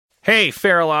Hey,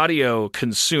 Feral Audio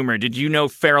consumer, did you know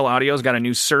Feral Audio's got a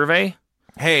new survey?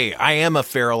 Hey, I am a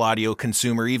Feral Audio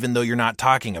consumer, even though you're not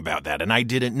talking about that, and I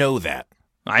didn't know that.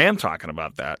 I am talking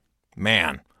about that.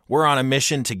 Man, we're on a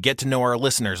mission to get to know our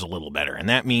listeners a little better, and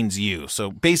that means you.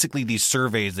 So basically, these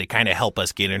surveys, they kind of help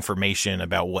us get information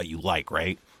about what you like,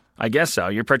 right? I guess so.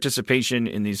 Your participation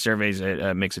in these surveys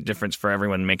makes a difference for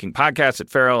everyone making podcasts at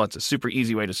Feral. It's a super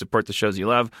easy way to support the shows you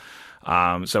love.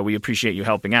 So we appreciate you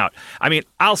helping out. I mean,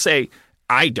 I'll say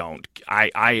I don't.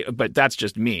 But that's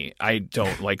just me. I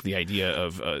don't like the idea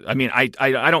of.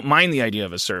 I don't mind the idea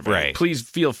of a survey. Right. Please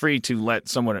feel free to let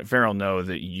someone at Feral know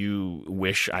that you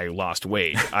wish I lost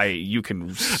weight. You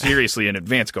can seriously in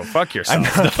advance go fuck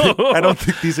yourself. I don't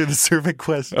think these are the survey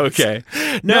questions. Okay.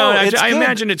 No, I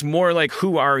imagine it's more like,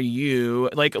 who are you?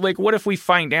 Like what if we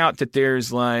find out that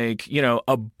there's a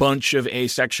bunch of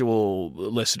asexual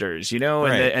listeners,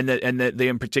 Right. and that they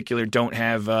in particular don't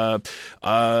have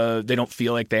they don't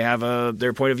feel like they have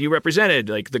their point of view represented.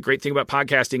 Like, the great thing about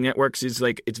podcasting networks is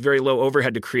it's very low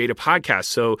overhead to create a podcast.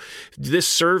 So this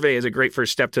survey is a great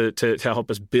first step to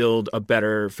help us build a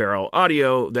better Feral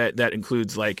Audio that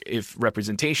includes if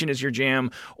representation is your jam,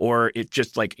 or it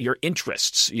just your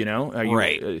interests,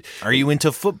 Right. Are you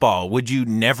into football? Would you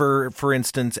never, for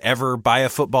instance, ever buy a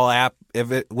football app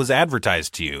if it was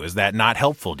advertised to you? Is that not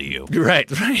helpful to you? Right.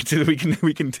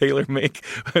 We can tailor make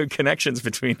connections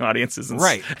between audiences and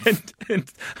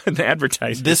and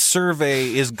advertising. This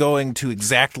survey is going to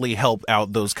exactly help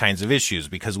out those kinds of issues,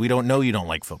 because we don't know you don't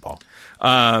like football.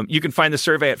 You can find the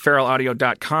survey at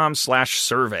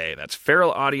feralaudio.com/survey. That's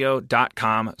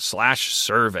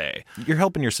feralaudio.com/survey. You're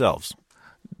helping yourselves.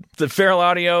 The Feral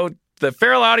Audio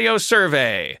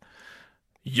survey.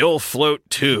 You'll float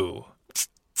too.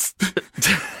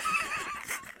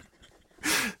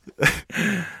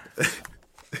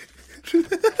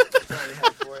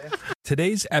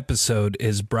 Today's episode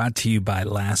is brought to you by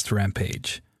Last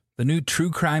Rampage, the new true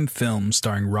crime film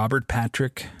starring Robert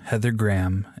Patrick, Heather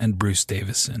Graham, and Bruce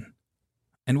Davison.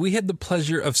 And we had the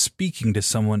pleasure of speaking to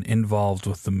someone involved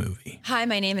with the movie. Hi,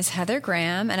 my name is Heather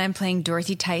Graham, and I'm playing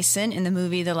Dorothy Tyson in the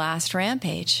movie The Last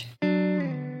Rampage.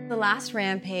 The Last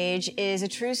Rampage is a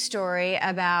true story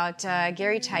about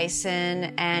Gary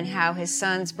Tyson and how his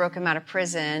sons broke him out of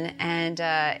prison, and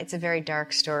it's a very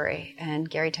dark story, and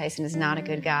Gary Tyson is not a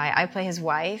good guy. I play his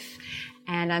wife,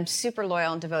 and I'm super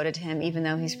loyal and devoted to him, even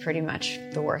though he's pretty much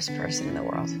the worst person in the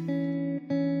world.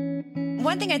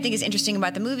 One thing I think is interesting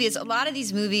about the movie is a lot of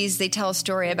these movies, they tell a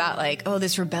story about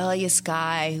this rebellious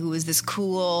guy who was this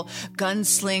cool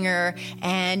gunslinger,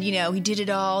 and, he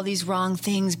did all these wrong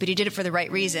things, but he did it for the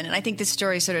right reason. And I think this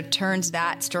story sort of turns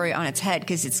that story on its head,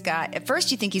 because at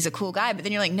first you think he's a cool guy, but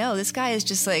then you're like, no, this guy is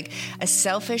just a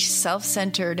selfish,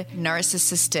 self-centered,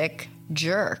 narcissistic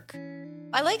jerk.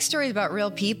 I like stories about real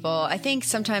people. I think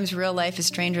sometimes real life is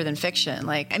stranger than fiction.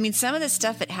 Some of the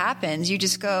stuff that happens, you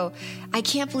just go, I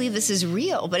can't believe this is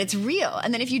real, but it's real.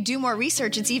 And then if you do more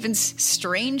research, it's even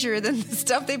stranger than the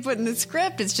stuff they put in the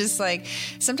script. It's just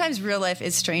sometimes real life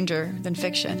is stranger than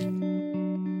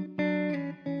fiction.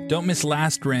 Don't miss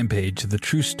Last Rampage, the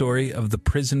true story of the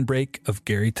prison break of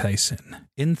Gary Tyson.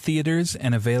 In theaters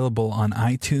and available on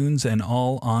iTunes and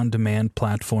all on-demand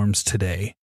platforms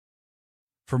today.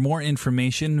 For more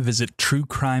information, visit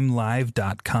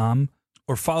truecrimelive.com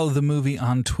or follow the movie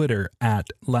on Twitter at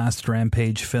Last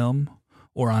Rampage Film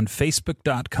or on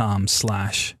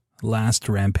Facebook.com/Last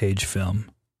Rampage Film.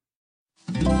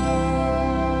 Feral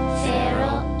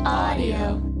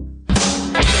Audio.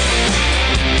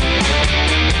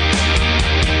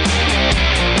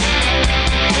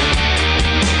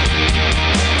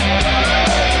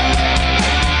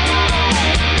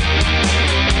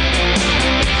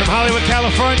 Hollywood,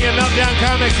 California, Meltdown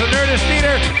Comics, the Nerdist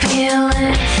Theater.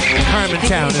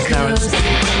 Harmontown is now in.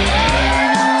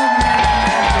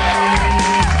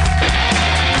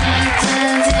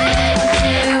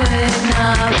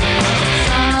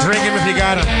 Drink him if you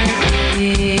got him.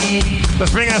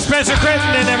 Let's bring out Spencer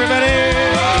Crittenden, everybody.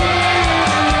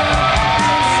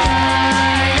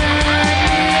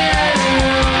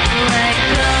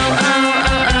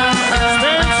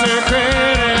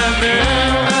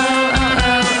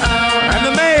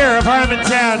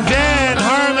 Harmontown, Dan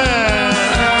Harmon.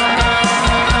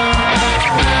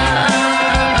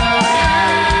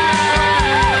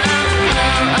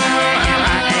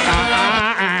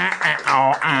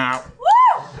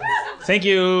 Thank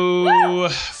you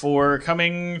for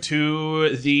coming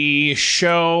to the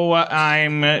show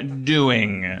I'm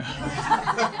doing.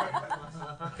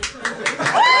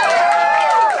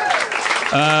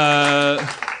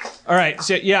 All right.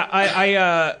 So yeah,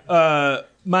 I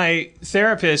my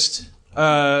therapist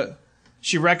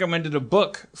she recommended a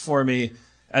book for me,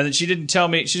 and then she didn't tell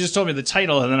me. She just told me the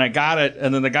title, and then I got it.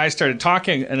 And then the guy started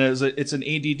talking, and it's an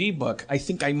ADD book. I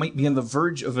think I might be on the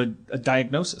verge of a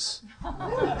diagnosis.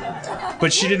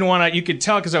 But she didn't want to. You could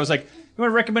tell because I was like, "You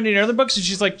want to recommend any other books?" And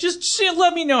she's like, "Just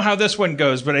let me know how this one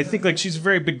goes." But I think like she's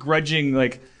very begrudging,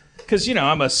 like, because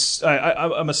I'm a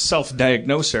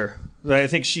self-diagnoser. I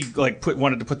think she like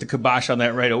wanted to put the kibosh on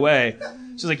that right away.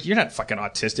 She's like, "You're not fucking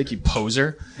autistic, you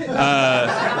poser."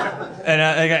 And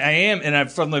I am, and I'm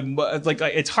from like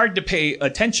it's hard to pay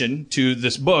attention to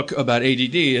this book about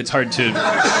ADD. It's hard to,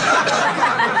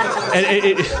 and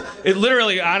it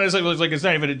literally, honestly, was like it's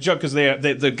not even a joke because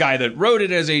the guy that wrote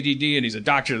it has ADD, and he's a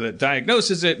doctor that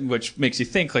diagnoses it, which makes you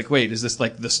think like, wait, is this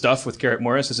like the stuff with Garrett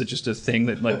Morris? Is it just a thing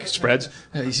that like spreads?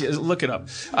 Look it up.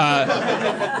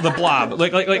 The Blob,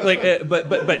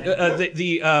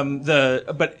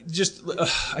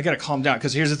 I gotta calm down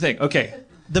because here's the thing. Okay.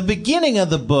 The beginning of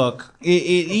the book, it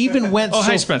even went.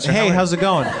 Hi, Spencer. Hey, how's it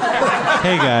going?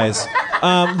 Hey, guys.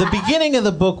 The beginning of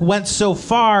the book went so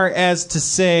far as to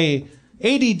say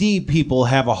ADD people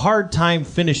have a hard time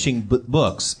finishing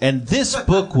books, and this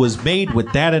book was made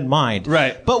with that in mind.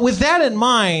 Right. But with that in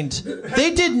mind,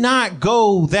 they did not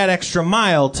go that extra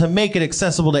mile to make it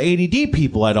accessible to ADD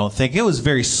people, I don't think. It was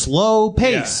very slow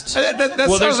paced. Yeah.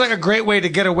 That sounds like a great way to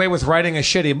get away with writing a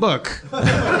shitty book.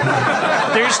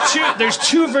 There's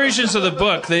two versions of the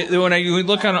book. When you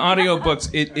look on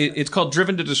audiobooks, it's called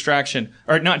Driven to Distraction,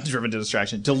 or not Driven to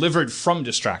Distraction, Delivered from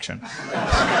Distraction.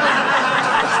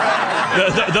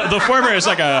 The former is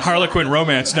like a Harlequin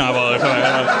romance novel. If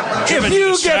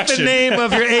you get the name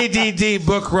of your ADD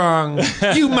book wrong,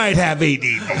 you might have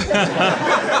ADD.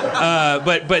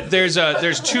 But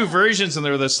there's two versions, and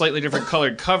they're with a slightly different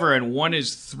colored cover, and one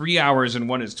is 3 hours and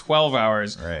one is 12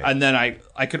 hours. Right. And then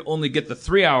I could only get the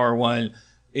 3 hour one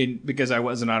because I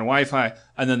wasn't on Wi-Fi.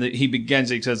 And then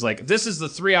he says like, this is the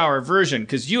 3 hour version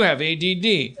because you have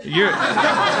ADD.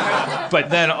 But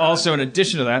then also in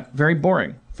addition to that, very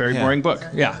boring. Very boring book.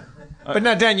 Yeah. But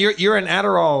now, Dan, you're an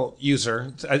Adderall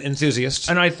user, enthusiast.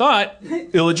 And I thought,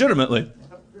 illegitimately.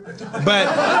 But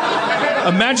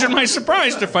imagine my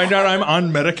surprise to find out I'm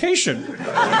on medication.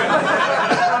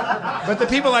 But the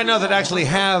people I know that actually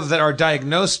that are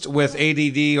diagnosed with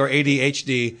ADD or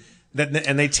ADHD,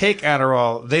 and they take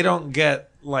Adderall, they don't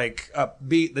get like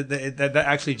upbeat. That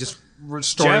actually just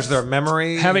restores their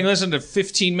memory. Having listened to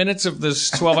 15 minutes of this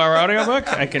 12-hour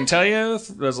audiobook, I can tell you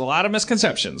there's a lot of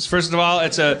misconceptions. First of all,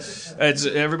 it's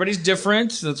everybody's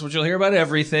different. That's what you'll hear about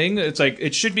everything. It's like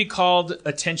it should be called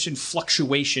attention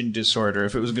fluctuation disorder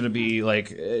if it was going to be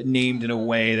like named in a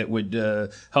way that would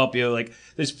help you. Like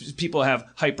there's people have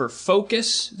hyper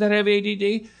focus that have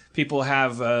ADD. People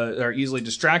are easily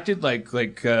distracted, like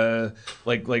they're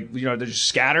just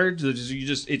scattered. It's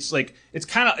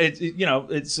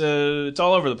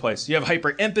all over the place. You have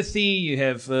hyper empathy. You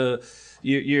have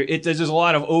there's a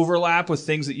lot of overlap with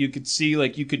things that you could see.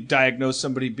 Like you could diagnose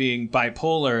somebody being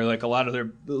bipolar. Like a lot of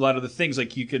the things.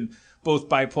 Like you can both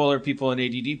bipolar people and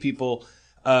ADD people.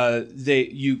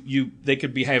 They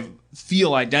could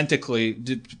feel identically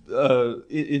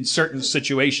in certain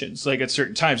situations. Like at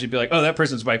certain times, you'd be like, "Oh, that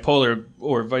person's bipolar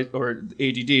or ADD,"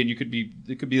 and it could be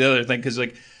the other thing because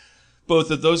like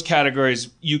both of those categories,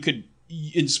 you could,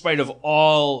 in spite of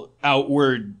all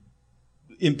outward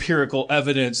empirical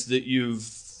evidence that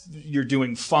you're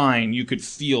doing fine, you could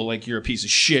feel like you're a piece of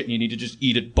shit and you need to just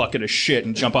eat a bucket of shit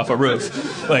and jump off a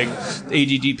roof. Like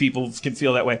ADD people can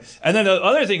feel that way. And then the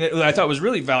other thing that I thought was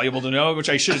really valuable to know, which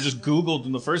I should have just Googled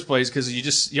in the first place because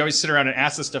you always sit around and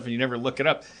ask this stuff and you never look it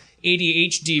up.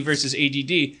 ADHD versus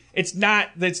ADD. It's not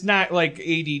like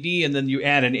ADD and then you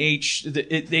add an H.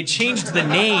 They changed the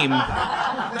name.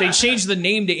 They changed the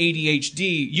name to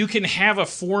ADHD. You can have a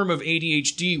form of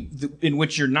ADHD in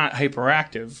which you're not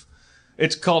hyperactive.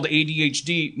 It's called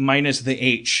ADHD minus the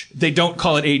H. They don't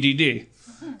call it ADD.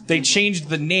 They changed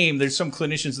the name. There's some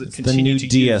clinicians that continue to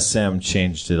use. The new DSM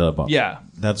changed it up. Yeah.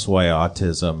 That's why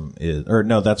autism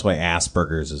that's why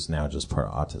Asperger's is now just part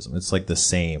of autism. It's like the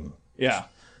same. Yeah.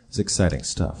 It's exciting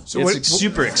stuff. So it's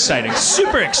super exciting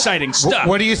stuff.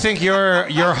 What do you think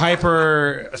your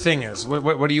hyper thing is? What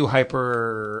are you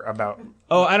hyper about?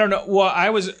 Oh, I don't know. Well, I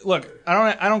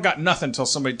don't got nothing until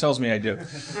somebody tells me I do.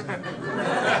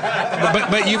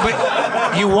 but you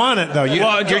want it though.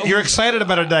 You're excited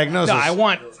about a diagnosis. No, I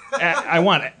want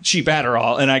cheap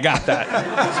Adderall, and I got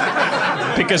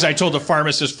that because I told a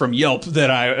pharmacist from Yelp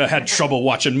that I had trouble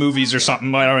watching movies or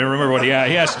something. I don't even remember what he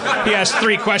asked. He asked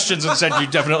 3 questions and said, "You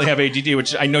definitely have ADD,"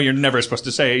 which I know you're never supposed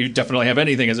to say. You definitely have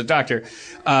anything as a doctor.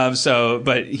 I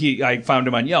found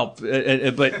him on Yelp.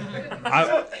 But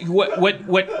what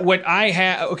what I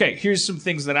have. Okay, here's some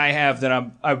things that I have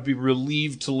that I'd be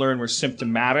relieved to learn were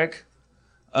symptomatic.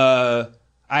 I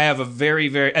have a very,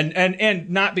 very, and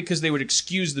not because they would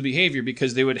excuse the behavior,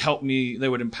 because they would help me, they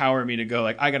would empower me to go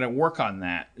like, I got to work on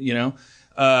that, you know?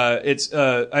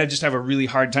 I just have a really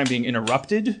hard time being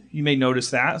interrupted. You may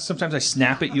notice that. Sometimes I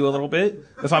snap at you a little bit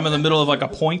if I'm in the middle of like a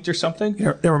point or something.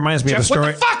 It reminds me of a Jeff, story.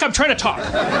 what the fuck? I'm trying to talk.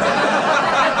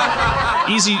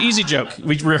 Easy joke.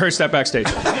 We rehearsed that backstage.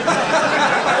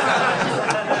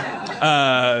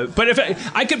 But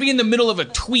if I could be in the middle of a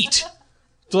tweet,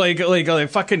 like a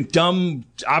fucking dumb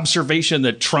observation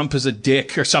that Trump is a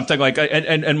dick or something like,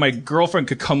 and my girlfriend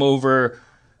could come over,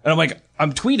 and I'm like,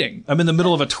 I'm tweeting. I'm in the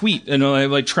middle of a tweet, and I'm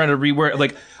like trying to reword,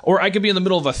 like, or I could be in the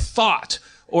middle of a thought,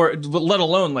 or let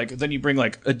alone like then you bring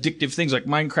like addictive things like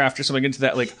Minecraft or something into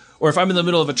that, like, or if I'm in the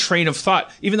middle of a train of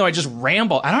thought, even though I just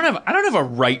ramble, I don't have a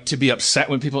right to be upset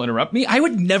when people interrupt me. I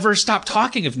would never stop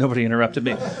talking if nobody interrupted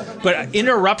me. But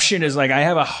interruption is like, I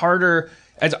have a harder.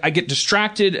 I get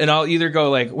distracted and I'll either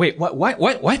go like, wait,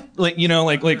 what? Like, you know,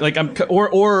 like I'm,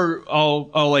 or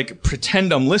I'll like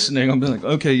pretend I'm listening. I'll be like,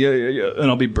 okay, yeah. And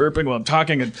I'll be burping while I'm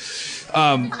talking, and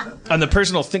the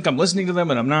person will think I'm listening to them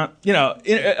and I'm not, you know,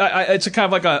 it's a kind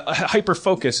of like a hyper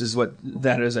focus is what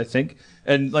that is, I think.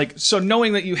 And like, so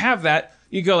knowing that you have that,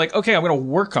 you go like, okay, I'm going to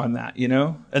work on that, you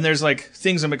know? And there's like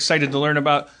things I'm excited to learn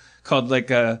about called like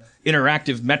a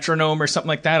interactive metronome or something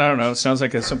like that. I don't know. It sounds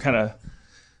like some kind of,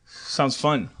 sounds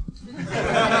fun.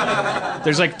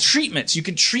 There's like treatments. You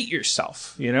can treat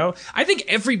yourself, you know? I think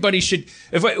everybody should,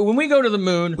 when we go to the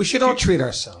moon. We should all treat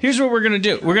ourselves. Here's what we're going to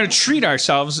do. We're going to treat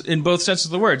ourselves in both senses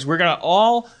of the words. We're going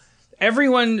to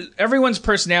everyone's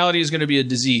personality is going to be a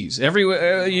disease. What's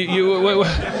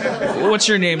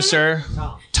your name, sir?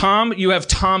 Tom. You have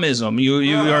Tomism.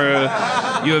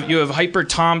 You have hyper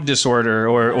Tom disorder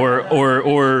or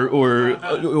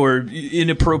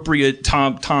inappropriate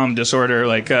Tom disorder.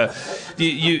 Like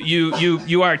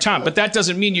you are Tom, but that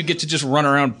doesn't mean you get to just run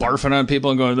around barfing on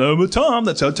people and going, I'm a Tom.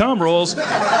 That's how Tom rolls.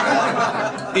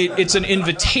 It's an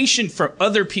invitation for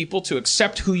other people to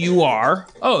accept who you are.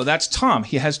 Oh, that's Tom.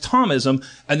 He has Tomism,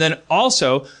 and then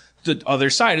also. The other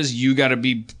side is you got to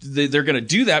be. They're going to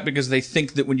do that because they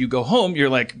think that when you go home, you're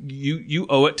like you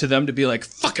owe it to them to be like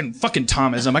fucking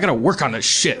Tomism. I got to work on this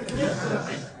shit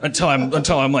until I'm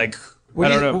like I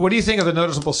don't know. What do you think are the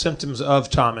noticeable symptoms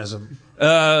of Tomism?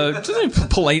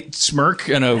 Polite smirk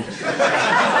and a.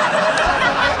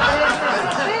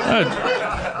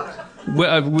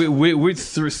 We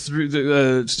through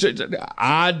the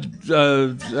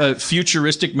odd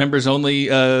futuristic members only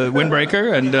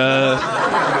windbreaker and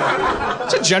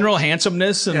it's a general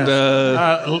handsomeness and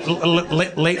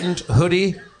latent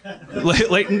hoodie.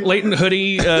 Latent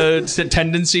hoodie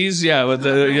tendencies, yeah. With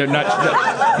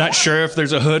not sure if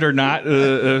there's a hood or not.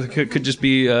 Could just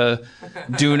be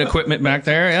Dune equipment back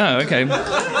there. Yeah, okay.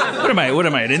 What am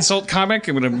I? An insult comic?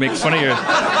 I'm gonna make fun of your.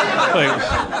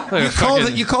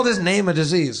 You called his name a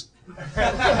disease.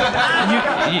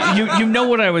 You know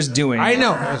what I was doing. I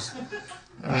know.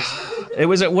 It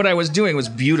was what I was doing was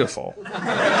beautiful.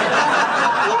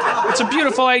 It's a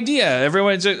beautiful idea.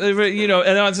 Everyone's, you know,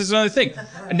 and it's another thing.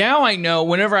 Now I know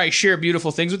whenever I share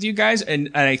beautiful things with you guys,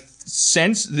 and I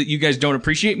sense that you guys don't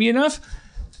appreciate me enough,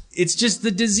 it's just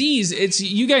the disease. It's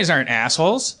you guys aren't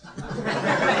assholes.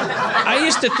 I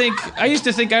used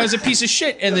to think I was a piece of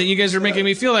shit, and that you guys were making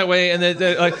me feel that way, and that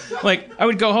like I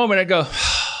would go home and I'd go,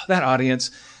 that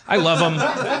audience, I love them,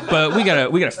 but we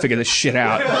gotta figure this shit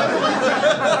out.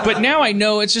 But now I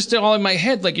know it's just all in my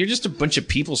head. Like you're just a bunch of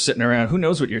people sitting around. Who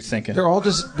knows what you're thinking? They're all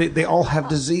just they all have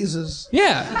diseases.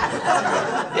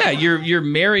 Yeah. You're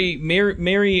Maryitis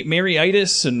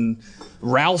and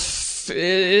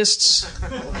Ralphists.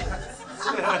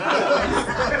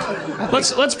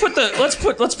 Let's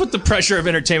put the pressure of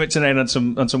entertainment tonight on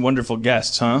some wonderful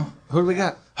guests, huh? Who do we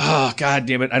got? Oh, God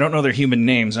damn it! I don't know their human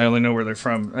names. I only know where they're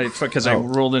from because I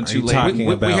rolled in too late.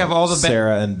 Talking about we have all the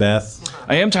Sarah and Beth.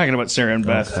 I am talking about Sarah and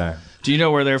Beth. Okay. Do you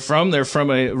know where they're from? They're from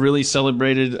a really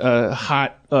celebrated,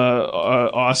 hot,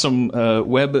 awesome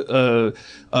web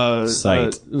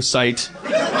site.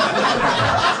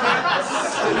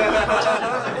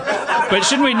 But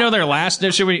shouldn't we know their last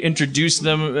name? Should we introduce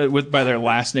them by their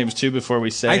last names too before we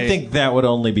say? I think that would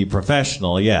only be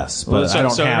professional, yes, but I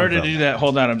don't have in order them. to do that,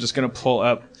 hold on. I'm just going to pull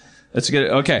up. Let's get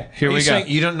it. Okay, here we go.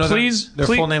 You don't know their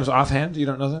full names offhand? You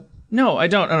don't know that? No, I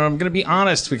don't. And I'm going to be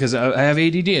honest because I have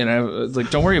ADD and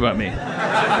don't worry about me.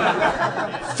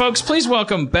 Folks, please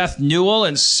welcome Beth Newell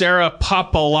and Sarah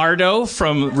Papalardo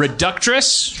from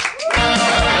Reductress.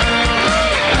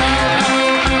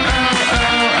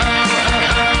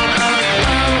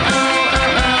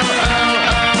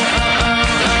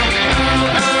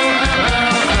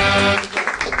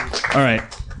 All right.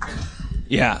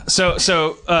 Yeah. So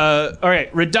all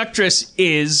right. Reductress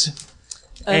is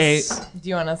a. Do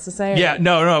you want us to say? Yeah.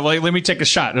 No. Like, let me take a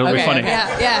shot. It'll be funny.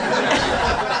 Yeah.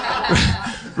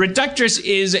 Reductress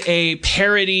is a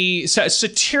parody,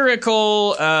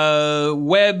 satirical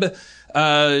web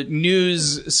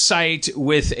news site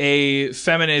with a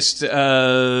feminist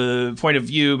point of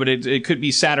view, but it could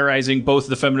be satirizing both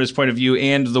the feminist point of view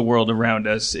and the world around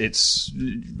us. It's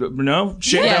no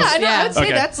shit. Yeah, I know. No? I would say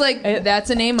Okay. that's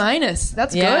an A-.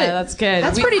 That's Yeah, good. that's good.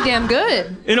 That's pretty damn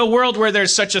good. In a world where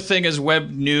there's such a thing as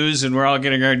web news and we're all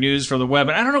getting our news from the web,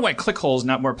 and I don't know why Clickhole is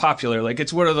not more popular. Like,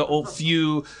 it's one of the old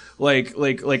few like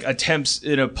attempts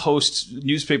in a post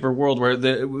newspaper world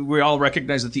where we all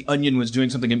recognize that the Onion was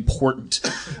doing something important,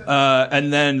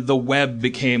 and then the web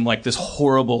became like this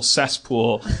horrible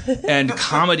cesspool, and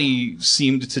comedy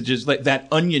seemed to just like that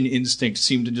Onion instinct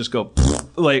seemed to just go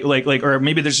like, or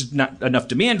maybe there's just not enough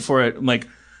demand for it. Like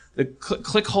the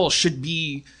Clickhole should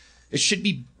be. It should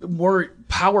be more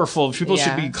powerful. People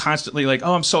should be constantly like,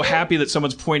 oh, I'm so happy that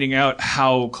someone's pointing out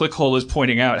how Clickhole is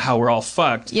pointing out how we're all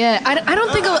fucked. Yeah, I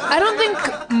don't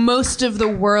think most of the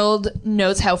world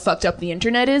knows how fucked up the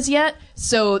internet is yet,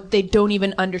 so they don't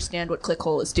even understand what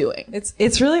Clickhole is doing.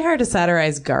 It's really hard to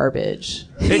satirize garbage.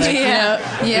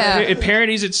 It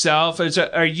parodies itself.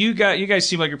 You guys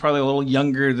seem like you're probably a little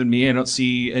younger than me. I don't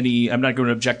see any. I'm not going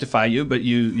to objectify you, but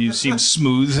you seem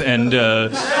smooth and.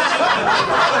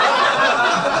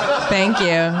 Thank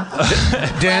you.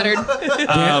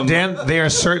 Dan, they are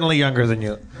certainly younger than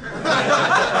you.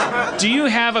 Do you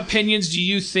have opinions? Do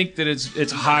you think that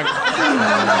it's hot?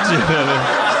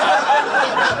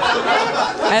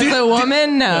 As a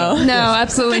woman, no. No,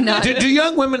 absolutely not. Do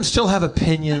young women still have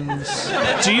opinions?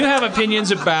 Do you have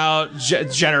opinions about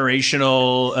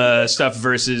generational stuff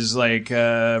versus like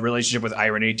relationship with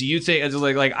irony? Do you think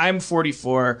like I'm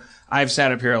 44? I've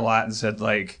sat up here a lot and said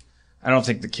like. I don't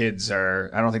think they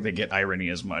get irony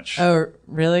as much. Oh,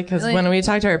 really? Because when we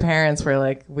talk to our parents, we're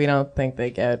like, we don't think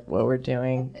they get what we're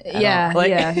doing.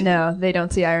 No, they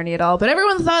don't see irony at all. But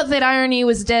everyone thought that irony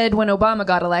was dead when Obama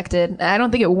got elected. I don't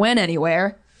think it went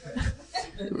anywhere.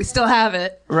 We still have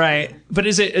it. Right. But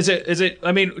is it,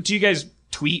 I mean, do you guys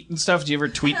tweet and stuff? Do you ever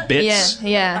tweet bits?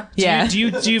 Yeah. Do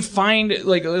you find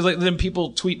like then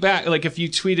people tweet back? Like if you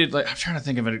tweeted, like I'm trying to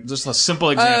think of it, just a simple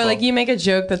example. Oh, like you make a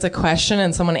joke that's a question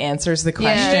and someone answers the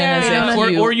question.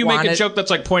 Or you make a joke that's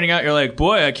like pointing out, you're like,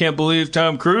 boy, I can't believe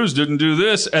Tom Cruise didn't do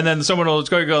this, and then someone will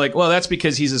go like, well, that's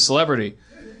because he's a celebrity.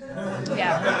 Or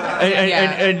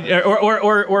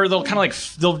they'll kind of like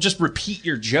they'll just repeat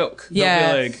your joke.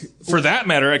 They'll be like, for that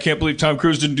matter, I can't believe Tom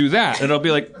Cruise didn't do that, and I'll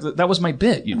be like, that was my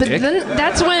bit, you dick. Then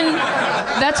that's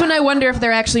when I wonder if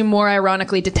they're actually more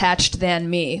ironically detached than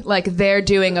me. Like they're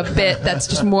doing a bit that's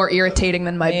just more irritating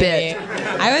than my bit.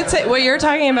 I would say what you're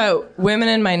talking about. Women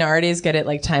and minorities get it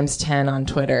like times 10 on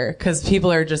Twitter because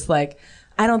people are just like.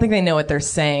 I don't think they know what they're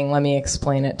saying. Let me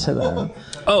explain it to them.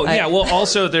 Oh, yeah. Well,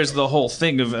 also, there's the whole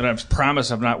thing of, and I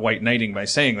promise I'm not white knighting by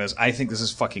saying this. I think this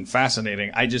is fucking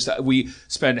fascinating. We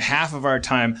spend half of our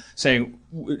time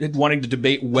wanting to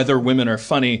debate whether women are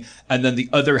funny, and then the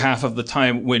other half of the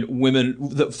time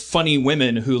the funny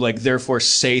women who, like, therefore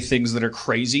say things that are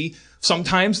crazy,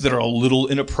 sometimes that are a little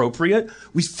inappropriate,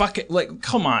 we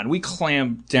come on, we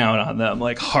clamp down on them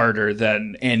like harder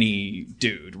than any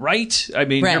dude, right? I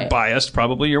mean, You're biased,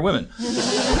 probably you're women,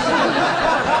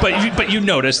 but you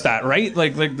notice that, right?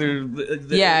 Like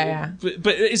yeah.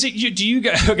 But is it you? Do you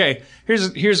guys? Okay,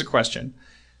 here's a question.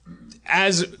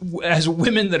 As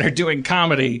women that are doing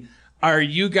comedy. Are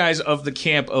you guys of the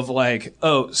camp of like,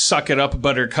 oh, suck it up,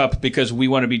 buttercup, because we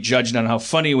want to be judged on how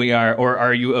funny we are? Or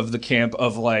are you of the camp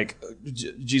of like,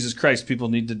 Jesus Christ, people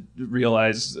need to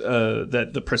realize that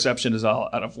the perception is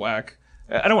all out of whack?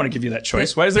 I don't want to give you that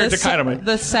choice. Why is there a dichotomy?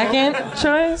 The second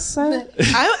choice?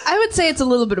 I would say it's a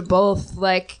little bit of both.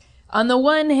 Like, on the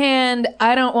one hand,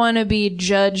 I don't want to be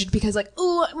judged because like,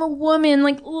 oh, I'm a woman,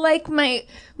 like my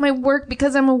work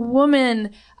because I'm a woman.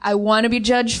 I want to be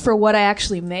judged for what I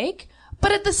actually make.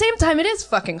 But at the same time, it is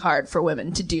fucking hard for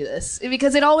women to do this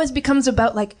because it always becomes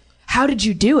about like, how did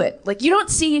you do it? Like, you don't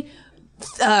see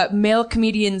male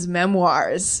comedians'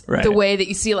 memoirs the way that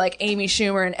you see like Amy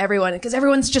Schumer and everyone, because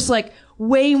everyone's just like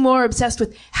way more obsessed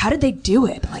with how did they do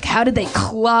it? Like, how did they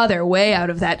claw their way out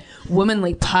of that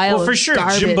womanly pile of garbage? Well, for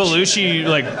sure, Jim Belushi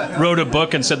like wrote a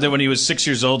book and said that when he was 6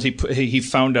 years old, he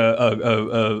found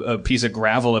a piece of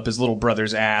gravel up his little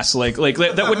brother's ass. Like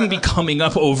that wouldn't be coming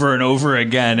up over and over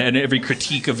again, and every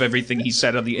critique of everything he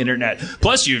said on the internet.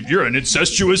 Plus, you're an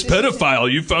incestuous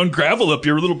pedophile. You found gravel up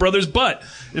your little brother's butt.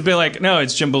 It'd be like, no,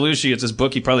 it's Jim Belushi. It's his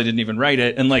book. He probably didn't even write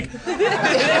it, and like.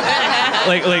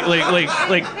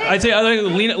 I think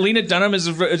Lena Dunham is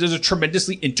a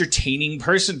tremendously entertaining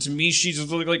person. To me,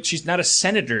 she's like she's not a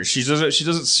senator. She's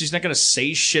not going to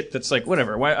say shit that's like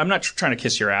whatever. Why, I'm not trying to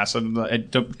kiss your ass. I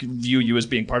don't view you as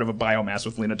being part of a biomass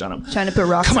with Lena Dunham. Trying to put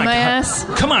rocks in my ass.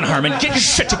 Come on, Harmon, get your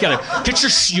shit together.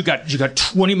 You got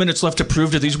 20 minutes left to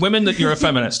prove to these women that you're a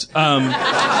feminist.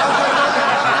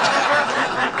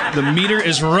 The meter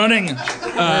is running.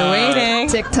 We're waiting.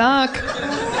 TikTok.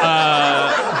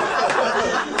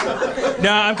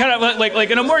 No, I'm kind of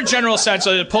like in a more general sense,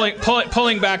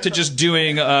 pulling back to just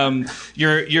doing you're on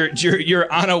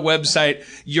a website,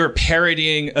 you're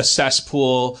parodying a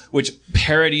cesspool which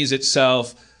parodies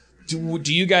itself.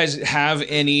 Do you guys have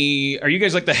any? Are you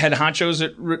guys like the head honchos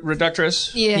at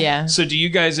Reductress? Yeah. So do you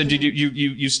guys? And did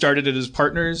you started it as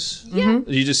partners? Yeah.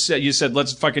 You said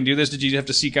let's fucking do this. Did you have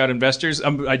to seek out investors?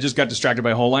 I just got distracted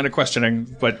by a whole line of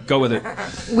questioning, but go with it.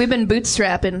 We've been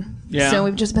bootstrapping. Yeah. So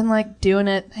we've just been like doing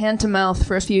it hand to mouth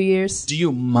for a few years. Do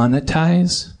you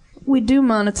monetize? We do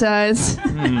monetize.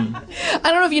 I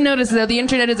don't know if you noticed though, the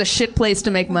internet is a shit place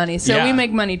to make money. So Yeah. we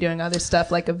make money doing other stuff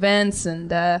like events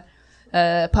and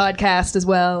podcast as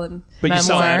well, and But you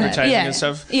sell memoir. advertising Yeah. and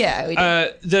stuff? Yeah, we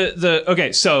do.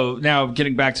 Okay, so now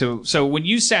getting back to, so when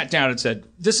you sat down and said,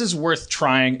 this is worth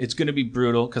trying, it's going to be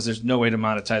brutal because there's no way to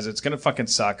monetize it, it's going to fucking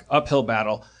suck, uphill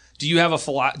battle. Do you have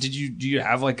do you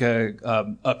have like a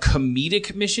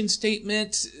comedic mission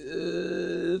statement?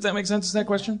 Does that make sense? Is that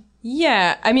question?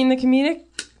 Yeah, I mean, the comedic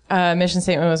mission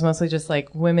statement was mostly just like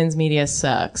women's media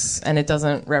sucks and it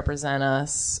doesn't represent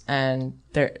us and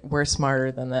we're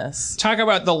smarter than this. Talk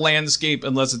about the landscape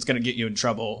unless it's going to get you in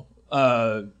trouble.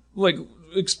 Like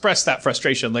express that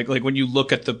frustration. Like when you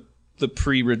look at the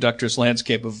pre-Reductress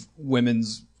landscape of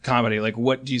women's comedy, like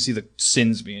what do you see the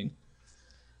sins being?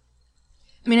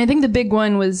 I mean, I think the big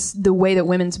one was the way that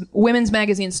women's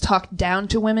magazines talked down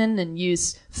to women and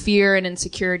use fear and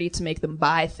insecurity to make them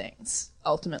buy things,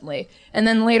 ultimately. And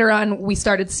then later on, we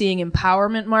started seeing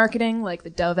empowerment marketing, like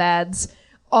the Dove ads,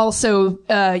 also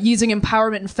using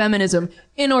empowerment and feminism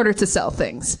in order to sell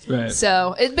things. Right.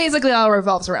 So it basically all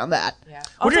revolves around that. Yeah.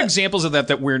 What are examples of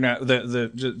that we're not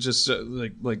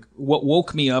like what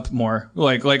woke me up more?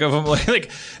 Like if I'm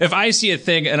like if I see a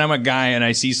thing and I'm a guy and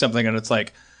I see something and it's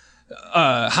like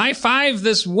high five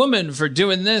this woman for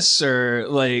doing this, or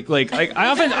like I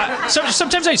often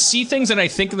sometimes I see things and I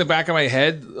think in the back of my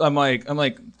head I'm like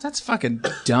that's fucking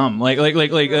dumb. Like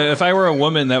if I were a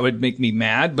woman that would make me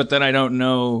mad, but then I don't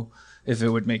know if it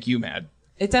would make you mad.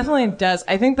 It definitely does.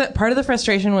 I think that part of the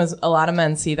frustration was a lot of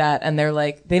men see that and they're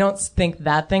like, they don't think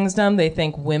that thing's dumb. They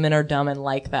think women are dumb and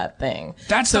like that thing.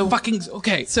 That's so fucking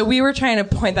okay. So we were trying to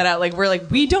point that out. Like, we're like,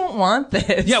 we don't want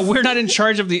this. Yeah, we're not in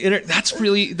charge of the internet. That's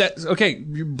okay.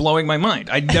 You're blowing my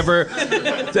mind. I never.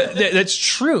 That's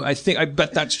true. I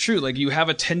bet that's true. Like you have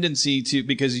a tendency to,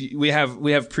 because we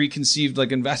have preconceived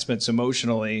like investments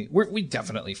emotionally. We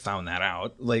definitely found that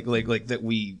out. Like that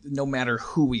we, no matter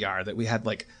who we are, that we had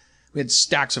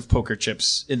stacks of poker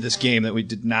chips in this game that we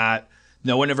did not,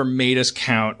 no one ever made us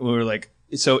count. We were like,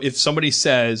 so if somebody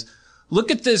says, look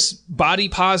at this body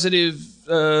positive,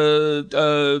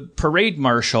 parade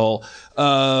marshal,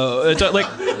 it's like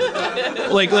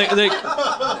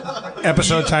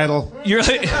Episode title. You're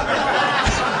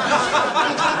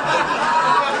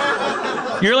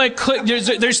like,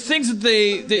 there's things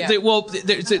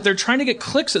that they're trying to get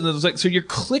clicks, and there's like, so you're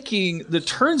clicking the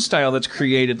turnstile that's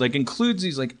created, like includes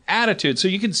these like attitudes. So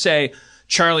you can say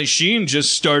Charlie Sheen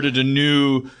just started a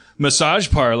new massage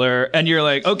parlor, and you're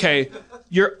like, okay,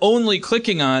 you're only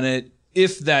clicking on it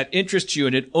if that interests you,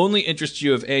 and it only interests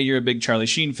you if A, you're a big Charlie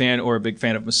Sheen fan or a big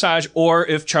fan of massage, or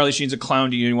if Charlie Sheen's a clown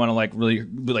to you and you want to like really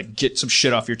like get some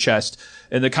shit off your chest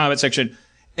in the comment section.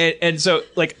 And so,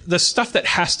 like, the stuff that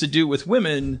has to do with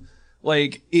women,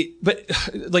 like, but,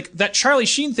 like, that Charlie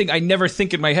Sheen thing, I never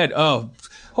think in my head, oh,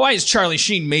 why is Charlie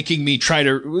Sheen making me try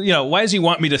to, why does he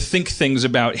want me to think things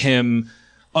about him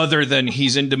other than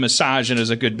he's into massage and is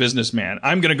a good businessman?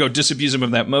 I'm going to go disabuse him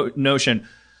of that notion.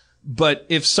 But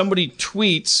if somebody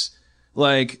tweets,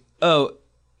 like, oh,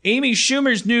 Amy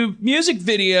Schumer's new music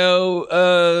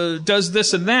video does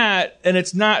this and that, and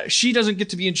it's not, she doesn't get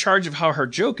to be in charge of how her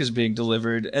joke is being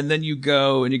delivered, and then you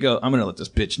go, I'm going to let this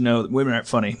bitch know that women aren't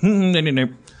funny.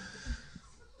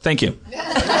 Thank you.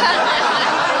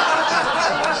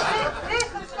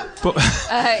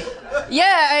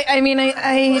 Yeah, I mean,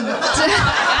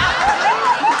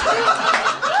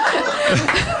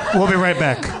 We'll be right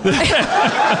back.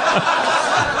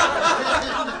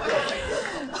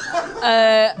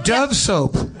 Dove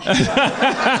soap.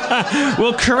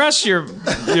 We'll caress your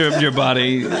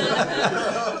body.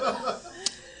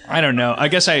 I don't know. I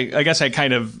guess I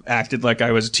kind of acted like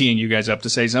I was teeing you guys up to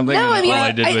say something. No, I mean, all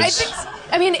I did was.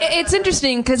 I mean, it's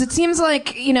interesting because it seems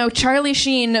like, Charlie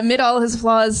Sheen, amid all his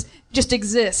flaws, just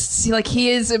exists. Like, he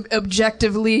is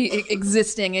objectively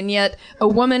existing, and yet a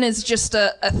woman is just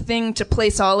a thing to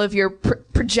place all of your,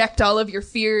 project all of your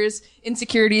fears,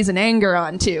 insecurities, and anger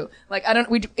onto. Like,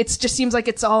 it just seems like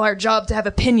it's all our job to have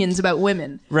opinions about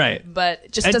women. Right. But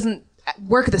it just doesn't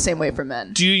work the same way for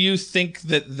men. Do you think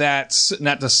that that's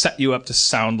not to set you up to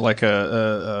sound like like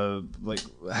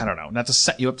I don't know, not to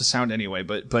set you up to sound anyway,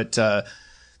 but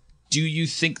do you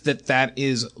think that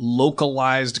is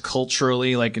localized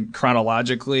culturally, like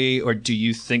chronologically, or do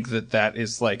you think that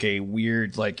is like a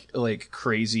weird, like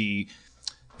crazy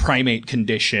primate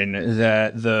condition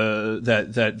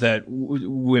that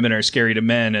women are scary to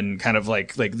men and kind of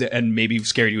and maybe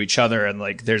scary to each other, and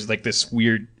like there's like this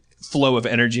weird flow of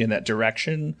energy in that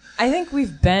direction? I think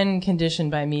we've been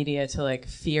conditioned by media to like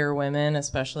fear women,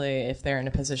 especially if they're in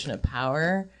a position of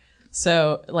power.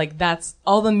 So like that's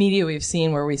all the media we've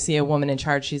seen where we see a woman in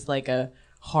charge. She's like a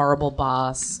horrible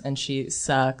boss and she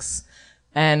sucks.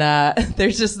 And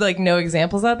there's just like no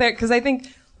examples out there. Cause I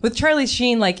think with Charlie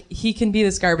Sheen, like he can be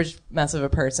this garbage mess of a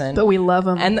person. But we love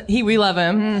him. And we love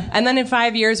him. And then in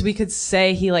 5 years we could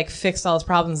say he like fixed all his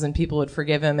problems and people would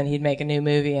forgive him and he'd make a new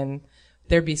movie and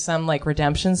there'd be some like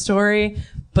redemption story.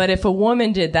 But if a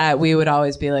woman did that, we would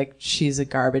always be like, she's a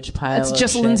garbage pile. It's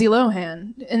just Lindsay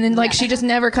Lohan. And then like she just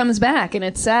never comes back and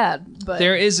it's sad. But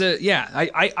there is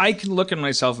I can look at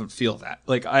myself and feel that.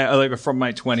 Like I like from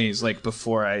my 20s, like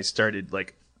before I started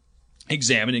like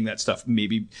examining that stuff,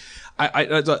 maybe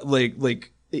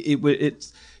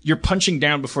it's you're punching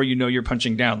down before you know you're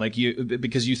punching down, like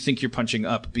because you think you're punching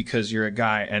up because you're a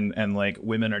guy, and like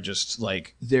women are just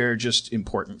like they're just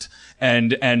important,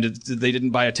 and they didn't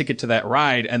buy a ticket to that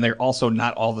ride, and they're also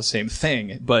not all the same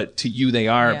thing, but to you they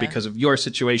are because of your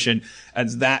situation, and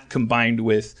that combined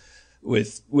with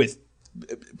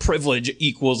privilege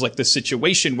equals like the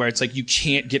situation where it's like you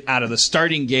can't get out of the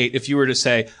starting gate if you were to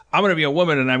say I'm going to be a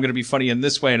woman and I'm going to be funny in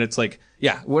this way, and it's like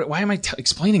why am I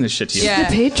explaining this shit to you? Yeah.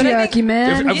 The patriarchy,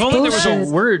 man. If only there was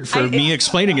a word for me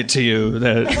explaining it to you.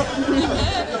 That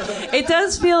it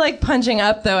does feel like punching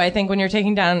up, though. I think when you're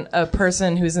taking down a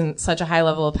person who's in such a high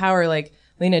level of power, like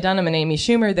Lena Dunham and Amy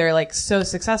Schumer, they're like so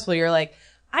successful. You're like,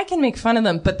 I can make fun of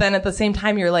them, but then at the same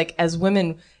time, you're like, as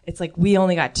women, it's like we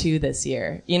only got 2 this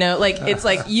year. Like it's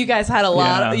like you guys had a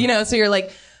lot. So you're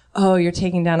like, oh, you're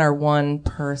taking down our one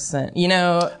person.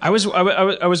 I was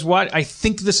I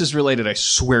think this is related. I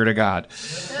swear to God.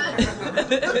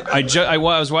 I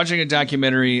was watching a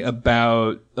documentary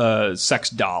about sex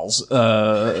dolls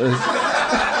and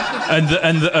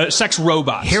the sex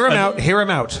robots. Hear him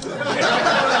out.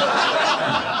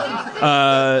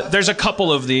 There's a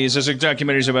couple of these. There's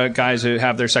documentaries about guys who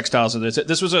have their sex dolls.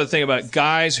 This was a thing about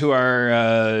guys who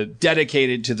are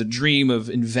dedicated to the dream of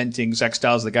inventing sex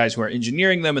dolls, the guys who are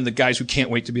engineering them, and the guys who can't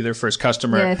wait to be their first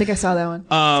customer. Yeah, I think I saw that one.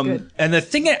 Good. And the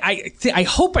thing I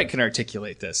hope I can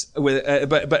articulate this with,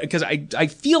 but because I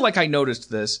feel like I noticed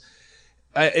this,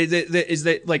 is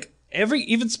that like.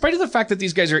 Even in spite of the fact that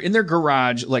these guys are in their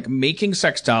garage, like making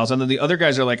sex dolls, and then the other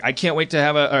guys are like, I can't wait to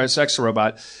have a sex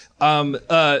robot. When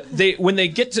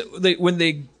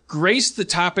they grace the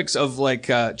topics of like,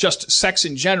 just sex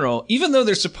in general, even though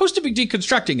they're supposed to be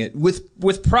deconstructing it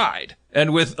with pride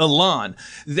and with elan,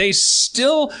 they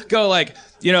still go like,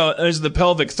 there's the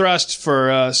pelvic thrust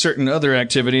for certain other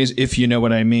activities, if you know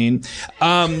what I mean.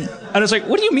 And it's like,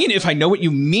 what do you mean if I know what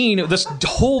you mean? This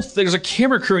whole there's a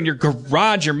camera crew in your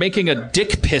garage, you're making a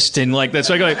dick piston like that's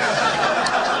like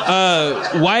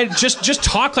why just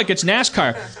talk like it's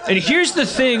NASCAR? And here's the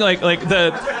thing, like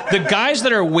the guys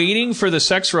that are waiting for the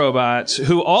sex robots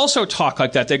who also talk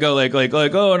like that, they go like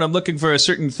oh, and I'm looking for a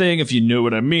certain thing, if you know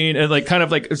what I mean, and like kind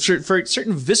of like for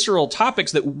certain visceral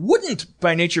topics that wouldn't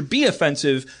by nature be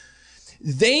offensive,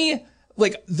 they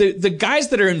like the guys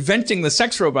that are inventing the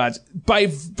sex robots by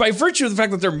virtue of the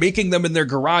fact that they're making them in their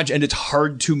garage and it's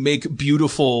hard to make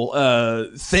beautiful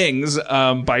things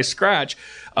by scratch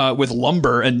with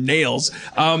lumber and nails.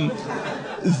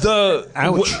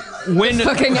 When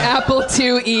fucking Apple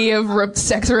IIe of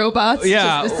sex robots,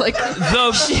 just like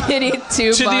the shitty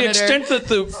tube to monitor. The extent that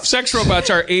the sex robots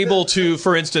are able to,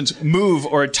 for instance, move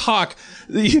or talk,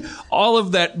 all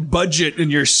of that budget in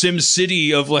your Sim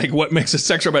City of like what makes a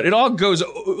sex robot, it all goes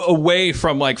away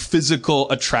from like physical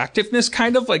attractiveness,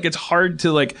 kind of like it's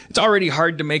already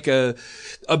hard to make a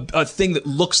thing that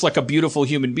looks like a beautiful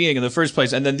human being in the first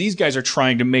place, and then these guys are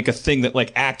trying to make a thing that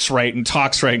like acts right and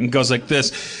talks right and goes like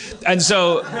this, and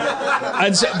so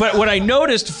But what I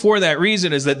noticed for that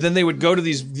reason is that then they would go to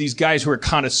these guys who are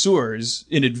connoisseurs,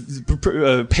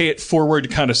 pay it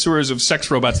forward connoisseurs of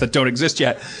sex robots that don't exist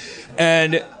yet.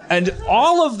 And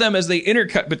all of them, as they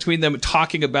intercut between them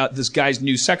talking about this guy's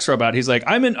new sex robot, he's like,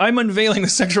 I'm unveiling the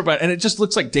sex robot, and it just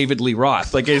looks like David Lee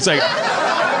Roth. Like, it's like,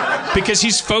 because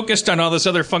he's focused on all this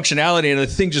other functionality, and the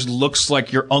thing just looks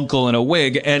like your uncle in a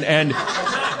wig. And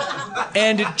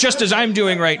just as I'm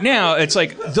doing right now, it's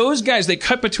like those guys, they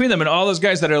cut between them, and all those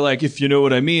guys that are like, if you know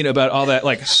what I mean, about all that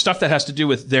like stuff that has to do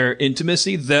with their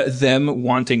intimacy, them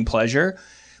wanting pleasure.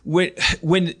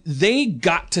 When they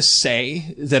got to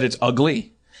say that it's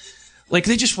ugly, like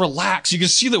they just relax. You can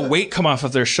see the weight come off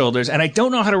of their shoulders, and I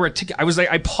don't know how to articulate.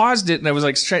 I paused it and I was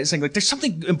like saying like, there's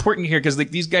something important here because like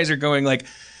these guys are going like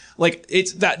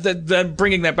it's that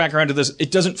bringing that back around to this. It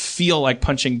doesn't feel like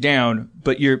punching down,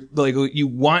 but you're like we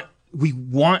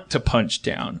want to punch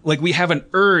down. Like we have an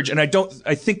urge, and I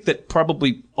think that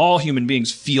probably all human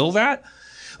beings feel that.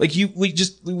 Like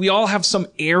we all have some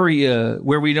area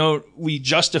where we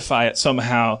justify it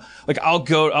somehow. Like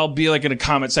I'll be like in a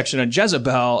comment section on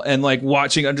Jezebel and like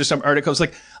watching under some articles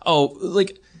like, oh,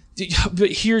 like, but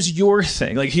here's your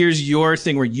thing. Like, here's your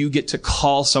thing where you get to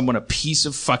call someone a piece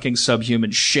of fucking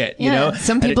subhuman shit, you know?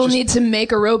 Some people need to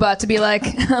make a robot to be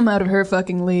like, I'm out of her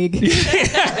fucking league.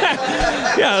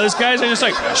 Yeah, those guys are just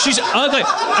like, she's ugly.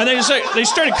 And they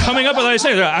started coming up with all these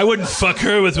things. I wouldn't fuck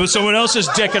her with someone else's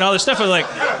dick and all this stuff. I was like,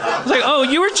 oh,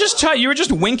 you were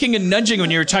just winking and nudging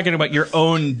when you were talking about your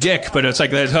own dick. But it's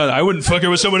like, I wouldn't fuck her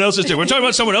with someone else's dick. We're talking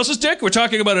about someone else's dick? We're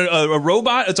talking about a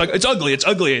robot? It's like, it's ugly.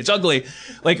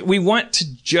 Like, we want to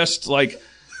just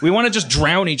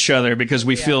drown each other because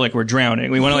we feel like we're drowning.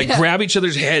 We want to like grab each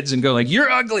other's heads and go like, you're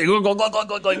ugly. You're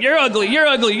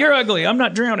ugly. I'm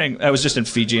not drowning. I was just in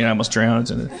Fiji and I almost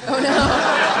drowned. Oh no.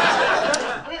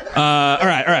 All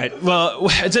right. Well,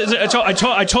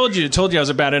 I told you I was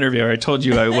a bad interviewer. I told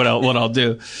you what I'll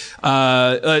do.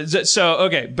 So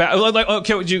okay.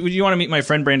 Okay. Would you want to meet my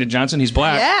friend Brandon Johnson? He's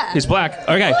black. Yeah. He's black.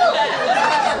 Okay.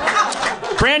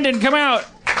 Brandon, come out.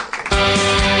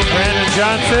 Brandon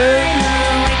Johnson.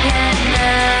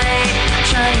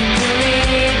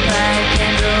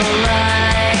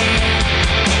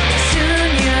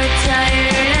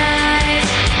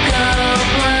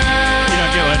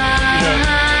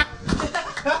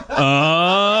 I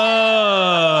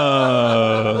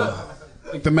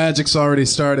think the magic's already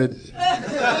started.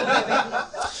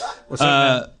 What's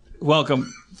up,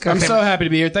 welcome. I'm so happy to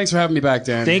be here. Thanks for having me back,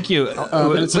 Dan. Thank you.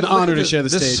 It's an honor to share the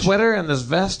stage. This sweater and this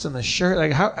vest and the shirt.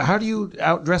 Like, how do you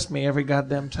outdress me every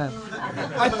goddamn time?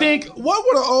 I think, what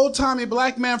would an old-timey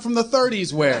black man from the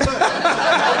 30s wear?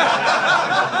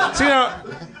 So,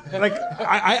 like,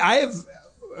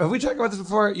 have we talked about this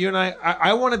before? You and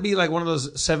I want to be like one of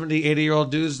those 70,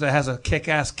 80-year-old dudes that has a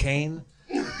kick-ass cane.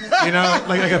 You know,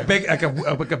 like a big, like a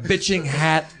bitching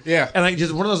hat. Yeah. And like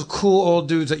just one of those cool old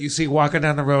dudes that you see walking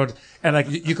down the road, and like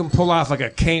you can pull off like a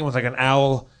cane with like an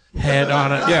owl head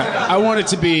on it. Yeah. I want it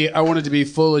to be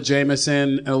full of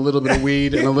Jameson and a little bit of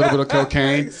weed and a little bit of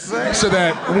cocaine, so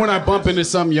that when I bump into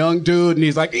some young dude and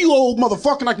he's like, "You old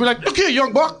motherfucker," I can be like, "Look here,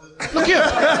 young buck. Look here.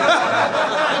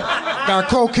 Got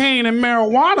cocaine and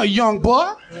marijuana, young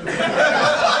buck.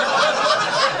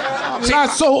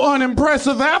 Not so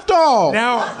unimpressive after all."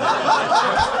 Now,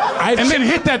 then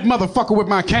hit that motherfucker with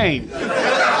my cane.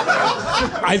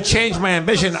 I've changed my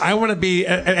ambition. I want to be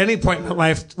at any point in my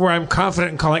life where I'm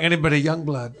confident in calling anybody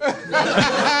Youngblood.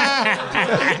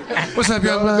 What's up,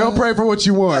 Youngblood? Go pray for what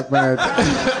you want, man.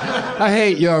 I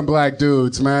hate young black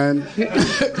dudes, man.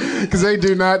 Because they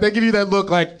give you that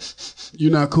look like,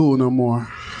 you're not cool no more.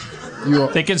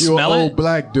 They can smell you're an it? old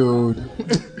black dude.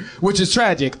 Which is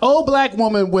tragic. Old black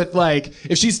woman with like,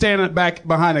 if she's standing back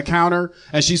behind a counter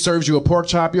and she serves you a pork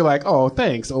chop, you're like, oh,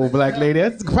 thanks, old black lady.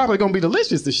 That's probably gonna be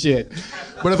delicious as shit.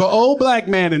 But if an old black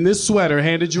man in this sweater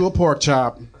handed you a pork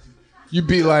chop, you'd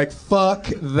be like, fuck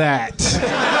that.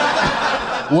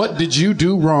 What did you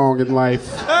do wrong in life?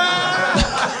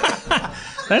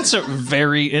 That's a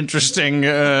very interesting.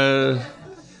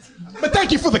 But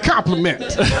thank you for the compliment.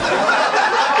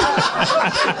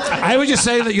 I would just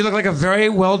say that you look like a very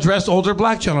well-dressed older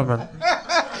black gentleman.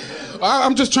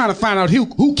 I'm just trying to find out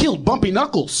who killed Bumpy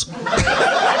Knuckles.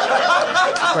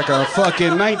 Like a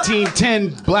fucking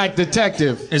 1910 black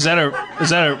detective. Is that a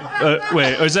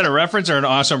reference or an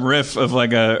awesome riff of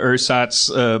like a Ersatz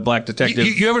black detective?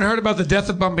 You haven't heard about the death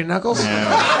of Bumpy Knuckles?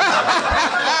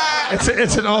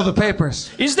 It's in all the papers.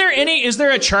 Is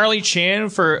there a Charlie Chan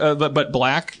for but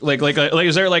black?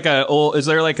 Is there like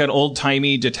an old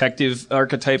timey detective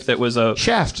archetype that was a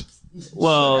Shaft?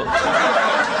 Well,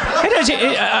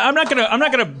 I'm not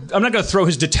gonna throw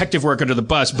his detective work under the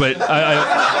bus, but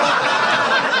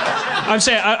I'm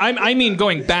saying I mean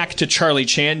going back to Charlie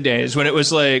Chan days when it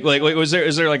was like is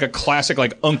there like a classic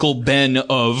like Uncle Ben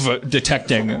of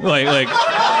detecting like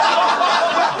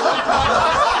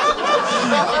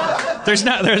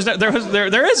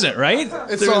there isn't, right?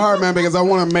 It's so hard, man, because I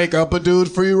want to make up a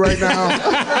dude for you right now.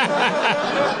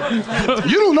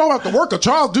 You don't know about the work of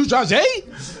Charles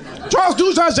Dujardin? Charles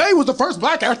Dujardin was the first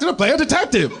black actor to play a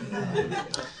detective.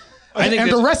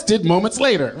 And arrested moments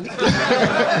later.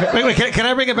 Wait, can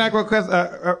I bring it back real quick?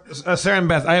 Sarah and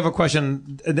Beth, I have a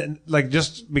question. Like,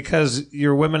 just because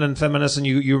you're women and feminists and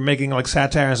you're making like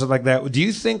satire and stuff like that, do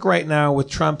you think right now with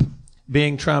Trump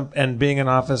being Trump and being in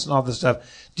office and all this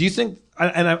stuff, do you think,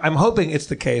 and I'm hoping it's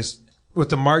the case with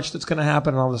the march that's going to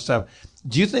happen and all this stuff,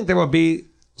 do you think there will be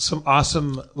some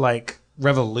awesome like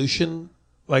revolution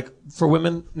like for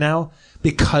women now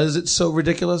because it's so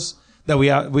ridiculous? That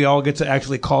we all get to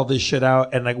actually call this shit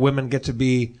out, and like women get to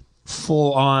be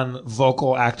full on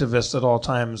vocal activists at all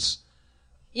times.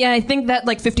 Yeah, I think that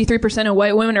like 53% of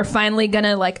white women are finally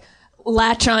gonna like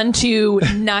latch on to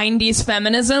 90s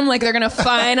feminism. Like they're gonna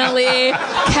finally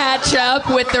catch up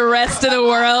with the rest of the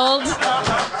world.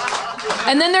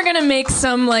 And then they're gonna make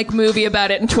some like movie about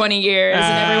it in 20 years,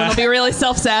 and everyone will be really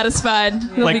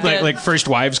self-satisfied. Like First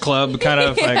Wives Club, kind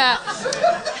of. Yeah.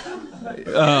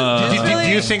 Do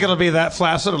you think it'll be that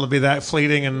flaccid? It'll be that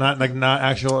fleeting and not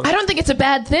actual? I don't think it's a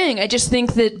bad thing. I just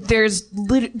think that there's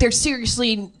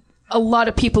seriously a lot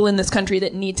of people in this country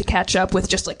that need to catch up with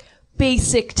just like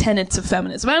basic tenets of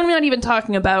feminism. I'm not even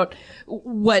talking about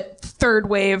what third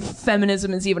wave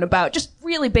feminism is even about. Just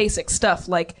really basic stuff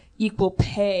like equal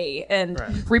pay and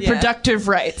reproductive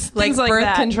rights. Like birth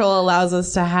that. control allows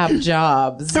us to have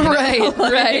jobs.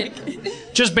 Right.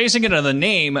 Just basing it on the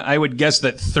name, I would guess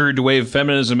that third wave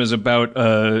feminism is about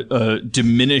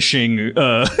diminishing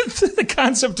the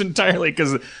concept entirely,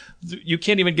 because you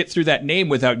can't even get through that name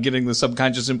without getting the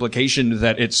subconscious implication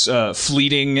that it's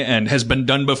fleeting and has been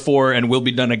done before and will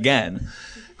be done again.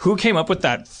 Who came up with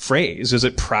that phrase? Is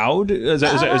it Proud? Is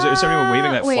anyone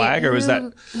waving that flag, or was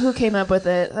that who came up with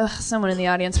it? Someone in the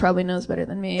audience probably knows better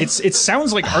than me. It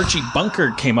sounds like Archie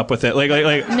Bunker came up with it. Like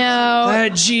no.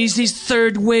 Geez, these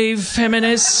third wave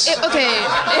feminists. Okay.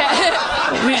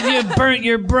 You burnt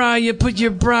your bra. You put your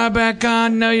bra back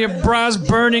on. Now your bra's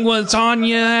burning while it's on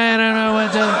you. I don't know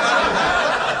what to.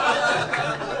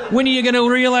 When are you going to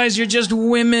realize you're just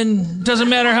women? Doesn't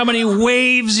matter how many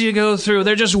waves you go through.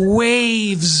 They're just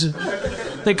waves.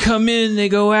 They come in, they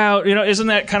go out. You know, isn't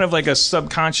that kind of like a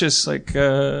subconscious, like...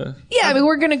 Yeah, I mean,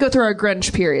 we're going to go through our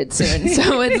grunge period soon,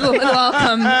 so it'll all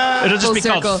come It'll just be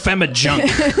circle. called femma junk.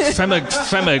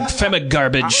 femma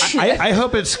garbage. I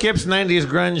hope it skips 90s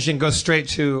grunge and goes straight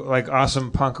to like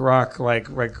awesome punk rock, like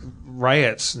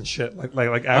riots and shit,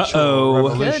 like actual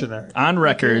revolutionary. Good. On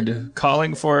record,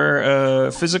 calling for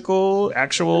physical,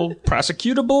 actual,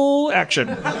 prosecutable action.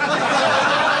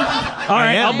 All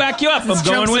right, I'll back you up. I'm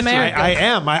going with you. I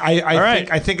am.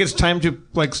 I think it's time to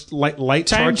like light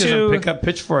torches and pick up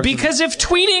pitchforks. Because if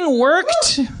tweeting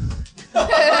worked,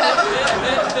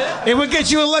 it would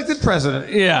get you elected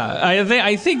president. Yeah,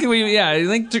 I think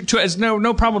it's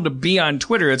no problem to be on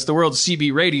Twitter. It's the world's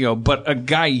CB radio, but a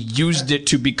guy used it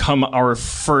to become our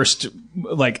first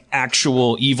like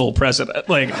actual evil president.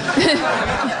 Like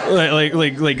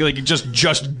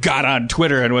just got on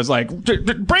Twitter and was like,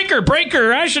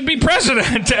 breaker, I should be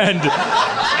president.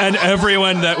 And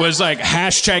everyone that was like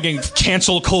hashtagging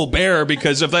cancel Colbert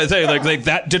because of that, like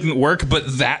that didn't work,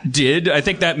 but that did. I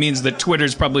think that means that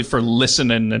Twitter's probably for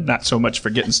listening and not so much for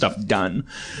getting stuff done.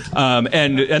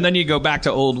 And then you go back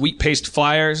to old wheat paste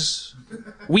flyers.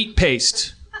 Wheat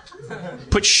paste.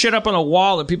 Put shit up on a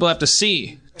wall that people have to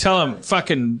see. Tell them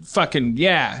fucking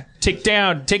yeah. Take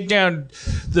down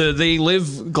the They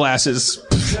Live glasses.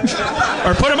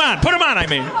 Or put them on, I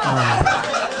mean.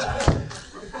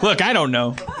 Look, I don't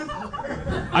know.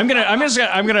 I'm gonna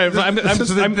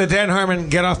the Dan Harmon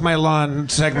get off my lawn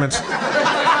segment.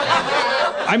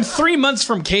 I'm 3 months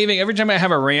from caving. Every time I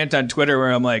have a rant on Twitter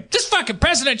where I'm like, this fucking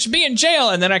president should be in jail,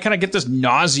 and then I kind of get this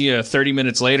nausea 30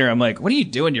 minutes later. I'm like, what are you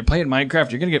doing? You're playing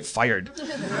Minecraft. You're gonna get fired.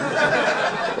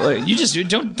 You just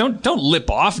don't lip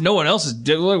off. No one else is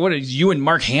doing. What are you and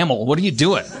Mark Hamill? What are you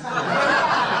doing?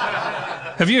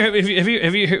 Have you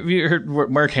heard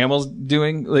what Mark Hamill's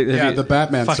doing? The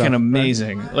Batman fucking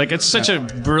stuff. Right? Like it's such a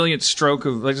brilliant stroke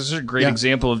of like it's such a great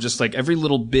example of just like every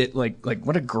little bit like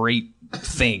what a great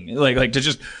thing like to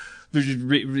just.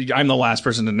 I'm the last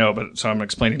person to know, but so I'm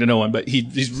explaining to no one. But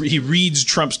he reads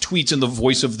Trump's tweets in the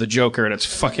voice of the Joker, and it's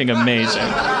fucking amazing.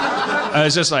 I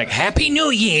was just like, Happy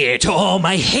New Year to all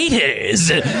my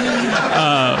haters.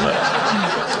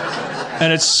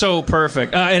 And it's so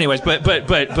perfect. Anyways,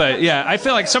 but yeah, I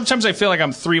feel like sometimes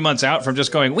I'm 3 months out from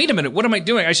just going, wait a minute, what am I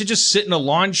doing? I should just sit in a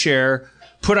lawn chair,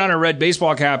 put on a red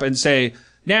baseball cap and say,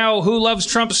 now who loves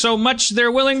Trump so much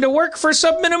they're willing to work for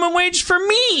sub-minimum wage for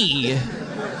me?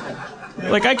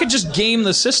 Like, I could just game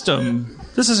the system.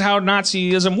 This is how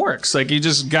Nazism works. Like,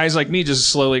 guys like me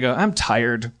just slowly go, I'm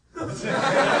tired.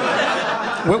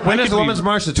 When is the Women's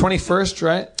March? The 21st,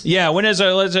 right? Yeah, when is...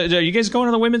 are you guys going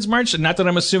to the Women's March? Not that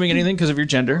I'm assuming anything because of your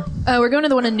gender. We're going to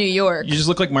the one in New York. You just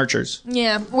look like marchers.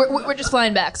 Yeah, we're just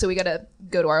flying back, so we gotta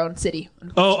go to our own city.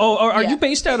 Are you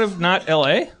based out of not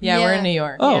L.A.? Yeah, we're in New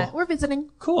York. Oh. Yeah, we're visiting.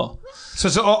 Cool.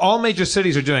 So all major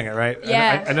cities are doing it, right?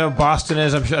 Yeah. I know Boston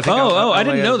is. I'm sure. I think I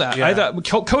didn't know that. Yeah. I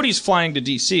thought Cody's flying to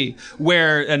D.C.,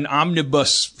 where an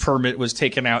omnibus permit was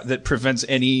taken out that prevents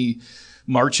any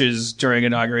marches during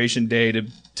Inauguration Day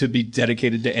to be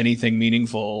dedicated to anything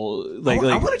meaningful.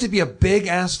 I want it to be a big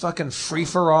ass fucking free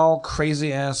for all,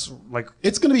 crazy ass like.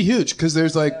 It's gonna be huge because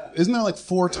there's isn't there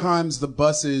 4 times the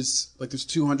buses? Like there's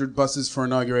 200 buses for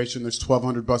inauguration. There's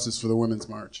 1,200 buses for the Women's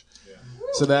March. Yeah.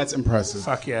 So that's impressive.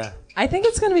 Fuck yeah. I think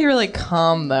it's going to be really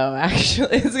calm, though,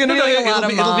 actually. It's going to be a lot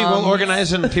of moms. It'll be well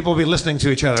organized and people will be listening to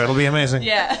each other. It'll be amazing.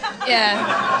 Yeah.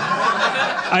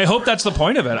 I hope that's the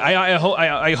point of it.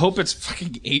 I hope it's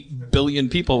fucking 8 billion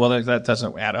people. Well, that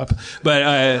doesn't add up. But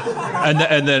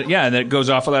and then it goes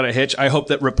off without a hitch. I hope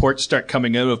that reports start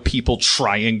coming out of people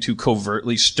trying to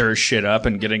covertly stir shit up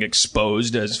and getting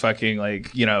exposed as fucking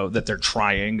that they're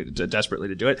trying desperately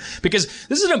to do it. Because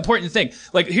this is an important thing.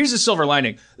 Like, here's the silver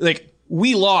lining. Like,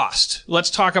 we lost. Let's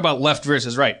talk about left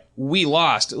versus right. We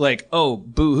lost. Like, oh,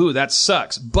 boo-hoo, that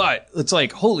sucks. But it's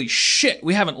like, holy shit,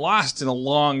 we haven't lost in a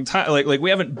long time. Like we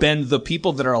haven't been the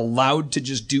people that are allowed to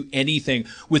just do anything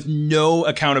with no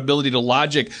accountability to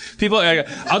logic. People,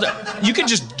 you can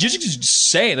just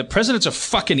say the president's a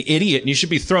fucking idiot and you should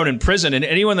be thrown in prison. And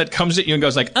anyone that comes at you and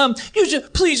goes like,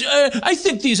 please, I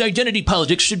think these identity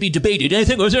politics should be debated. I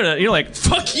think you're like,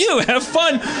 fuck you, have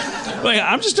fun. Like,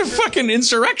 I'm just a fucking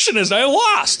insurrectionist. I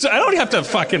lost. I don't have to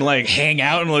fucking hang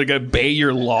out and obey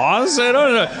your laws. I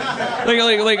don't know.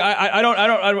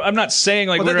 I'm not saying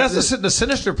that's the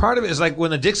sinister part of it is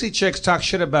when the Dixie Chicks talk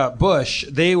shit about Bush,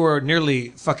 they were nearly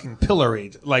fucking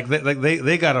pilloried.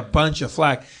 They got a bunch of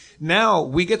flack. Now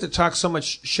we get to talk so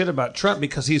much shit about Trump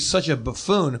because he's such a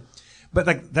buffoon.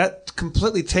 But that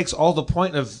completely takes all the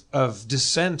point of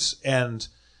dissent and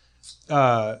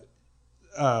what's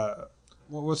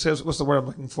the word I'm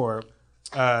looking for?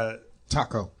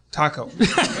 Taco.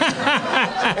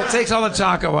 It takes all the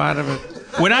taco out of it.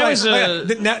 When I was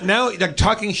now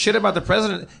talking shit about the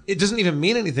president, it doesn't even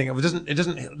mean anything. It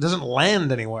doesn't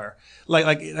land anywhere.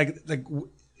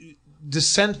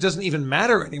 Dissent doesn't even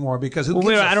matter anymore because who gives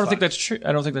a fuck? I don't think that's true.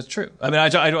 I mean, I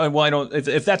don't.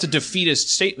 If that's a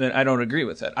defeatist statement, I don't agree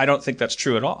with it. I don't think that's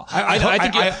true at all.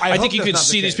 I think you could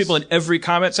see these people in every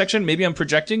comment section. Maybe I'm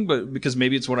projecting, but because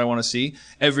maybe it's what I want to see.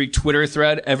 Every Twitter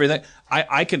thread, everything.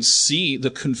 I can see the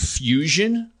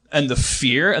confusion and the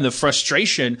fear and the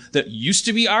frustration that used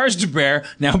to be ours to bear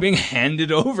now being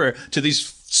handed over to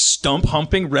these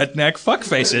stump-humping redneck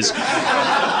fuckfaces.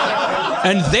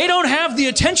 And they don't have the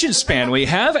attention span we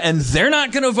have, and they're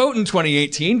not going to vote in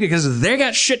 2018 because they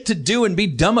got shit to do and be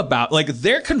dumb about.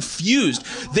 They're confused.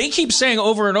 They keep saying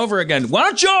over and over again, why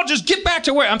don't y'all just get back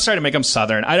to where... I'm sorry to make them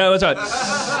Southern. I know.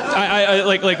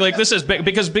 This is big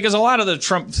because a lot of the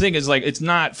Trump thing is it's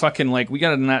not fucking we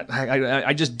gotta not...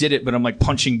 I just did it, but I'm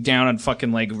punching down on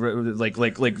fucking fucking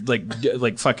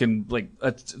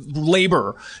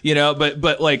labor,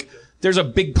 but there's a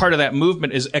big part of that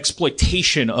movement is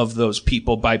exploitation of those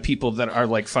people by people that are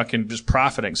fucking just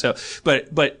profiting. So,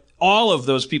 but all of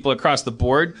those people across the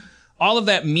board, all of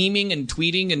that memeing and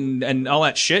tweeting and all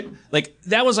that shit,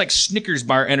 that was Snickers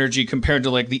bar energy compared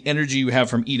to the energy you have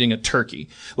from eating a turkey.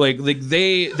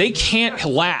 They can't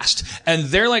last. And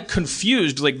they're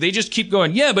confused. They just keep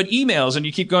going, yeah, but emails. And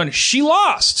you keep going, she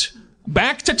lost.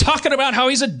 Back to talking about how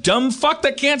he's a dumb fuck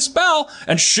that can't spell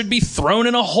and should be thrown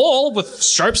in a hole with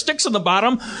sharp sticks on the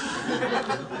bottom.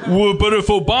 Well, but if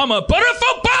Obama,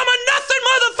 nothing,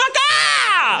 motherfucker!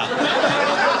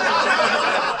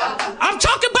 I'm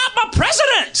talking about my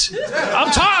president.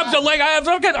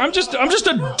 I'm just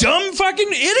a dumb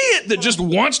fucking idiot that just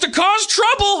wants to cause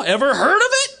trouble. Ever heard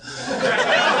of it?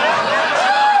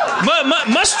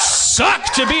 Must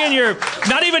suck to be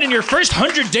not even in your first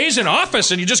 100 days in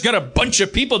office, and you just got a bunch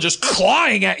of people just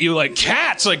clawing at you like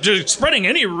cats, like just spreading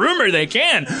any rumor they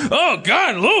can. Oh,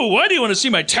 God, Lou, why do you want to see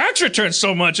my tax return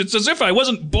so much? It's as if I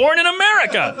wasn't born in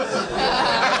America.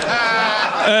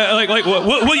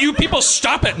 Will you people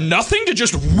stop at nothing to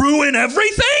just ruin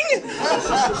everything? Yeah!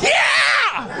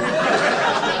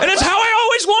 And it's how I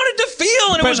always wanted to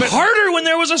feel, and it was harder when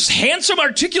there was a handsome,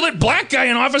 articulate black guy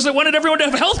in office that wanted everyone to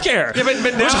have health care. Yeah,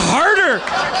 it was harder.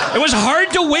 It was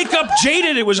hard to wake up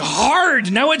jaded. It was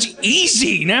hard. Now it's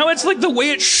easy. Now it's like the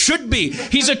way it should be.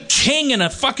 He's a king and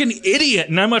a fucking idiot,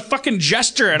 and I'm a fucking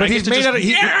jester. And he's made out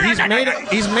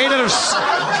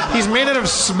of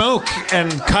smoke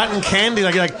and cotton candy.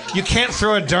 Like you can't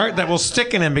throw a dart that will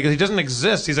stick in him because he doesn't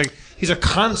exist. He's a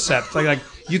concept. Like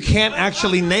you can't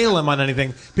actually nail him on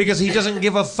anything because he doesn't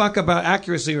give a fuck about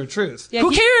accuracy or truth. Yeah,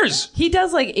 Who cares? He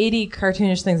does like 80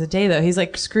 cartoonish things a day, though. He's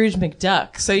like Scrooge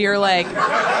McDuck. So you're like,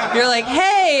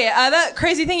 hey, that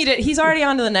crazy thing you did. He's already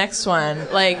on to the next one.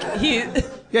 Like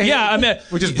I mean,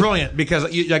 which is brilliant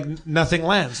because nothing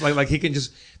lands. Like he can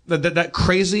just. That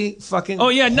crazy fucking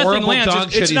nothing lands.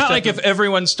 Dog it's shit not like if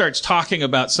everyone starts talking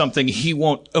about something, he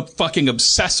won't fucking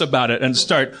obsess about it and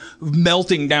start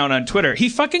melting down on Twitter. He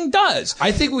fucking does.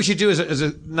 I think what we should do is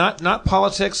not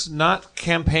politics, not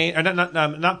campaign, or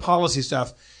not policy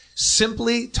stuff.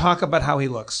 Simply talk about how he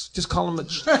looks. Just call him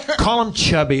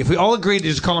chubby. If we all agreed to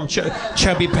just call him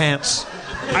chubby pants.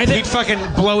 I think he'd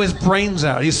fucking blow his brains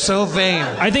out. He's so vain.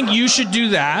 I think you should do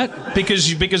that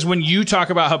because when you talk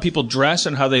about how people dress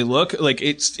and how they look, like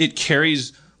it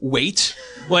carries weight.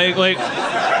 Like it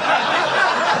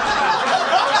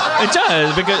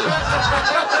does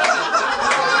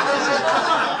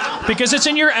because it's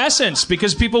in your essence.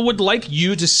 Because people would like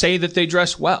you to say that they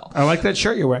dress well. I like that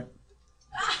shirt you're wearing.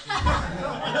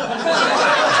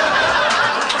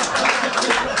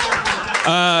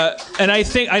 And I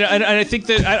think I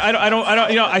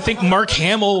think Mark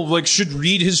Hamill should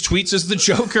read his tweets as the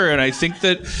Joker, and I think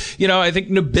that I think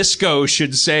Nabisco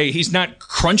should say he's not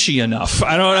crunchy enough.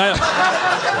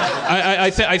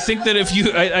 I think that if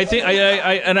you I think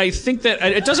that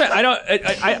it doesn't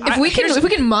if we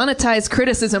can monetize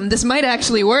criticism, this might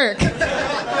actually work.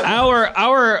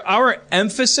 Our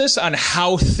emphasis on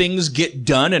how things get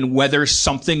done and whether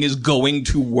something is going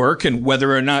to work and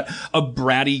whether or not a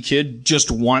bratty kid just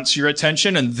wants your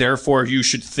attention and therefore you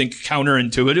should think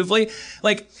counterintuitively.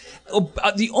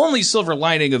 The only silver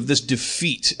lining of this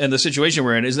defeat and the situation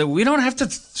we're in is that we don't have to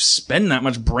spend that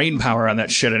much brain power on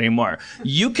that shit anymore.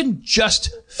 You can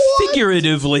just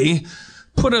figuratively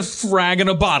put a frag in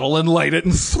a bottle and light it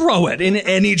and throw it in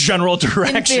any general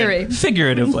direction. In theory.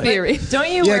 Figuratively. In theory.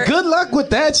 Don't you good luck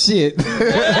with that shit.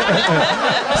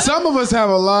 Some of us have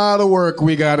a lot of work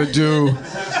we gotta do.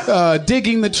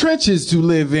 Digging the trenches to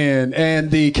live in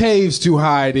and the caves to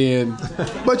hide in.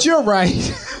 But you're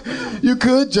right. You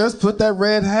could just put that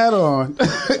red hat on.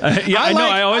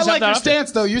 I always like have your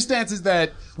stance, though. Your stance is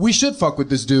that we should fuck with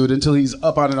this dude until he's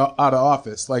up out of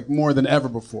office, more than ever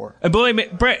before. And believe me,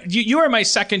 Brett, you are my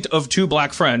second of two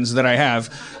black friends that I have.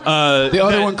 The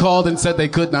other one called and said they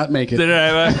could not make it.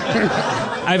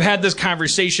 I've had this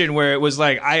conversation where it was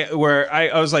I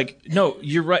was like, no,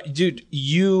 you're right, dude.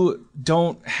 You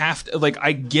don't have to.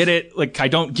 I get it. I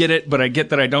don't get it, but I get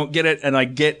that I don't get it, and I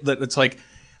get that it's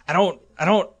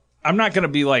I'm not going to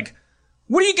be like,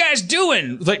 what are you guys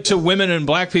doing? To women and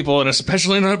black people, and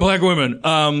especially not black women.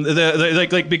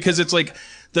 Because it's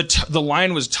the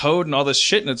line was towed and all this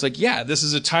shit, and it's this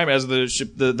is a time as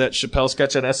that Chappelle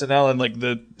sketch on SNL, and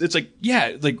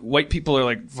white people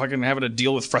are fucking having to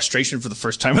deal with frustration for the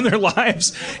first time in their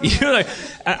lives.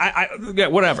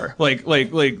 Whatever.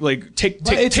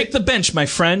 Take the bench, my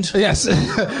friend. Yes,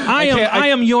 I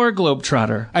am your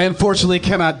globetrotter. I unfortunately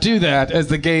cannot do that as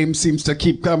the game seems to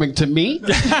keep coming to me.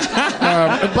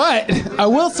 But I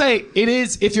will say it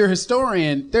is, if you're a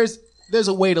historian, there's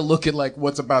a way to look at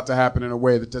what's about to happen in a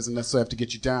way that doesn't necessarily have to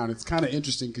get you down. It's kind of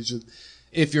interesting because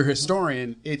if you're a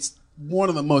historian, it's one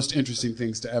of the most interesting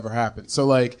things to ever happen.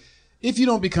 So if you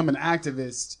don't become an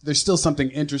activist, there's still something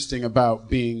interesting about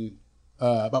being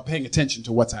about paying attention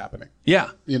to what's happening.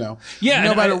 Yeah. Yeah.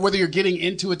 No matter whether you're getting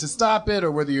into it to stop it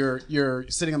or whether you're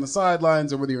sitting on the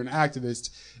sidelines or whether you're an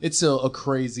activist, it's still a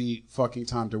crazy fucking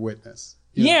time to witness.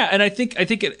 Yeah, and I think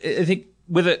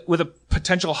with a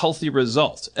potential healthy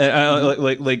result,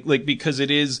 because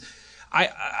it is.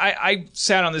 I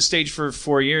sat on this stage for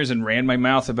 4 years and ran my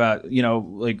mouth about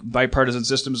bipartisan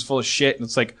systems full of shit, and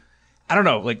it's I don't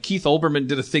know, Keith Olbermann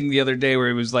did a thing the other day where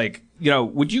he was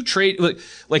would you trade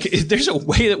if there's a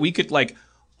way that we could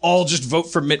all just vote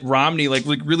for Mitt Romney. Like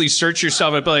really search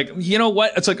yourself and be like, you know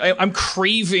what? It's like I'm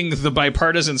craving the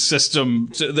bipartisan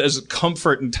system as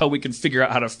comfort until we can figure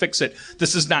out how to fix it.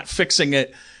 This is not fixing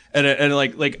it. And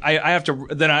I have to,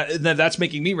 then that's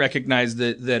making me recognize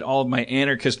that all of my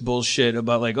anarchist bullshit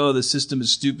about like, oh, the system is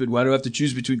stupid. Why do I have to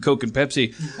choose between Coke and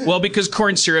Pepsi? Well, because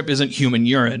corn syrup isn't human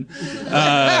urine.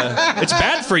 It's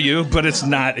bad for you, but it's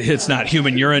not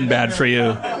human urine bad for you.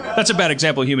 That's a bad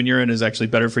example. Human urine is actually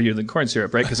better for you than corn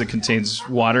syrup, right? Because it contains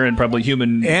water and probably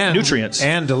human nutrients.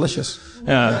 And delicious.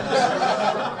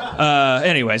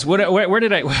 Anyways, where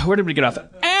did we get off?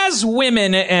 As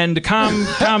women and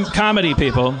comedy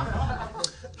people,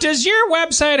 does your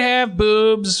website have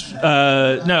boobs?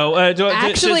 No.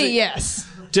 Actually, yes.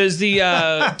 Does the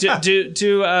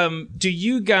do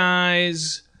you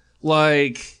guys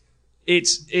like?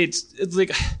 It's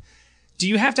like, do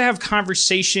you have to have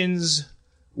conversations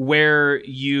where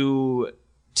you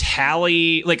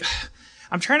tally like?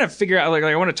 I'm trying to figure out, like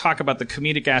I want to talk about the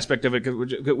comedic aspect of it,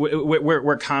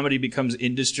 where comedy becomes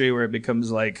industry, where it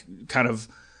becomes like kind of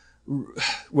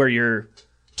where you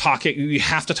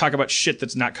have to talk about shit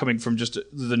that's not coming from just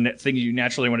the thing you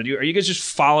naturally want to do. Are you guys just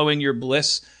following your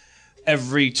bliss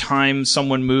every time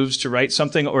someone moves to write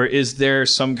something, or is there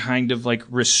some kind of like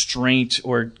restraint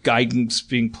or guidance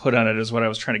being put on it, is what I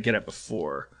was trying to get at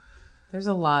before? There's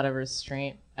a lot of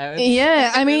restraint.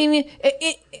 Yeah, I mean,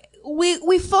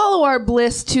 we follow our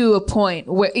bliss to a point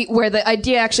where the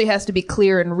idea actually has to be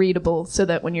clear and readable, so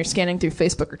that when you're scanning through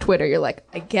Facebook or Twitter, you're like,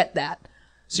 I get that.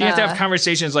 So you have to have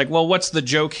conversations like, well, what's the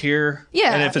joke here?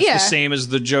 Yeah, and if it's the same as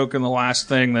the joke in the last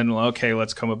thing, then okay,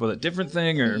 let's come up with a different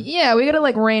thing. Or yeah, we gotta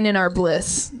like rein in our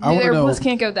bliss. Our bliss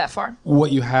can't go that far.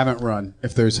 What you haven't run,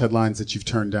 if there's headlines that you've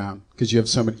turned down, because you have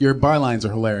so many. Your bylines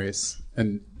are hilarious.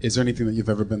 And is there anything that you've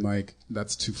ever been like,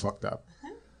 that's too fucked up?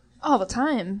 All the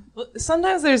time.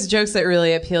 Sometimes there's jokes that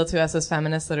really appeal to us as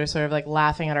feminists that are sort of like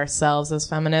laughing at ourselves as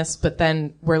feminists, but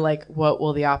then we're like, what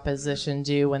will the opposition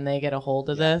do when they get a hold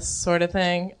of this sort of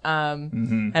thing?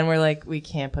 And we're like, we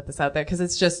can't put this out there, because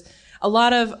it's just a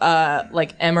lot of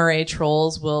like MRA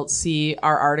trolls will see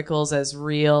our articles as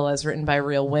real, as written by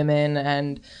real women,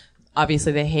 and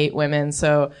obviously they hate women.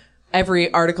 So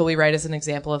every article we write is an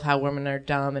example of how women are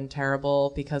dumb and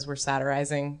terrible because we're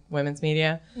satirizing women's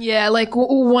media. Yeah, like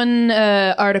one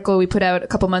article we put out a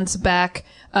couple months back,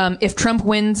 if Trump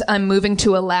wins, I'm moving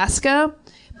to Alaska.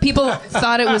 People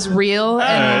thought it was real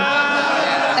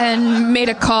and made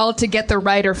a call to get the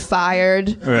writer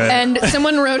fired. Right. And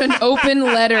someone wrote an open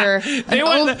letter.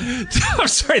 I'm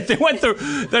sorry. They went through.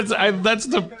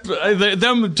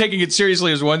 Them taking it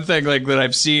seriously is one thing, like that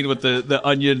I've seen with the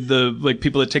Onion, the like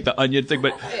people that take the Onion thing.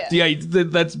 But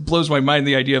that blows my mind.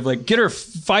 The idea of like, get her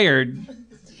fired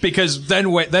because then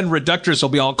Reductress will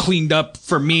be all cleaned up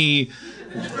for me.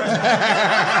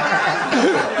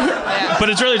 But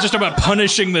it's really just about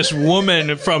punishing this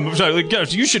woman from.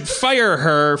 Like, you should fire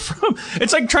her from.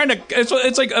 It's like trying to.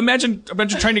 It's like imagine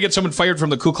trying to get someone fired from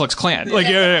the Ku Klux Klan. Like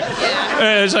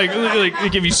it's like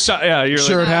if you. Yeah, you're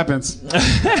sure, like, it happens.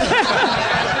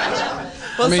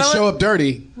 Well, I mean, show up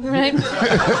dirty. Right.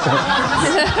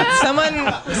 Someone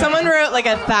wrote like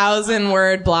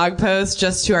 1,000-word blog post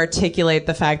just to articulate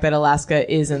the fact that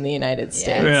Alaska is in the United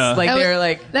States. Yeah. Like they were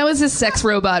like that was his sex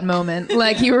robot moment.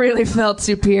 Like he really felt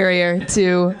superior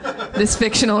to this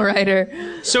fictional writer.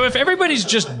 So if everybody's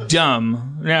just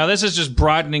dumb, now this is just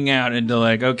broadening out into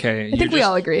like, okay, I think we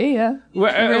all agree. Yeah.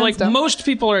 Like dumb. Most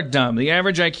people are dumb. The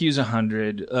average IQ is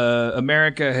 100.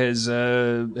 America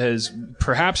has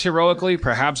perhaps heroically,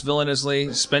 perhaps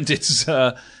villainously spent its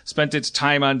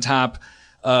time on top,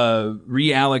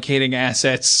 reallocating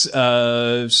assets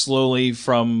slowly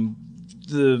from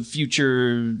the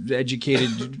future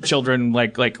educated children.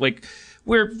 Like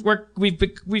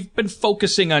we've been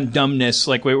focusing on dumbness.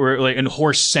 Like we're like in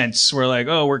horse sense. We're like,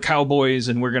 oh, we're cowboys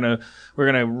and we're gonna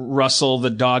rustle the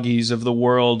doggies of the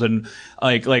world, and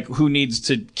like who needs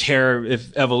to care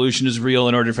if evolution is real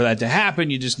in order for that to happen?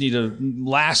 You just need a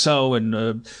lasso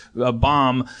and a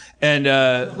bomb, and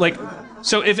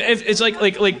so if it's like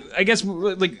I guess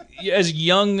like as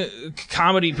young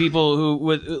comedy people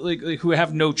who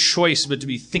have no choice but to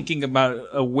be thinking about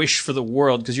a wish for the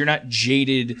world, because you're not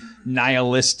jaded,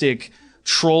 nihilistic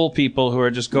troll people who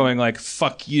are just going like,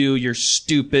 fuck you, you're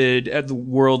stupid, the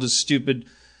world is stupid.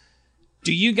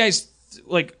 Do you guys,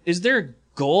 like, is there a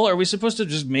goal? Are we supposed to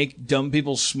just make dumb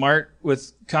people smart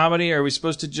with comedy? Are we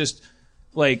supposed to just,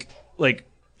 like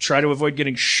try to avoid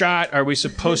getting shot? Are we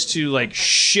supposed to, like,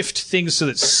 shift things so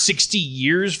that 60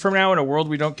 years from now in a world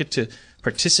we don't get to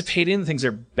participate in, things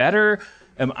are better?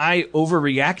 Am I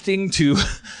overreacting to...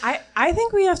 I I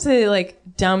think we have to like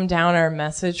dumb down our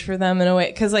message for them in a way,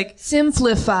 because like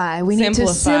simplify. We need to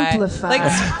simplify.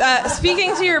 Like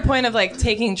speaking to your point of like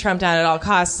taking Trump down at all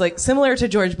costs, like similar to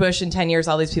George Bush in 10 years,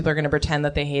 all these people are going to pretend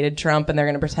that they hated Trump and they're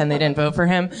going to pretend they didn't vote for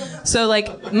him. So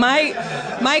like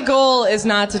my goal is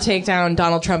not to take down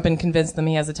Donald Trump and convince them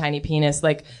he has a tiny penis.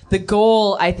 Like the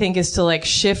goal, I think, is to like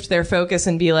shift their focus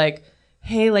and be like,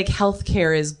 hey, like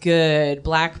healthcare is good.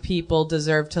 Black people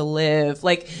deserve to live.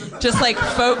 Like, just like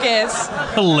focus.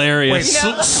 Hilarious.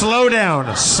 Wait, slow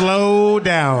down. Slow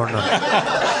down.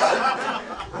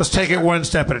 Let's take it one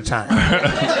step at a time.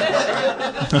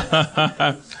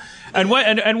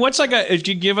 And what's like if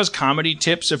you give us comedy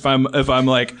tips if I'm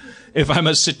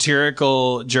a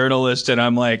satirical journalist and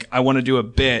I'm like, I want to do a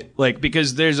bit, like,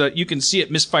 because you can see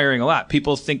it misfiring a lot.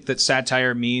 People think that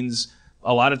satire means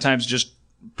a lot of times just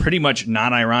pretty much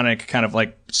non-ironic kind of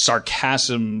like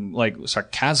sarcasm,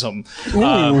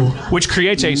 which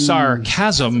creates a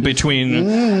sarcasm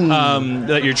between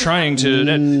that you're trying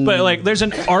to. But like, there's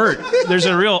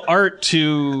a real art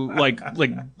to like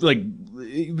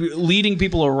leading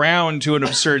people around to an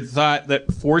absurd thought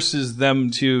that forces them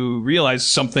to realize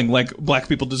something like black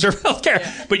people deserve healthcare.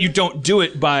 Yeah. But you don't do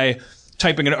it by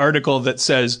typing an article that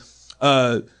says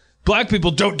black people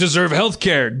don't deserve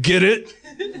healthcare. Get it?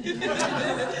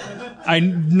 I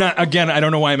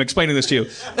don't know why I'm explaining this to you.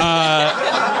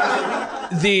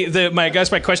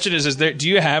 My question is do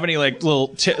you have any like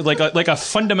little like a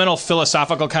fundamental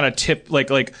philosophical kind of tip,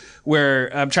 like where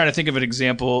I'm trying to think of an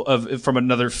example from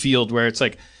another field where it's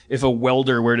like if a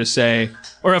welder were to say,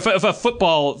 or if a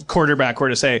football quarterback were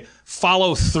to say,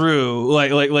 follow through,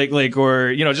 like, or,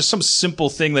 you know, just some simple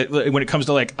thing that when it comes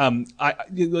to like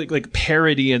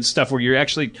parody and stuff where you're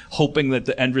actually hoping that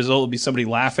the end result will be somebody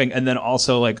laughing and then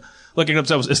also like looking at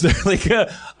themselves, is there like a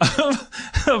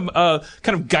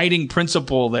kind of guiding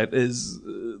principle that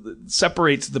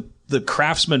separates the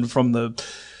craftsman from the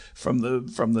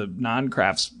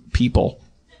non-crafts people?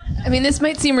 I mean, this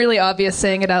might seem really obvious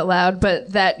saying it out loud,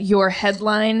 but that your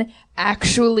headline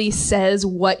actually says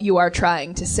what you are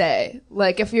trying to say.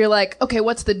 Like, if you're like, okay,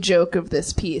 what's the joke of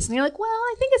this piece? And you're like, well,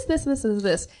 I think it's this.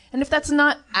 And if that's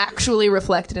not actually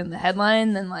reflected in the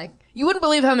headline, then like, you wouldn't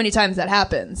believe how many times that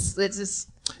happens. It's just...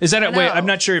 Is that a way? I'm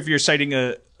not sure if you're citing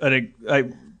if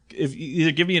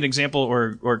either give me an example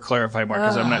or clarify more,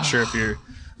 because I'm not sure if you're...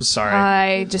 Sorry.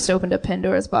 I just opened up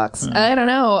Pandora's box. I don't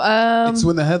know. It's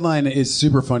when the headline is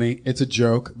super funny. It's a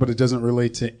joke, but it doesn't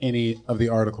relate to any of the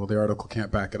article. The article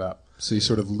can't back it up. So you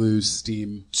sort of lose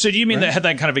steam. So do you mean the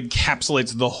headline kind of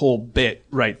encapsulates the whole bit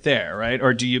right there, right?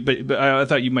 Or do you? But I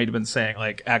thought you might have been saying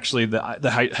like actually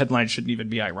the headline shouldn't even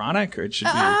be ironic, or it should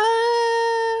be.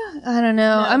 I don't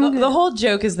know. No, the whole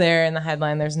joke is there in the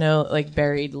headline. There's no like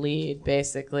buried lead,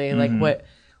 basically. Mm-hmm. Like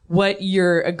what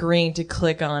you're agreeing to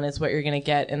click on is what you're going to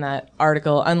get in that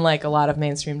article, unlike a lot of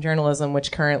mainstream journalism,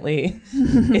 which currently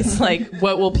is like,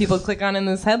 what will people click on in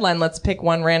this headline? Let's pick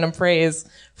one random phrase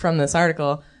from this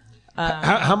article.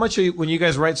 How much are you, when you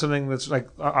guys write something that's like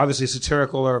obviously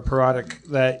satirical or parodic,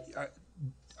 that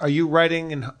are you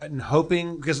writing and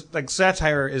hoping, because like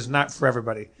satire is not for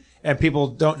everybody, and people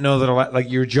don't know that,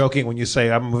 like, you're joking when you say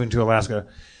I'm moving to Alaska.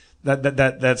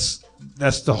 That's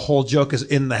the whole joke is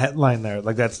in the headline there.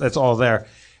 Like that's all there.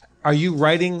 Are you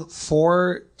writing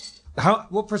for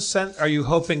what percent are you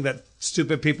hoping that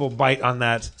stupid people bite on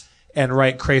that and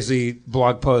write crazy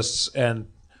blog posts and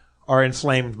are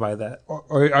inflamed by that?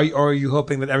 Or are you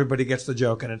hoping that everybody gets the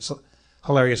joke and it's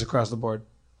hilarious across the board?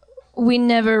 We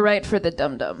never write for the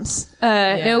dum-dums.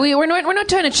 No, we're not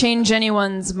trying to change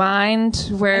anyone's mind.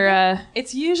 We're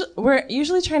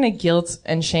usually trying to guilt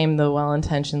and shame the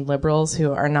well-intentioned liberals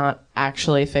who are not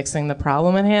actually fixing the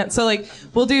problem at hand. So like,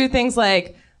 we'll do things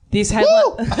like these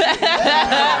headlines.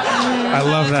 I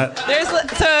love that.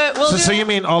 So you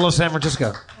mean all of San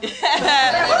Francisco?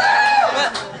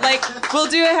 Like, we'll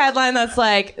do a headline that's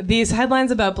like, these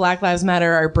headlines about Black Lives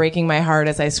Matter are breaking my heart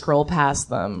as I scroll past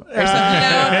them. Or something, you know?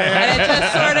 And it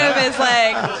just sort of is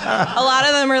like, a lot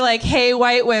of them are like, hey,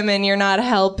 white women, you're not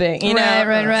helping. You know?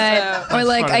 Right. So, or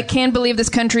like, funny. I can't believe this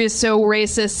country is so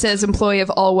racist, says employee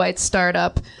of all-white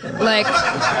startup. Like,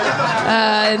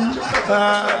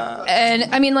 and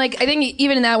I mean, like, I think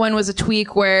even in that one was a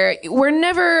tweak where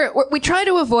we try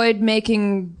to avoid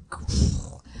making...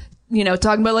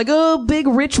 talking about like, oh, big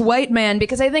rich white man,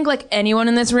 because I think like anyone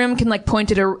in this room can like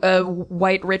point at a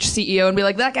white rich CEO and be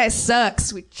like, that guy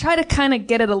sucks. We try to kind of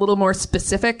get it a little more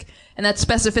specific, and that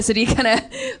specificity kind of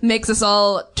makes us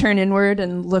all turn inward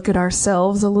and look at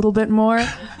ourselves a little bit more.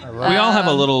 We all have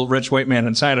a little rich white man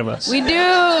inside of us. We do.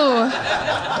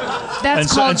 And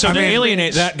so to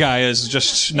alienate that guy is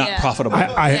just not profitable.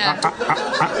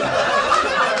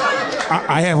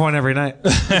 I have one every night.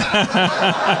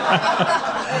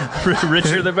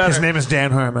 Richer the better. His name is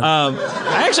Dan Harmon.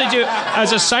 I actually do.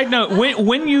 As a side note,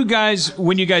 when you guys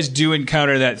do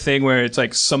encounter that thing where it's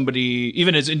like somebody,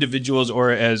 even as individuals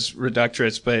or as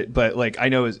reductress, but like I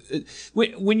know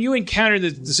when you encounter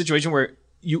the situation where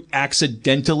you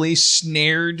accidentally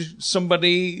snared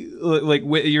somebody, like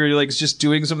you're like just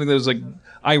doing something that was like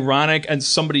ironic, and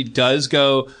somebody does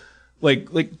go.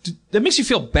 Like that makes you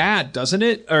feel bad, doesn't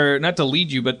it? Or not to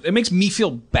lead you, but it makes me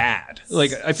feel bad.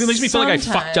 Like it makes me feel like I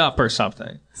fucked up or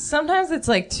something. Sometimes it's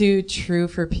like too true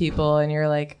for people, and you're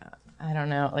like, I don't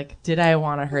know, like, did I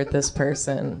want to hurt this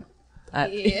person? I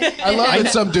love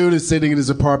that some dude is sitting in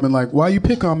his apartment like, why you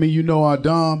pick on me? You know I'm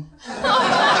dumb.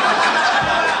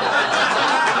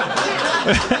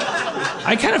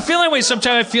 I kind of feel that way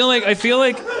sometimes. I feel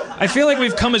like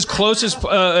we've come as close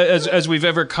as we've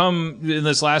ever come in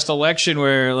this last election,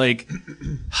 where like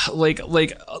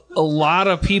a lot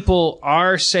of people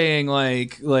are saying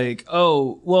like,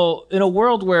 oh, well, in a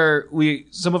world where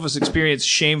some of us experience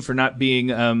shame for not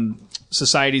being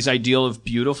society's ideal of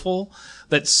beautiful,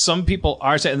 that some people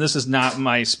are saying, and this is not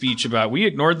my speech about we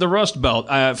ignored the Rust Belt.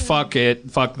 Fuck it.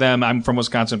 Fuck them. I'm from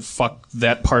Wisconsin. Fuck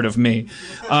that part of me.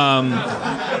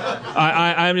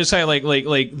 I'm just saying like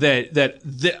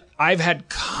that I've had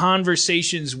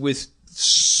conversations with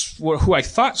who I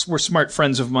thought were smart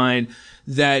friends of mine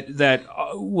that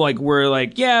like were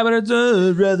like, yeah, but it's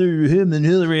rather him than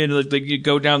Hillary, and like you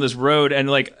go down this road, and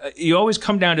like you always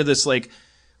come down to this like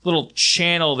little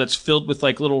channel that's filled with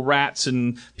like little rats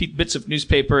and bits of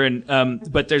newspaper, and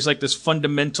but there's like this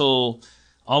fundamental,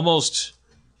 almost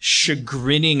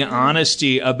chagrining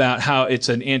honesty about how it's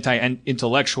an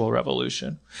anti-intellectual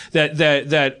revolution.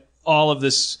 That all of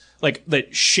this, like,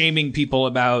 that shaming people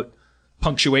about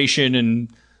punctuation and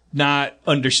not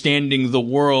understanding the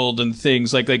world and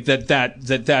things like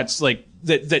that's like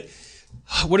that.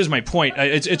 What is my point?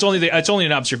 It's only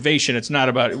an observation. It's not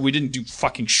about, we didn't do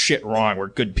fucking shit wrong. We're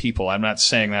good people. I'm not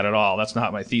saying that at all. That's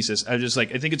not my thesis. I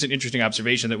think it's an interesting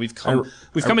observation that we've come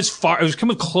as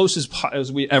close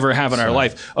as we ever have in our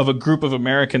life, of a group of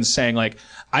Americans saying like,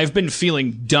 I've been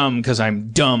feeling dumb because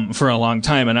I'm dumb for a long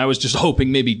time, and I was just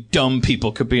hoping maybe dumb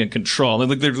people could be in control. And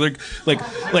like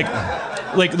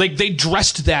they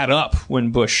dressed that up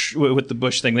when Bush, with the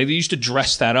Bush thing. They used to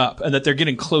dress that up, and that they're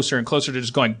getting closer and closer to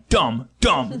just going dumb.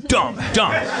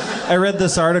 I read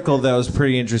this article that was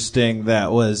pretty interesting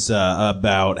that was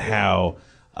about how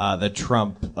the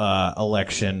Trump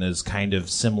election is kind of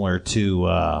similar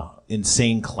to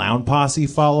insane clown posse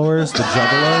followers, the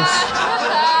Juggalos.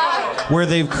 Where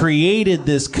they've created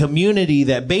this community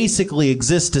that basically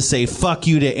exists to say fuck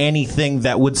you to anything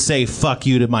that would say fuck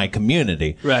you to my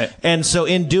community. Right. And so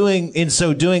in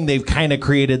so doing, they've kind of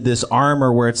created this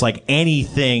armor where it's like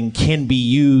anything can be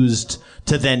used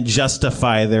to then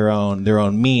justify their own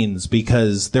means,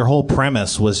 because their whole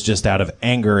premise was just out of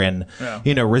anger and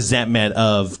resentment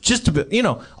of just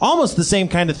almost the same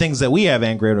kind of things that we have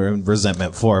anger and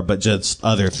resentment for, but just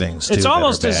other things too. It's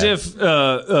almost as if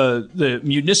the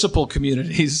municipal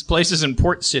communities, places in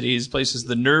port cities, places,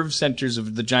 the nerve centers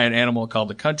of the giant animal called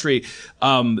the country,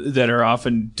 that are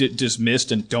often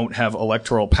dismissed and don't have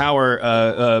electoral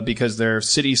power because they're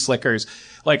city slickers,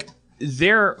 like,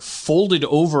 they're folded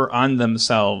over on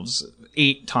themselves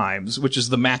 8 times, which is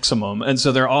the maximum. And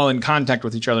so they're all in contact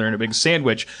with each other in a big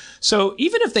sandwich. So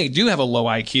even if they do have a low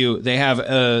IQ, they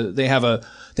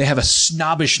have a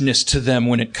snobbishness to them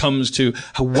when it comes to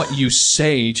what you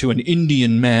say to an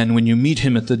Indian man when you meet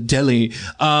him at the deli.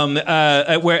 And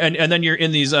then you're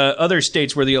in these other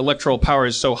states where the electoral power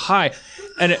is so high.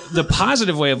 And the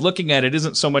positive way of looking at it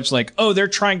isn't so much like, oh, they're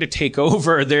trying to take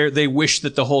over. They wish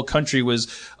that the whole country was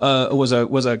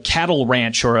a cattle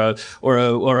ranch or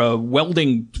a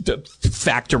welding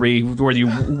factory where you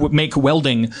make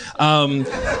welding.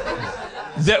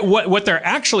 That what they're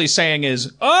actually saying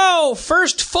is, oh,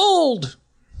 first fold.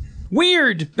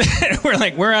 Weird.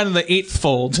 we're on the 8th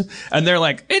fold, and they're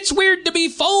like, it's weird to be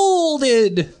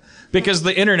folded. Because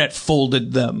the internet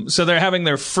folded them. So they're having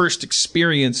their first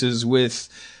experiences with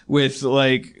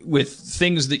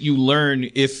things that you learn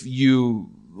if you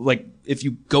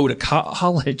go to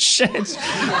college. In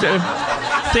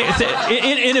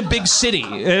a big city.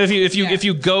 If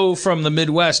you go from the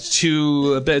Midwest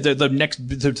to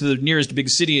the nearest big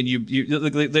city, and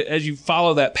you as you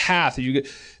follow that path,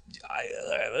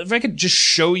 if I could just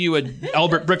show you a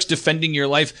Albert Brooks Defending Your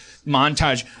Life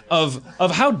montage of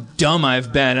how dumb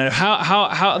I've been, and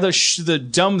how the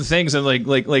dumb things, and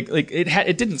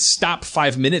it didn't stop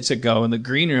 5 minutes ago in the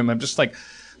green room. I'm just like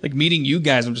meeting you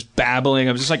guys. I'm just babbling.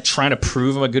 I'm just like trying to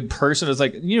prove I'm a good person. It's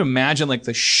like, can you imagine like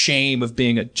the shame of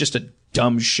being just a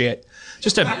dumb shit.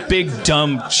 Just a big,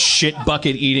 dumb, shit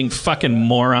bucket eating fucking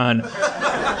moron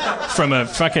from a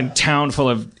fucking town full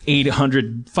of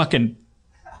 800 fucking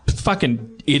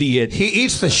idiot. He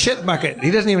eats the shit bucket.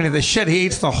 He doesn't even eat the shit. He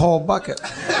eats the whole bucket.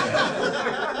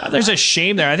 There's a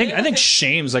shame there. I think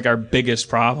shame's like our biggest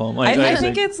problem. Like, I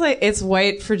think it's like it's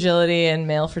white fragility and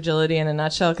male fragility in a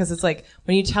nutshell, because it's like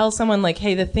when you tell someone like,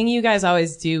 hey, the thing you guys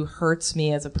always do hurts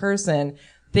me as a person,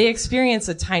 they experience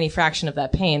a tiny fraction of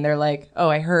that pain. They're like, oh,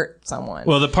 I hurt someone.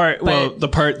 Well, the part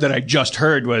that I just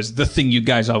heard was the thing you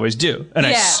guys always do. And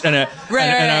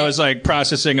I was like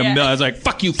processing I was like,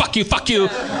 fuck you,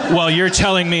 while you're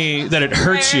telling me that it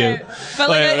hurts you. But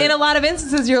like in a lot of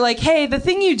instances, you're like, hey, the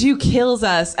thing you do kills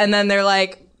us. And then they're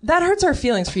like, that hurts our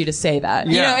feelings for you to say that.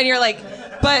 You know, and you're like,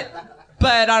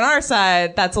 but on our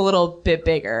side, that's a little bit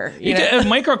bigger. You know? A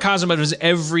microcosm of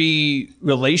every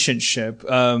relationship,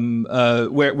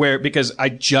 where because I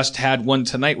just had one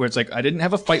tonight where it's like I didn't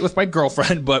have a fight with my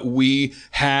girlfriend, but we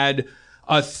had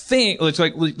a thing. It's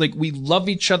like we love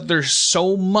each other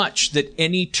so much that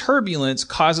any turbulence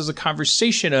causes a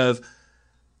conversation of,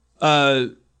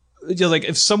 like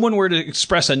if someone were to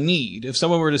express a need, if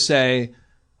someone were to say,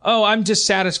 "Oh, I'm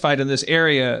dissatisfied in this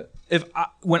area."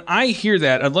 When I hear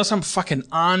that, unless I'm fucking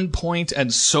on point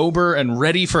and sober and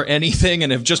ready for anything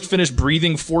and have just finished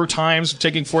breathing 4 times,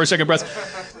 taking 4-second breaths,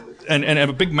 and have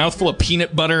a big mouthful of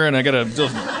peanut butter and I got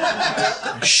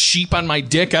a sheep on my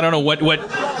dick, I don't know what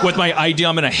my ideal.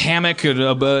 I'm in a hammock,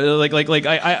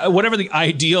 I whatever the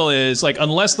ideal is. Like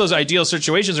unless those ideal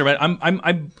situations are met,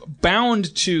 I'm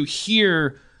bound to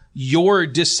hear your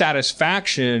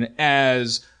dissatisfaction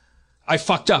as I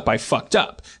fucked up.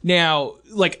 Now,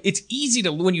 like, it's easy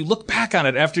to, when you look back on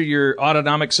it after your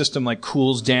autonomic system, like,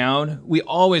 cools down, we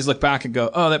always look back and go,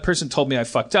 oh, that person told me I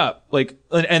fucked up. Like,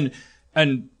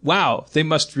 and wow, they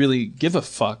must really give a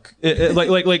fuck.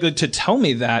 Like to tell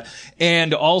me that.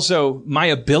 And also, my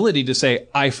ability to say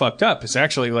I fucked up is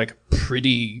actually, like,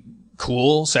 pretty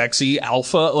cool, sexy,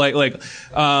 alpha.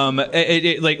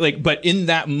 But in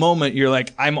that moment, you're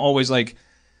like, I'm always like,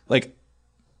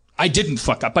 I didn't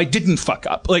fuck up. Like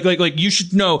you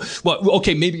should know, well,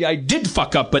 okay, maybe I did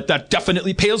fuck up, but that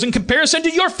definitely pales in comparison to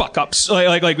your fuck ups.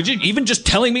 Even just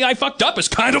telling me I fucked up is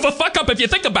kind of a fuck up if you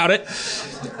think about it.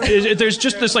 There's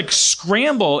just this like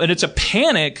scramble, and it's a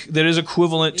panic that is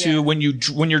equivalent to when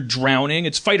you're drowning.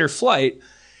 It's fight or flight.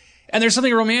 And there's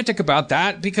something romantic about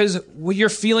that because when you're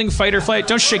feeling fight or flight,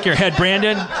 don't shake your head,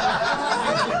 Brandon.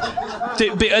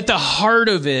 At the heart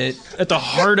of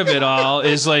it all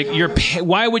is like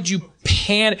why would you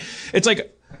panic? It's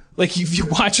like if you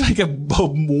watch like a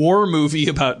war movie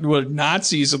about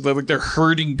Nazis, like they're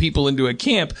herding people into a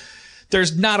camp,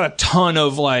 there's not a ton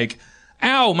of like,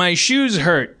 ow, my shoes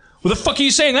hurt. What the fuck are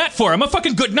you saying that for? I'm a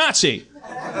fucking good Nazi.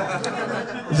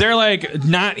 They're like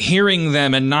not hearing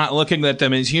them and not looking at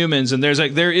them as humans. And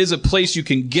there is a place you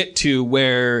can get to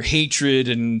where hatred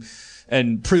and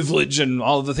privilege and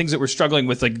all of the things that we're struggling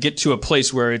with, like, get to a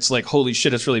place where it's like, holy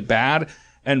shit, it's really bad.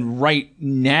 And right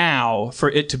now, for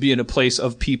it to be in a place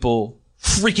of people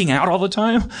freaking out all the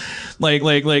time, like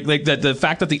that, the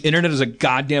fact that the internet is a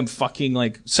goddamn fucking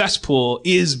like cesspool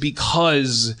is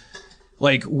because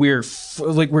like we're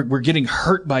getting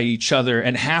hurt by each other,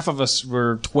 and half of us,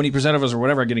 or 20% of us, or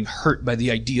whatever, are getting hurt by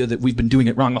the idea that we've been doing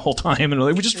it wrong the whole time, and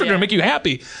like, we just trying to make you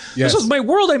happy. Yes. This was my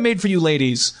world I made for you,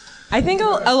 ladies. I think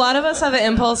a lot of us have an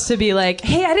impulse to be like,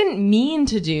 hey, I didn't mean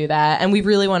to do that, and we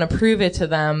really want to prove it to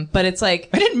them, but it's like,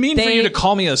 I didn't mean for you to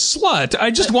call me a slut.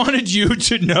 I just wanted you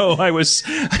to know I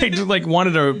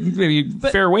wanted maybe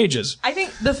fair wages. I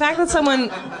think the fact that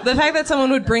someone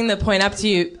would bring the point up to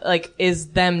you, like,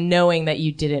 is them knowing that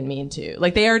you didn't mean to.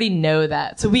 Like, they already know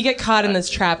that. So we get caught in this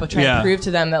trap of trying to prove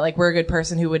to them that, like, we're a good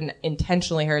person who wouldn't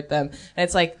intentionally hurt them. And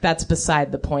it's like, that's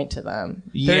beside the point to them.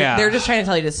 They're just trying to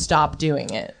tell you to stop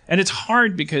doing it. And it's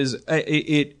hard because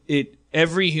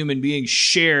every human being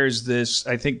shares this,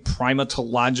 I think,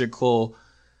 primatological.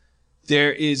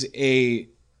 There is a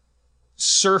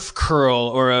surf curl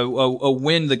or a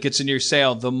wind that gets in your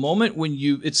sail. The moment when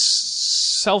it's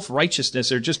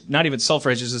self-righteousness, or just not even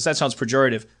self-righteousness, that sounds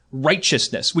pejorative.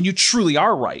 Righteousness, when you truly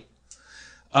are right.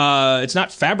 It's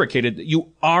not fabricated.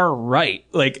 You are right.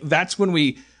 Like, that's when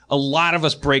a lot of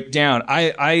us break down.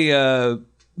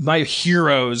 My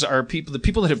heroes are the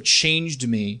people that have changed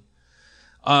me,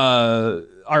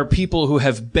 are people who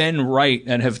have been right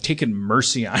and have taken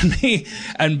mercy on me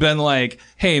and been like,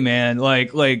 hey man,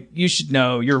 like you should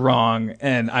know you're wrong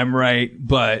and I'm right,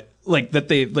 but like that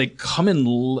they like come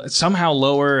in somehow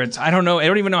lower. I don't know. I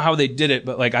don't even know how they did it,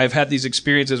 but like I've had these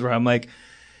experiences where I'm like,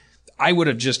 I would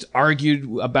have just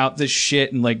argued about this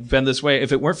shit and like been this way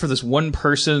if it weren't for this one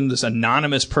person, this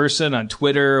anonymous person on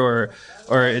Twitter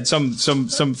or in some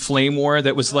flame war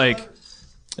that was like,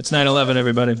 it's 9/11,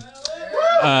 everybody.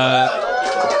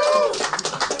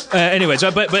 Anyways,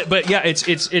 but yeah,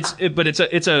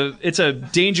 it's a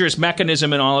dangerous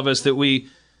mechanism in all of us that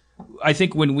I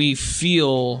think when we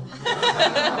feel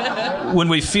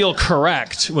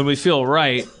correct, when we feel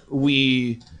right,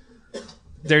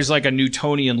 there's like a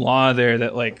Newtonian law there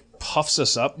that like puffs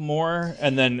us up more,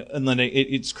 and then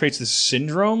it creates this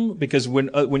syndrome because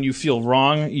when you feel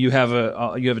wrong, you have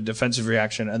a defensive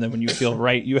reaction, and then when you feel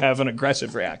right, you have an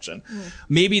aggressive reaction.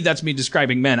 Maybe that's me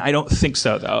describing men. I don't think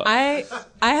so, though. I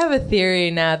have a theory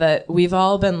now that we've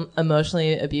all been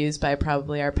emotionally abused by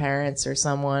probably our parents or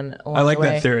someone along I like the way.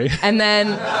 that theory. And then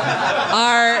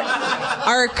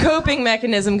our coping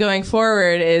mechanism going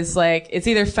forward is like it's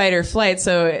either fight or flight.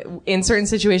 So in certain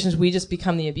situations, we just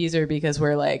become the abuser because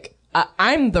we're like,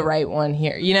 I'm the right one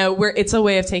here. You know, it's a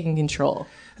way of taking control.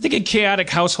 I think in chaotic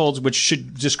households, which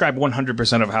should describe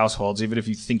 100% of households, even if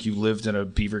you think you lived in a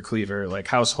beaver cleaver like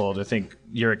household, I think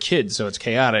you're a kid, so it's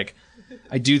chaotic.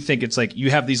 I do think it's like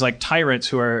you have these like tyrants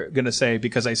who are going to say,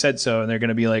 because I said so, and they're going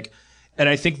to be like, and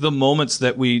I think the moments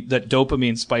that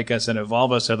dopamine spike us and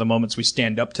evolve us are the moments we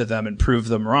stand up to them and prove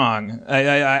them wrong.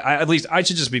 I at least I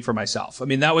should just speak for myself. I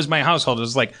mean, that was my household. It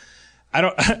was like, I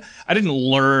didn't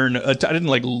learn that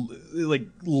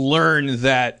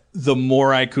the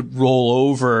more I could roll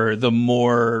over, the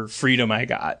more freedom I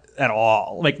got at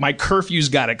all. Like my curfews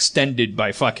got extended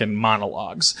by fucking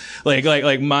monologues. Like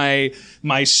my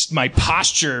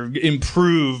posture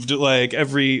improved like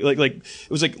it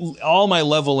was like all my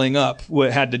leveling up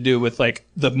had to do with like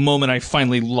the moment I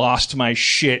finally lost my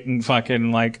shit and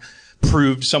fucking like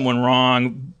proved someone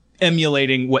wrong,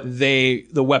 emulating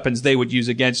the weapons they would use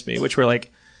against me, which were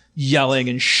like yelling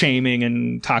and shaming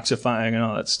and toxifying and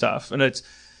all that stuff. And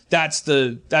that's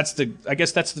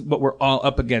what we're all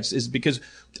up against, is because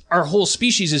our whole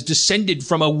species is descended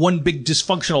from one big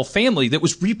dysfunctional family that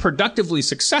was reproductively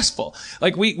successful.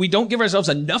 Like we don't give ourselves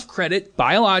enough credit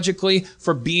biologically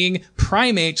for being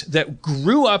primates that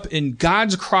grew up in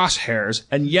God's crosshairs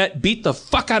and yet beat the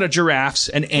fuck out of giraffes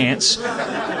and ants.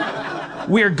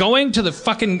 We are going to the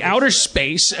fucking outer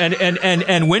space,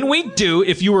 and when we do,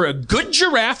 if you were a good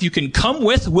giraffe, you can come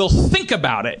with, we'll think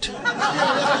about it.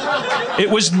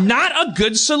 It was not a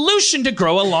good solution to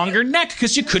grow a longer neck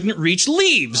because you couldn't reach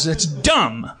leaves. That's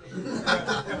dumb.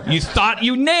 You thought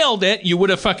you nailed it. You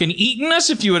would have fucking eaten us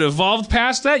if you had evolved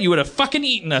past that. You would have fucking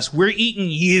eaten us. We're eating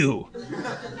you.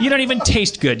 You don't even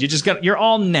taste good. You're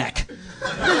all neck.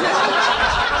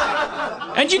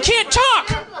 And you can't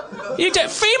talk.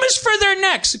 Famous for their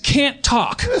necks, can't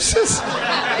talk.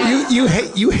 You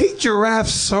hate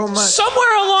giraffes so much.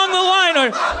 Somewhere along the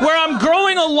line where I'm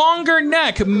growing a longer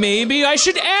neck, maybe I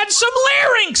should add some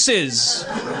larynxes.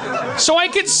 So I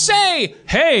could say,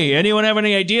 hey, anyone have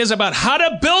any ideas about how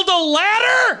to build a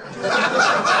ladder?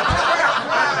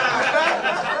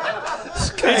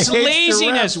 It's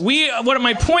laziness.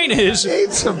 My point is,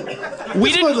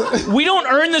 we don't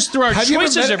earn this through our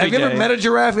choices every day. Have you ever met a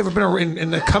giraffe? Have you ever been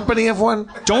in the company of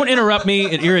one? Don't interrupt me.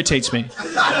 It irritates me.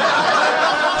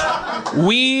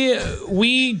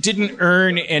 We didn't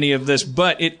earn any of this,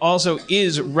 but it also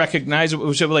is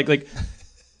recognizable. So like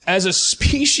as a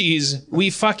species, we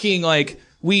fucking like.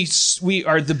 We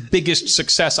are the biggest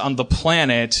success on the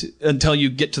planet until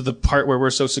you get to the part where we're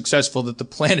so successful that the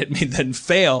planet may then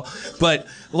fail. But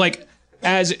like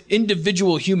as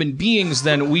individual human beings,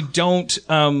 then we don't.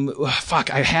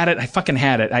 I had it. I fucking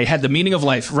had it. I had the meaning of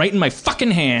life right in my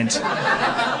fucking hand.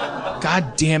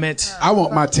 God damn it! I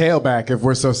want my tail back if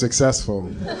we're so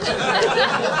successful.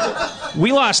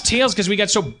 We lost tails because we got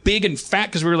so big and fat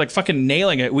because we were like fucking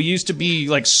nailing it. We used to be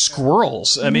like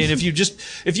squirrels. I mean, if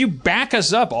you back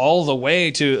us up all the way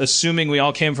to assuming we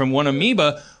all came from one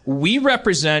amoeba, we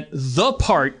represent the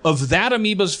part of that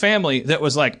amoeba's family that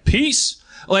was like, peace.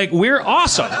 Like, we're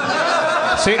awesome.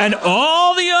 See, and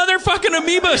all the other fucking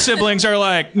amoeba siblings are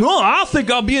like, no, I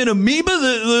think I'll be an amoeba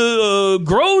that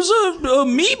grows a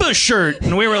amoeba shirt.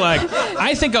 And we were like,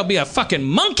 I think I'll be a fucking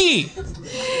monkey.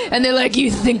 And they're like, you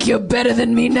think you're better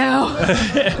than me now?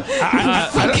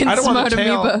 I don't want the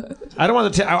tail. Amoeba. I don't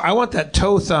want the tail. I want that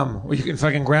toe thumb where you can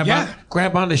fucking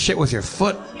grab onto shit with your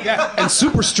foot. Yeah, and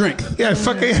super strength. Yeah,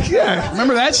 fucking, yeah.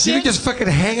 Remember that shit? You can just fucking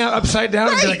hang out upside down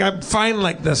and be like, I'm fine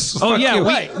like this. Oh,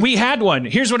 yeah, we had one.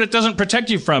 Here's what it doesn't protect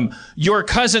you from. Your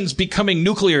cousins becoming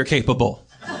nuclear capable.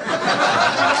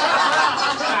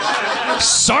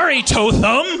 Sorry, toe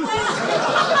thumb.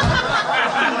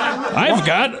 I've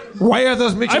got. Why are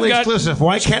those mutually I've got- exclusive?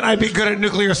 Why can't I be good at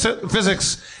nuclear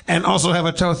physics and also have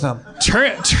a toe thumb?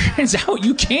 Turns out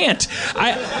you can't.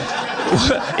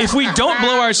 If we don't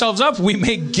blow ourselves up, we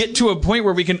may get to a point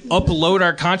where we can upload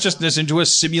our consciousness into a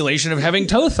simulation of having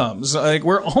toe thumbs. Like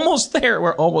we're almost there.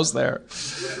 We're almost there.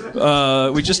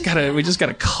 We just got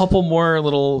a couple more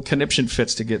little conniption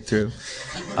fits to get through.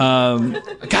 God,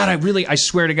 I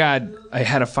swear to God, I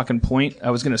had a fucking point.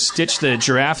 I was gonna stitch the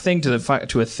giraffe thing to a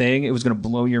thing. It was gonna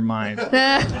blow your mind.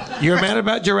 You're mad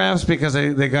about giraffes because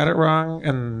they got it wrong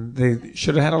and they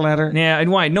should have had a ladder? Yeah,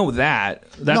 and why? I know that.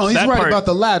 No, he's right about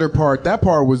the ladder part. That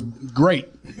part was great.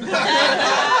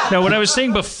 No, what I was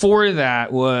saying before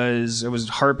that was I was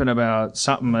harping about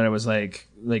something, and I was like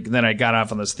then I got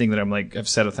off on this thing that I've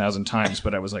said 1,000 times,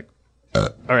 but I was like, all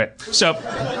right. So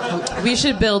we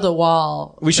should build a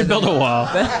wall. We should build a wall.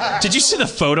 Did you see the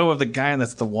photo of the guy and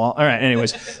that's the wall? All right.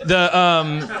 Anyways, you're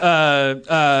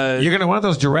gonna want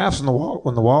those giraffes on the wall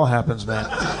when the wall happens, man.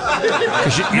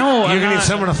 You're gonna need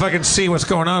someone to fucking see what's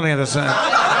going on the other side.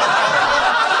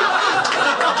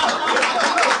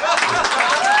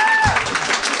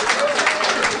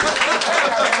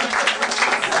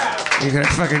 You're gonna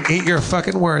fucking eat your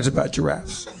fucking words about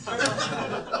giraffes.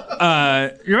 You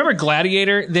remember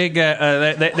Gladiator? They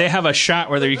have a shot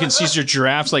where you can see your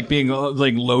giraffes being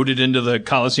loaded into the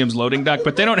Coliseum's loading dock,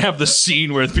 but they don't have the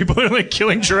scene where people are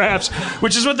killing giraffes,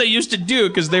 which is what they used to do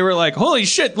because they were like, holy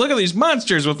shit, look at these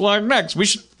monsters with long necks. We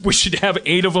should have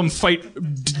 8 of them fight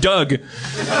Doug.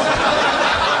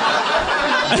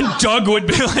 And Doug would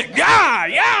be like, yeah!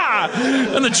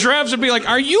 And the giraffes would be like,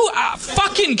 are you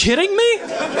fucking kidding me?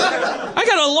 I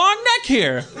got a long neck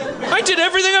here. I did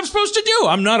everything I'm supposed to do.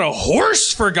 I'm not a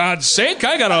horse, for God's sake.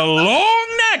 I got a long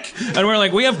neck. And we're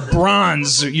like, we have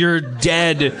bronze. You're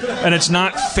dead. And it's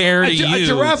not fair to you. A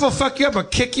giraffe will fuck you up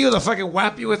and kick you. They'll fucking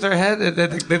whap you with their head.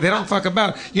 They don't fuck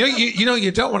about.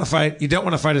 You don't want to fight. You don't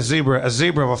want to fight a zebra. A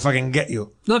zebra will fucking get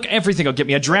you. Look, everything will get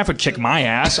me. A giraffe would kick my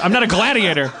ass. I'm not a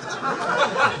gladiator.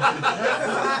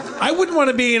 I wouldn't want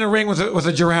to be in a ring with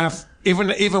a giraffe,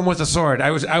 even with a sword.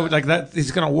 I would like that. He's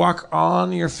gonna walk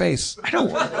on your face. I don't.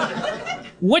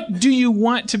 What do you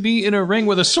want to be in a ring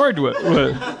with a sword with?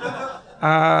 Crocodile.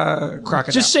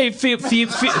 Just say if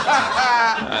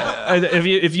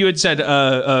you had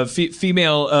said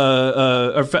female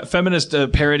or feminist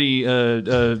parody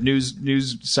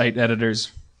news site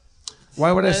editors.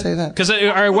 Why would I say that? Because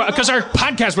our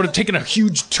podcast would have taken a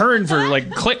huge turn for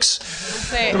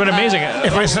clicks. It would have been amazing.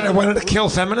 If I said I wanted to kill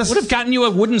feminists, would have gotten you a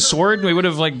wooden sword. We would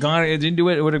have gone into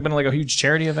it. It would have been a huge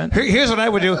charity event. Here's what I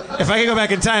would do if I could go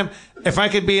back in time. If I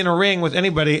could be in a ring with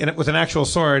anybody with an actual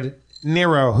sword,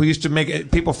 Nero, who used to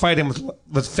make people fight him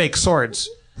with fake swords.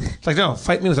 It's like, no,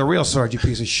 fight me with a real sword, you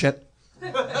piece of shit.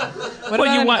 What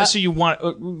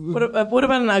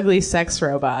about an ugly sex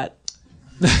robot?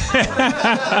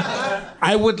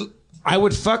 I would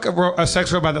fuck a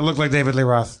sex robot that looked like David Lee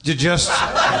Roth. Just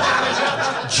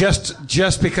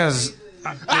because.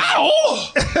 Ow!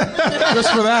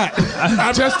 Just for that.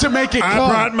 Just to make it I come.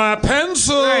 brought my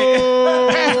pencil.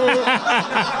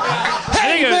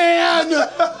 Hey, man!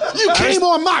 You came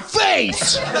on my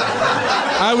face!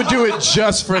 I would do it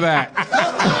just for that.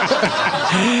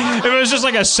 If it was just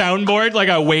like a soundboard, like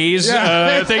a Waze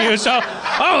thing, you saw.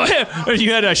 Oh,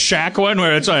 you had a Shaq one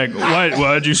where it's like,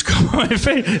 why'd you come on my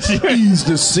face? Ease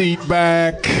the seat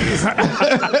back.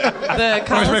 The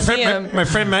Coliseum. My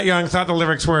friend Matt Young thought the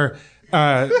lyrics were,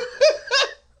 I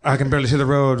can barely see the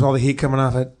road, all the heat coming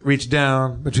off it. Reach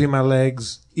down between my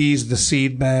legs, ease the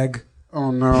seed bag.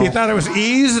 Oh, no. He thought it was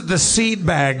ease the seed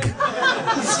bag.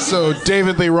 So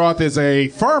David Lee Roth is a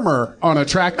farmer on a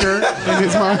tractor in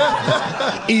his mind.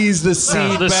 Ease the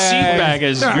seed bag. The seed bag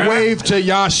is... Wave to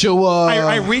Yahshua.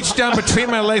 I reached down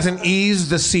between my legs and eased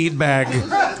the seed bag.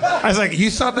 I was like, you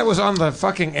thought that was on the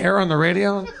fucking air on the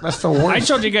radio? That's the worst. I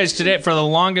told you guys today, for the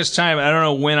longest time, I don't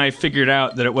know when I figured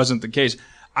out that it wasn't the case.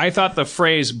 I thought the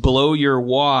phrase blow your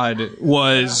wad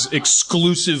was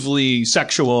exclusively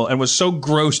sexual and was so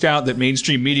grossed out that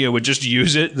mainstream media would just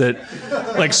use it that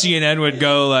CNN would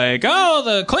go oh,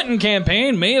 the Clinton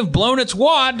campaign may have blown its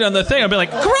wad on the thing. I'd be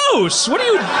like, gross. What are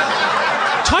you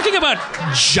talking about?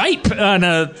 Jipe on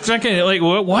a fucking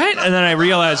what? And then I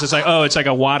realized it's it's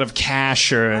a wad of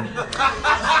cash or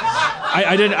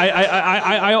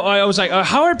I was like,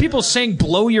 how are people saying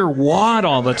blow your wad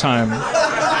all the time?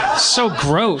 So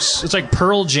gross. It's like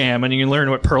Pearl Jam, and you learn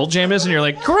what Pearl Jam is, and you're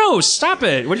like, gross, stop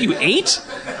it. What are you, 8?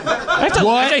 I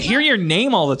have to hear your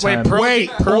name all the time. Pearl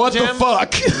what Jam? The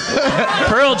fuck?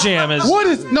 Pearl Jam is... What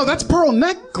is... No, that's Pearl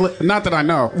Necklace. Not that I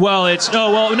know. Well, it's...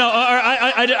 Oh, well, no,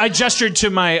 I gestured to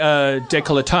my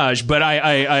décolletage, but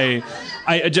I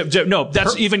No,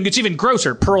 it's even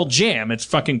grosser. Pearl Jam. It's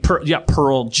fucking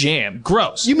Pearl Jam.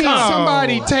 Gross. You mean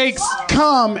somebody takes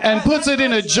cum and puts it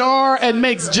in a jar and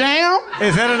makes jam?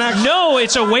 Is that an actual? No,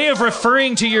 it's a way of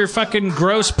referring to your fucking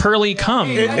gross pearly cum.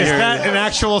 Is that an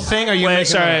actual thing? Are you making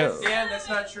sorry? Dan, that's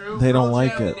not true. They don't Pearl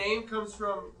like Jam, it. The name comes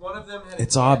from one of them.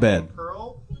 It's Abed.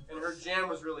 Pearl, and her jam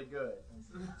was really good.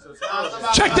 So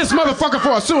it's Check this motherfucker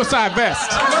for a suicide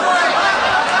vest.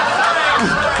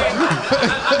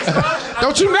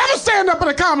 Don't you never stand up at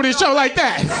a comedy show like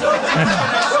that.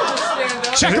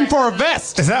 Check him for a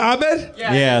vest. Is that Abed?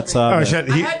 Yeah, it's Abed. Oh shit!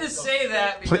 I had to say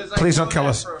that because Please don't kill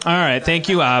us. All right, thank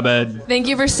you, Abed. Thank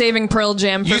you for saving Pearl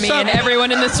Jam for You me saw- and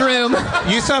everyone in this room.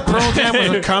 You thought Pearl Jam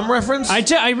was a cum reference?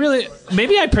 I really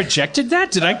maybe I projected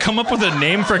that. Did I come up with a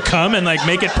name for cum and like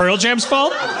make it Pearl Jam's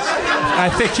fault? I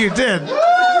think you did.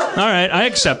 All right, I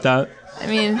accept that. I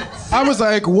mean, I was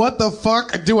like, what the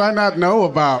fuck do I not know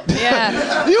about?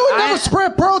 yeah. You would never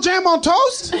spread Pearl Jam on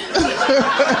toast? Well,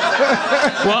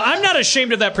 I'm not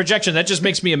ashamed of that projection. That just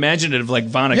makes me imaginative, like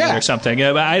Vonnegut or something.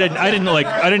 Yeah, but I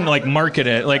didn't market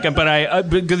it. But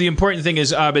the important thing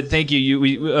is, but thank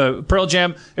you. Pearl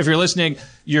Jam, if you're listening,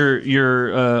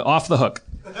 you're off the hook.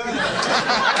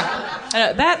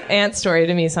 That ant story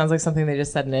to me sounds like something they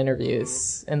just said in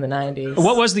interviews in the 90s.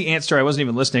 What was the ant story? I wasn't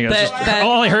even listening. All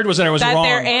I heard was that I was wrong.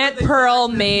 Their Aunt Pearl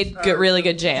made really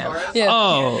good jam. Yeah.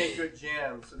 Oh. They made good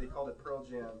jam, so they called it Pearl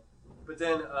Jam. But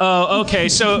then. Oh, okay.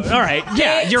 So, all right.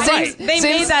 Yeah, you're right. They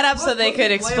made that up so they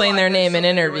could explain their name in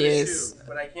interviews.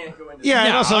 But I can't go into. Yeah,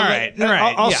 and No, also, all right, all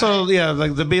right, also,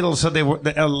 like the Beatles said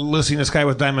Lucy in the Sky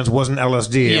with Diamonds wasn't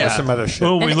LSD. It was some other shit.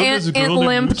 And Aunt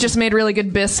Limp just made really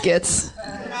good biscuits.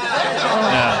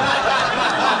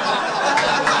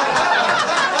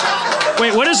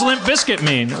 Wait, what does Limp Bizkit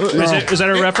mean? Is that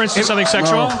a reference to something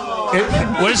sexual?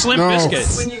 What is Limp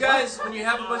Bizkit? When you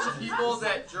have a bunch of people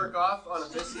that jerk off on a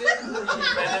biscuit, and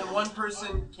then one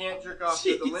person can't jerk off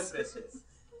with the Limp Bizkit.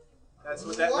 That's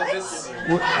what that Limp Bizkit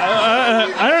means. I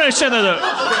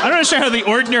don't understand how the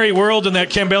ordinary world in that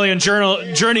Campbellian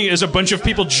journey is a bunch of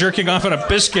people jerking off on a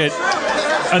biscuit,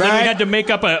 and then we had to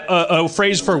make up a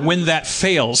phrase for when that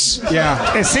fails.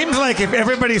 Yeah. It seems like if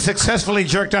everybody successfully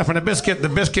jerked off on a biscuit, the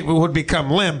biscuit would become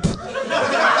limp.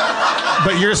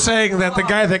 But you're saying that the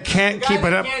guy that can't keep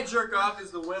it up. The guy that can't jerk off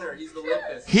is the winner. He's the Limp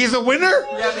Bizkit. He's a winner?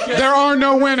 Yeah, because There are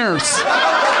no winners.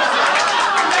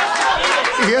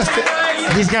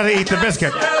 He's got to eat the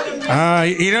biscuit.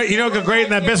 You know, go great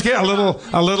in that biscuit. A little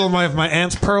of my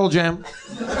aunt's Pearl Jam.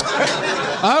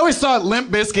 I always thought Limp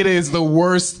Bizkit is the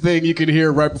worst thing you can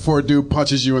hear right before a dude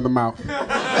punches you in the mouth.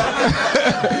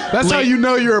 That's how you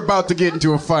know you're about to get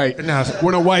into a fight.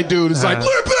 When a white dude is like,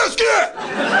 Limp Bizkit!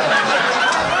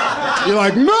 You're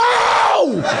like,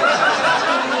 no!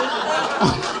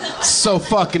 So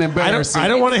fucking embarrassing. I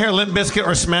don't want to hear Limp Bizkit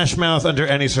or Smash Mouth under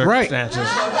any circumstances.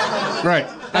 Right.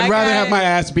 I'd rather have my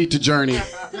ass beat to Journey.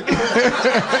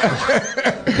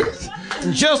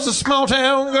 Just a small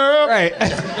town girl. Right.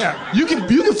 Yeah. You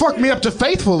can fuck me up to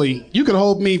Faithfully. You can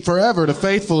hold me forever to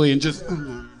Faithfully and just.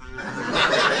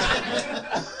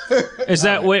 Is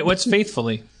that what's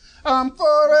Faithfully? I'm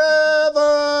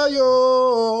forever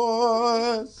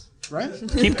yours. Right?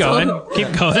 Keep going.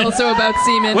 Keep going. It's also about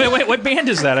semen. Wait, what band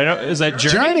is that? Is that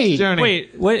Journey? Journey.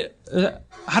 Wait.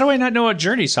 How do I not know a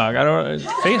Journey song? I don't.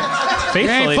 Faithfully. You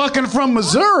ain't fucking from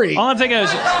Missouri. All I'm thinking is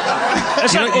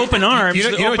that's not Open Arms.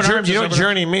 You know what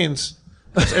Journey means?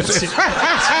 It's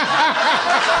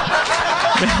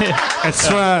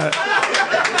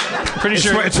pretty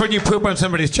sure it's when you poop on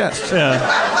somebody's chest.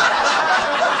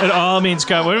 Yeah. It all means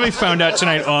come. What have we found out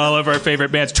tonight? All of our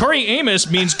favorite bands. Tori Amos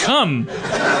means come.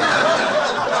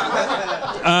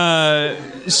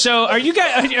 So are you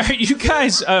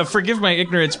guys? Forgive my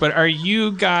ignorance, but are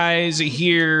you guys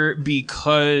here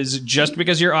because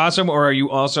you're awesome, or are you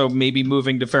also maybe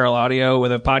moving to Feral Audio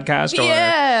with a podcast? Or?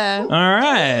 Yeah. All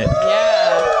right.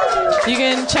 Yeah. You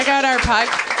can check out our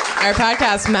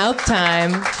podcast, Mouth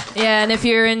Time. Yeah, and if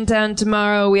you're in town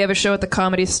tomorrow, we have a show at the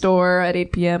Comedy Store at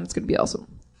 8 p.m. It's going to be awesome.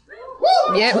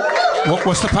 Yep.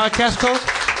 What's the podcast called?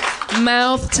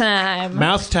 Mouth Time.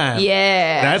 Mouth Time.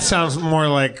 Yeah. That sounds more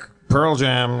like Pearl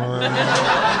Jam.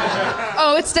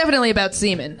 Oh, it's definitely about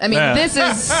semen. I mean, this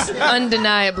is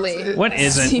undeniably. What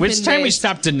isn't? Which time we semen-based.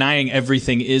 stop denying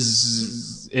everything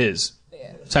is. It's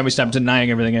time we stop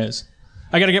denying everything is.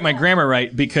 I got to get my grammar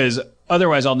right because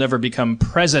otherwise I'll never become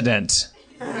president.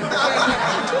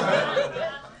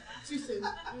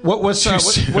 What's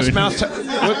Mouth Time?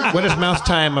 What is Mouth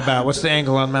Time about? What's the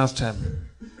angle on Mouth Time?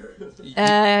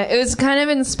 It was kind of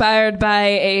inspired by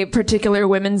a particular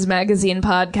women's magazine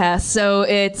podcast. So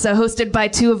it's hosted by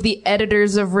two of the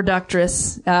editors of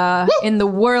Reductress in the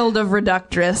world of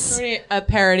Reductress. A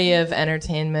parody of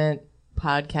entertainment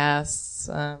podcasts.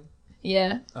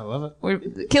 Yeah. I love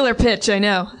it. Killer pitch, I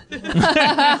know.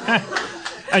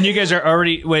 And you guys are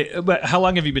already but how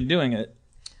long have you been doing it?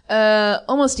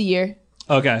 Almost a year.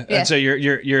 Okay, Yeah. and so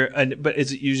you're but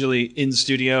is it usually in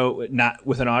studio, not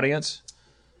with an audience?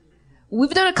 We've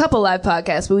done a couple live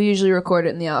podcasts, but we usually record it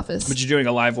in the office. But you're doing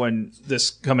a live one this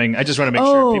coming. I just want to make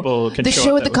sure people can the show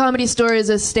show up at the Comedy Store is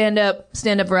a stand-up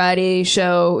variety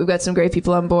show. We've got some great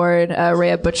people on board.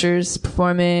 Rhea Butcher's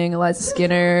performing, Eliza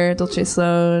Skinner, Dulce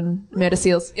Sloan, Amanda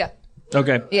Seals. Yeah.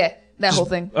 Okay. Yeah, that whole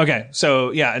thing. Okay,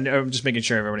 so yeah, and I'm just making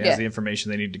sure everybody has Yeah. the information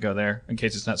they need to go there in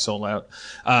case it's not sold out.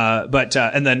 But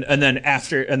so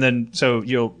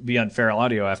you'll be on Feral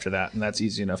Audio after that, and that's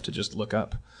easy enough to just look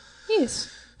up. Yes.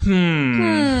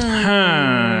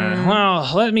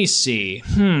 Well, let me see.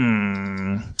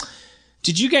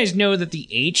 Did you guys know that the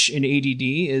H in ADD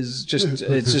is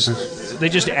they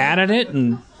just added it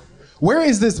and. Where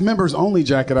is this members only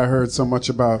jacket I heard so much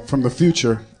about from the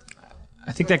future?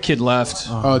 I think that kid left.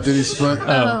 Oh, did he split?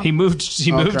 He moved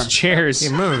chairs. He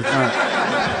moved.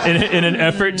 In an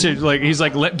effort to he's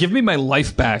like, give me my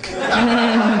life back.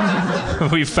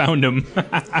 We found him.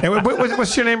 Hey,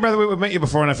 what's your name, brother? We met you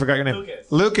before and I forgot your name.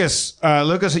 Lucas.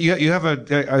 Lucas, you have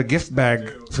a gift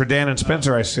bag for Dan and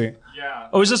Spencer, I see.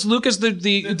 Oh, is this Lucas,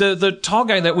 the tall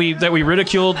guy that we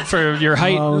ridiculed for your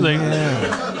height?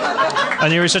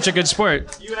 And you were such a good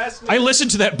sport. I listened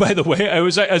to that, by the way. I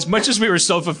was as much as we were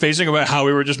self-effacing about how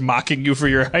we were just mocking you for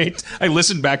your height. I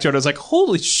listened back to it. I was like,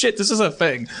 "Holy shit, this is a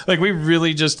thing!" Like we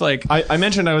really just like. I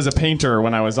mentioned I was a painter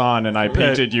when I was on, and I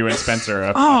painted you and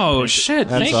Spencer. Oh shit!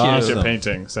 That's Thank awesome. you.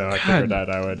 Painting, so I figured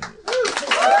that I would.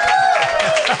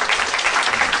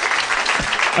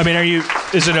 I mean,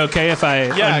 is it okay if I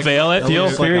unveil it? Feel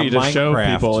free to show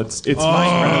people. It's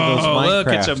Minecraft. Oh, look,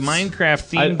 it's a Minecraft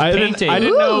themed painting. I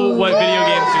didn't know what video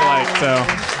games you like, so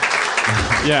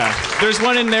yeah. There's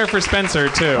one in there for Spencer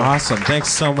too. Awesome. Thanks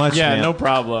so much, Yeah, man. no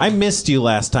problem. I missed you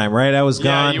last time, right? I was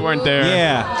gone. Yeah, you weren't there.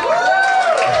 Yeah.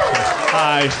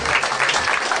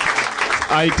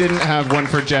 I didn't have one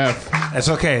for Jeff. That's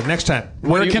okay. Next time.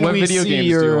 What video games do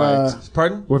you like?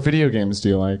 Pardon? What video games do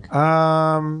you like?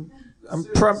 I'm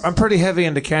pretty heavy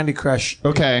into Candy Crush.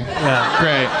 Okay. Yeah.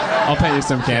 Great. I'll pay you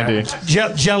some candy.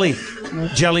 Jelly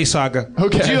Saga.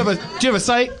 Okay. Do you have a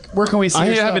site? Where can we see I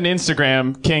your have stuff? an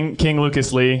Instagram, King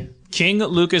Lucas Lee. King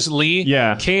Lucas Lee.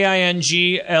 Yeah.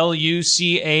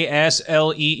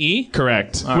 KingLucasLee.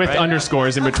 Correct. All with right.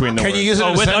 underscores in between the Can words. you use it in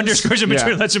a With sentence? underscores in between.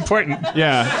 Yeah. That's important.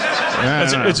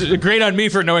 Yeah. It's great on me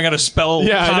for knowing how to spell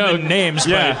Yeah, I common know. names,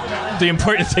 Yeah. but the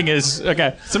important thing is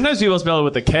okay. Sometimes people spell it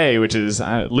with a K, which is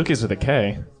Lucas with a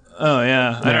K. Oh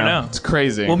yeah, I don't know. It's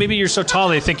crazy. Well, maybe you're so tall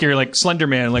they think you're like Slender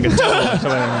Man, like a devil.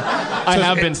 I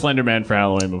have been Slender Man for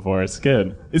Halloween before. It's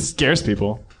good. It scares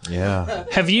people. Yeah.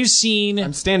 Have you seen?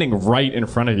 I'm standing right in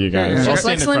front of you guys. I'll Just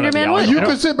like stand in front Slender of Man you. would. You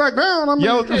can sit back down. I'm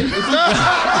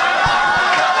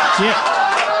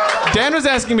Dan was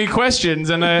asking me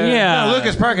questions, and Yeah. No,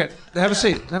 Lucas, park it. Have a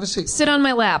seat. Have a seat. Sit on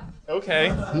my lap.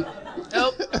 Okay.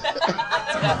 Oh.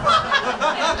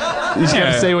 You just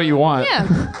gotta say what you want. Yeah.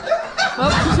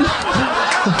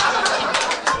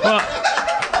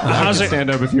 How's it? Stand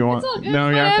up if you want. No,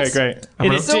 yeah, okay,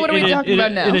 great. So what are we talking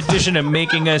about now? In addition to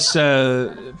making us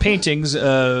paintings,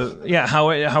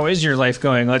 how is your life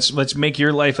going? Let's make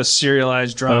your life a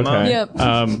serialized drama. Okay. Yep.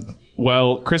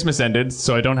 Well, Christmas ended,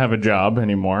 so I don't have a job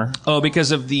anymore. Oh,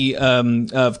 because of the,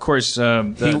 of course,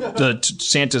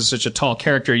 Santa's such a tall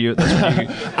character. That's what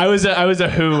you I was a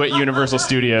Who at Universal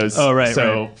Studios. Oh, right,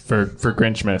 So right. for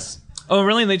Grinchmas. Oh,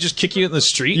 really? And they just kick you in the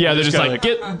street? Yeah, they're just gotta, like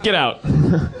get out.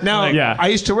 Now, Yeah. I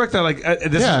used to work there. Like,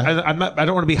 this Yeah. I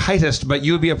don't want to be heightist, but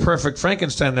you would be a perfect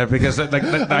Frankenstein there because,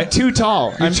 I'm too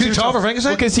tall. You're too tall for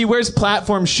Frankenstein? Because he wears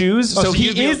platform shoes, Oh, so so he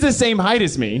you'd be- is the same height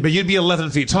as me. But you'd be 11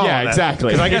 feet tall. Yeah, on that.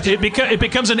 exactly. 'Cause I got to, it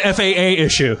becomes an FAA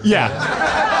issue. Yeah.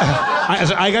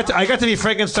 I got to be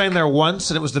Frankenstein there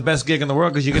once, and it was the best gig in the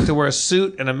world because you get to wear a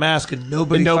suit and a mask, and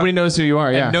nobody knows who you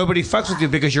are. Yeah. and nobody fucks with you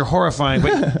because you're horrifying.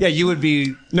 But yeah, you would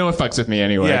be No one fucks with me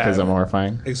anyway Yeah. because I'm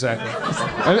horrifying. exactly.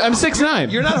 I'm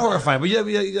 6'9". You're not horrifying, but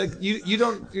you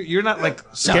don't. You're not like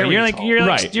scary. No,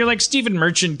 Right. you're like Stephen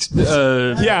Merchant.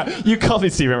 Yeah, you called me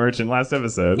Stephen Merchant last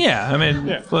episode. Yeah, I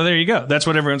mean, well, there you go. That's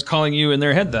what everyone's calling you in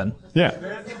their head then. Yeah.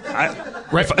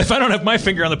 If I don't have my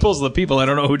finger on the pulse of the people, I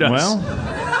don't know who does. Well,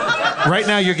 Right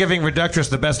now, you're giving Reductress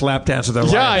the best lap dance of their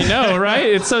life. yeah, I know, right?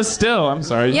 It's so still. I'm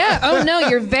sorry. Yeah. Oh no,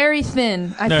 you're very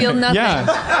thin. I feel nothing. Yeah.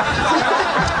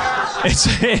 It's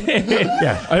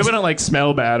yeah. I wouldn't like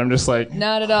smell bad. I'm just like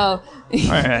Not at all. All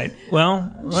right.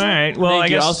 Well, I Thank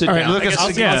you. guess I'll sit all right, down. Lucas,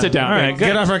 I'll sit down. All right, good.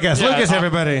 Get off our guest. Yeah. Lucas,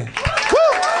 everybody.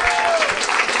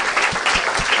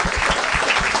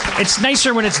 It's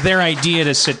nicer when it's their idea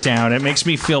to sit down. It makes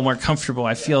me feel more comfortable.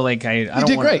 I feel like I don't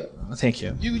did wanna- great. Thank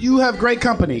you. You have great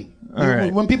company. All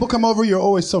right. When people come over, you're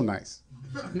always so nice.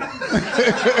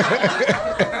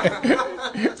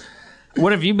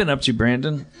 What have you been up to,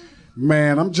 Brandon?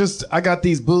 Man, I got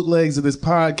these bootlegs of this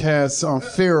podcast on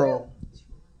Feral.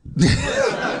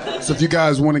 So if you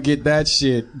guys want to get that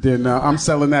shit, then I'm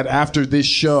selling that after this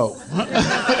show.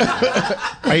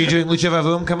 Are you doing Lucha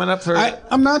Vavoom coming up for?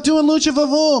 I'm not doing Lucha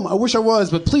Vavoom. I wish I was,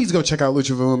 but please go check out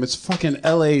Lucha Vavoom. It's fucking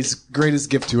LA's greatest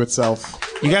gift to itself.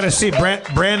 You got to see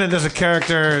Brandon does a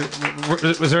character.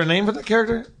 Was there a name for that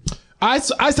character? I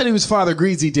said he was Father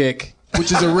Greasy Dick,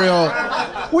 which is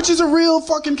a real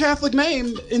fucking Catholic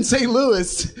name in St.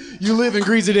 Louis. You live in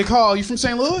Greasy Dick Hall. You from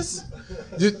St. Louis?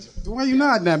 Why are you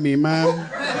nodding at me, man?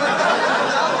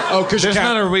 Oh, because there's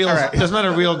not a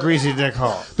real Greasy Dick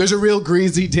Hall. There's a real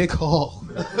Greasy Dick Hall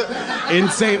in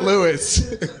St.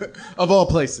 Louis, of all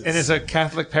places. And it's a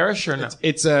Catholic parish or no?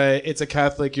 It's a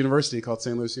Catholic university called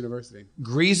St. Louis University.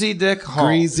 Greasy Dick Hall.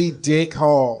 Greasy Dick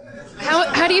Hall.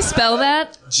 How do you spell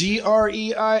that?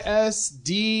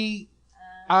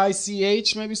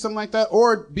 GREISDICH, maybe something like that,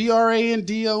 or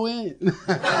BRANDON.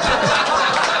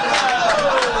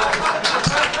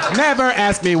 Never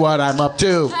ask me what I'm up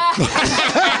to.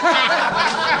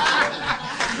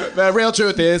 The real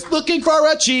truth is looking for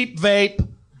a cheap vape.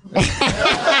 I'm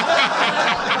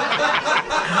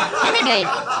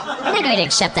not going to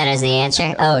accept that as the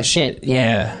answer. Oh, shit.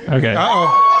 Yeah. Okay.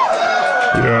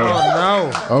 Uh-oh. Yeah.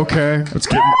 Oh, no. Okay. It's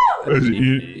getting.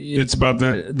 It's about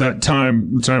that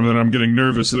time that I'm getting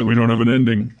nervous that we don't have an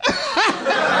ending.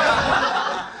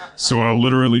 So I'll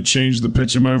literally change the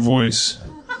pitch of my voice.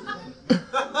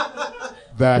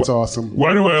 That's awesome.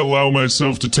 Why do I allow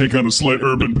myself to take on a slight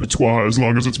urban patois as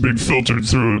long as it's being filtered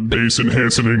through a bass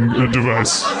enhancing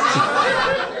device?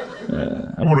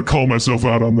 I want to call myself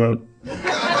out on that.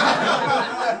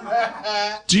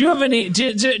 Do you have any?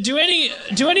 Do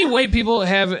any white people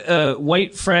have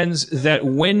white friends that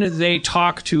when they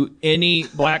talk to any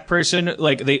black person,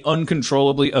 like they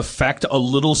uncontrollably affect a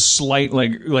little slight,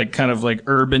 like kind of like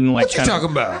urban, like what you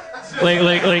talking about?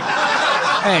 Like.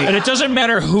 Hey. And it doesn't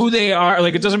matter who they are.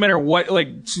 Like it doesn't matter what.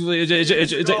 Like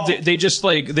they just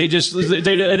like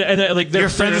like your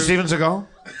friend is Steven Seagal.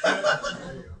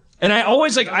 And I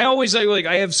always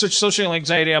I have such social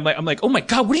anxiety. I'm like, oh my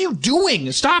god, what are you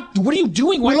doing? Stop! What are you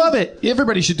doing? We love it.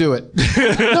 Everybody should do it.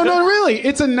 No, really,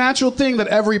 it's a natural thing that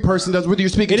every person does. Whether you're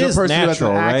speaking to a person who has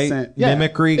an accent, yeah,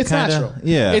 mimicry, it's kinda, natural.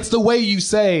 yeah, it's the way you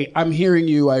say, "I'm hearing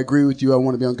you. I agree with you. I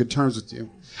want to be on good terms with you."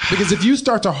 Because if you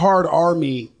start to hard R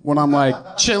me when I'm like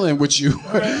chilling with you,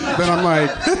 then I'm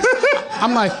like,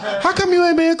 how come you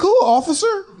ain't being cool,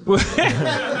 officer? We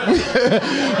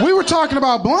were talking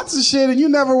about blunts and shit, and you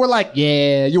never were like,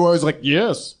 yeah. You were always like,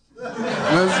 yes.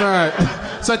 That's not.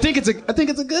 So I think it's a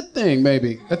good thing.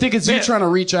 Maybe I think it's you trying to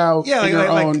reach out. Yeah, in your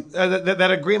own.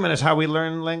 That agreement is how we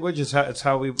learn language. It's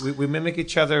how we mimic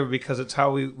each other because it's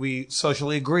how we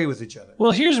socially agree with each other.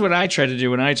 Well, here's what I try to do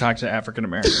when I talk to African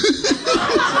Americans.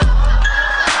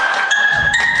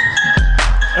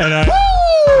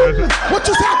 What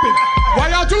just happened? Why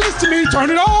y'all do this to me? Turn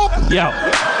it off. Yo.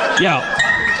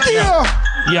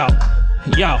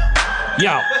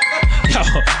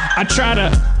 I try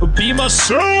to be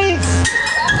myself.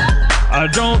 I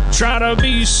don't try to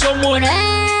be someone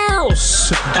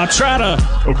else. I try to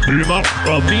be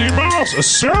myself.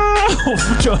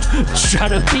 Try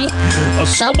to be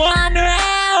someone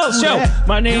else. Yo,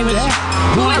 my name is.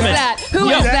 Who is that? Who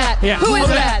is that? Yeah. Who is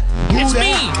that? It's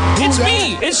me. It's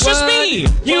me. It's just me.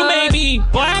 You may be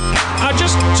black. I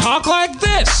just talk like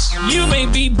this. You may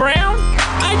be brown.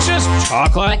 I just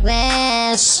talk like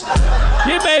this.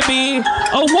 You may be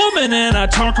a woman and I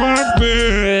talk like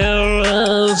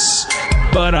this.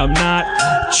 But I'm not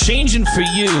changing for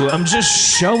you. I'm just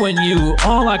showing you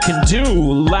all I can do.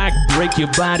 Like break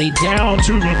your body down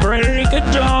to the break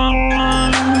of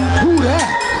dawn. Who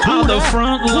that? On the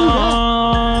front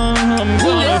lawn. I'm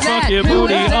gonna fuck your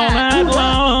booty all night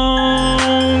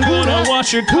long. Gonna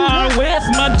wash your car with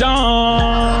my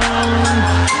dong.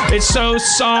 It's so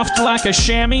soft like a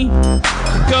chamois.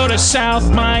 Go to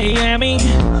South Miami.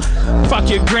 Fuck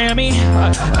your Grammy.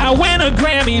 I win a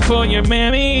Grammy for your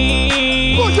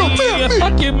mammy. For your mammy.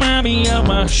 Fuck your mommy. I'm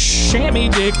a chamois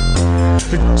dick.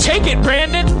 Take it,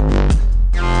 Brandon.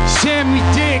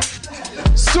 Chamois dick.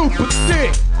 Super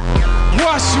thick.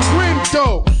 Wash your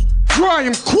windows. Dry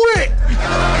them quick.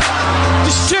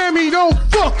 The chamois don't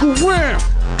fuck around.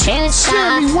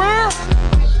 Shammy where?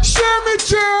 Shammy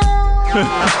Town.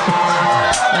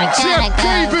 Jeff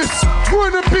Davis,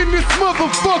 run up in this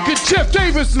motherfucker. Jeff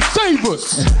Davis and save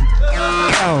us.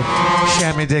 Yo,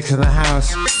 Shammy Dick's in the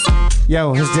house.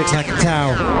 Yo, his dick's like a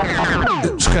towel.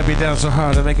 Scrub you down so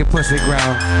hard to make your pussy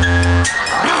growl.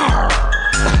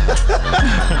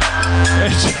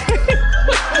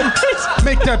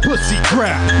 Make that pussy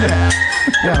growl.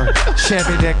 Yo,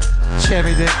 Shammy Dick.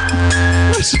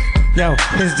 Yo,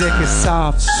 his dick is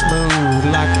soft, smooth,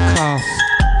 like a cloth.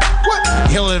 What?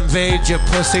 He'll invade your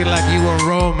pussy like you a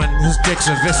Roman. His dick's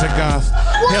a Visigoth.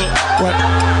 What?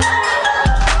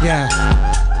 Yeah.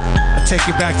 I'll take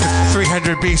you back to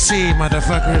 300 BC,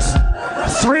 motherfuckers.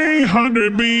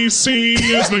 300 BC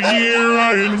is the year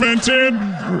I invented.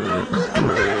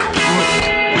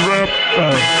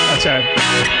 That's right.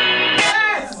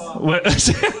 What?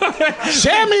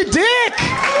 Shammy Dick!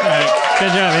 All right. Good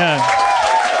job, yeah.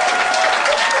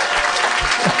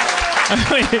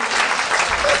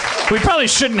 We probably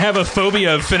shouldn't have a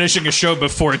phobia of finishing a show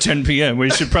before 10 p.m. We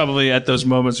should probably, at those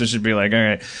moments, we should be like, all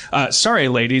right. Sorry,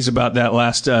 ladies, about that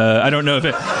last, I don't know if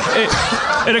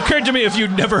it occurred to me if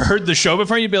you'd never heard the show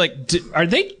before, you'd be like, are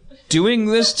they doing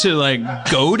this to, like,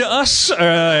 goad us?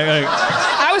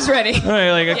 I was ready. We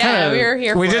were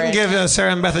here We for didn't it. give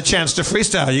Sarah and Beth a chance to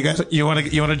freestyle. You guys, you want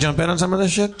to jump in on some of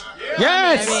this shit?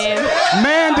 Yes!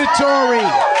 Mandatory!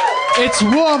 It's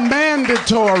one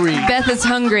mandatory. Beth is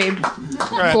hungry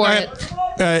for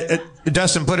it.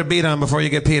 Dustin, put a beat on before you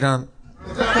get peed on.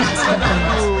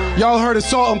 Y'all heard of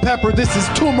salt and pepper. This is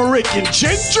turmeric and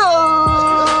ginger.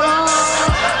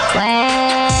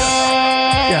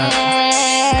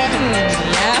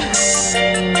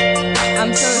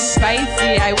 I'm so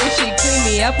spicy. I wish he'd clean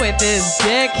me up with his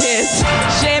dick. His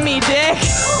shammy dick.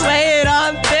 Lay it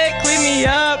on thick. Clean me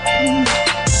up.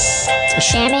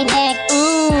 Shammy dick.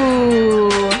 Ooh.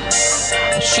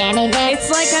 Shammy dick. It's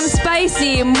like I'm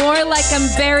spicy, more like I'm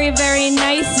very, very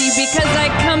nicey because I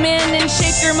come in and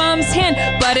shake your mom's hand,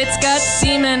 but it's got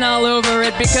semen all over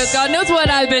it because God knows what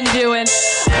I've been doing.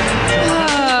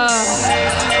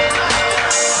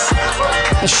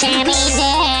 Shammy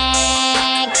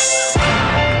dick.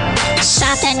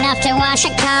 Soft enough to wash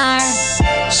a car.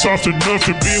 Soft enough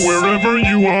to be wherever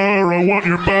you are. I want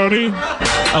your body.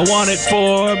 I want it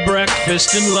for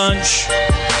breakfast and lunch.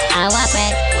 I want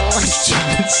it.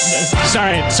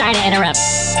 Sorry to interrupt.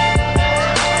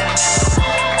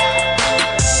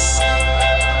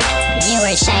 You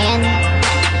were saying?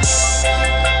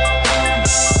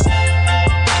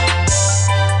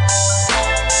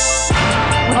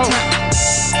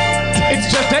 It's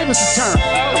Jeff Davis' turn.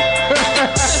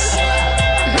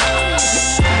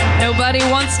 Nobody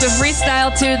wants to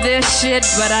freestyle to this shit,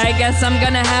 but I guess I'm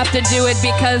gonna have to do it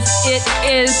because it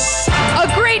is a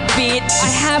great beat. I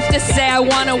have to say I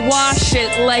wanna wash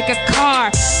it like a car.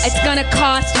 It's gonna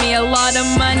cost me a lot of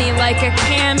money like a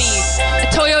a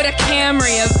Toyota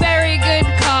Camry, a very good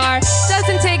car.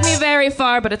 Doesn't take me very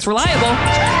far, but it's reliable.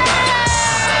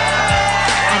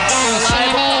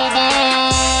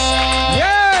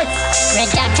 Yes!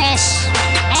 Reductress.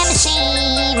 MC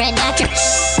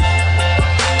Reductress.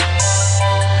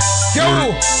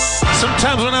 Yo,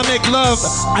 sometimes when I make love,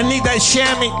 I need that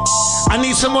chamois. I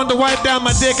need someone to wipe down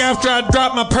my dick after I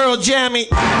drop my pearl jammy.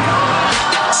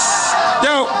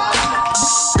 Yo,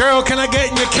 girl, can I get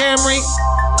in your Camry?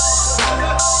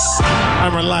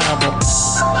 I'm reliable.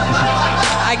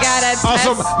 I got it.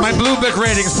 Also, my Blue Book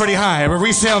rating is pretty high. My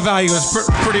resale value is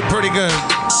pretty good.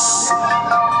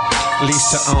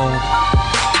 Lease to own.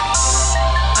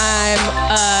 I'm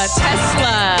a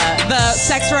Tesla, the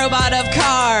sex robot of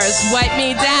cars. Wipe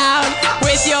me down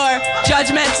with your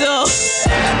judgmental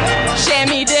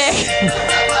shammy dick.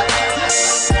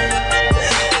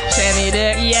 Shammy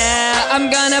dick. Yeah, I'm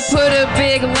gonna put a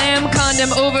big lamb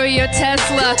condom over your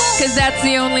Tesla, cause that's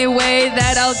the only way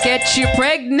that I'll get you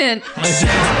pregnant.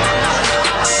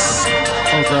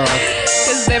 Oh, God.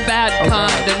 Cause they're bad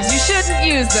condoms. You shouldn't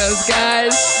use those,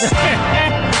 guys.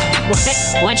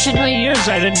 What should we use?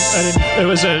 I didn't. It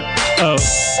was the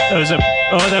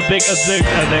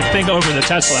thing over the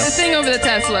Tesla. The thing over the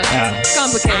Tesla. Yeah. It's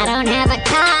complicated. I don't have a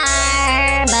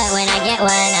car, but when I get one,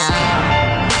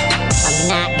 I'm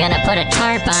not gonna put a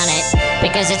tarp on it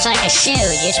because it's like a shoe.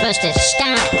 You're supposed to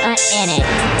stomp in it.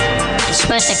 You're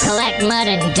supposed to collect mud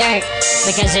and dirt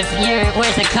because if you're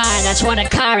worth a car, that's what a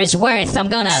car is worth. I'm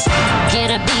gonna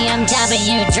get a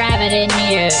BMW, drive it in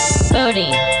your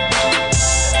booty.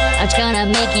 It's gonna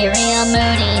make you real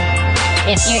moody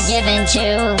if you're given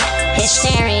to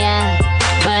hysteria.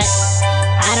 But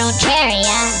I don't care,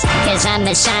 yeah, cause I'm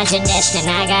misogynist and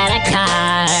I got a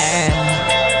car.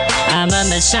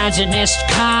 misogynist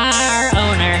car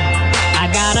owner. I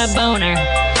got a boner,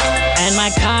 and my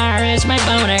car is my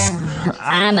boner.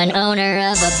 I'm an owner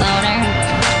of a boner.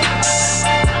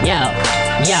 Yo,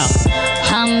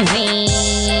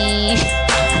 Humvee.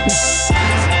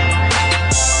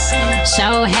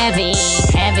 So heavy,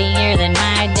 heavier than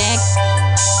my dick.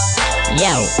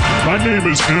 Yo. My name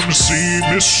is MC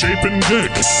Misshapen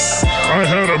Dick. I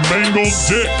had a mangled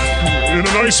dick in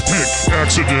an ice pick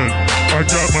accident. I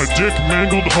got my dick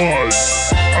mangled hard.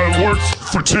 I worked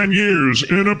for 10 years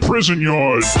in a prison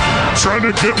yard, trying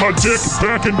to get my dick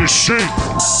back into shape.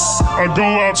 I go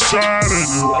outside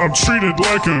and I'm treated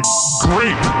like a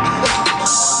grape.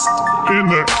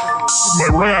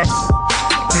 My wrath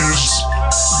is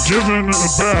given a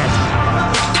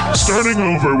bath. Starting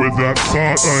over with that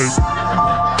thought,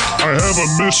 I have a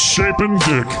misshapen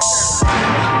dick.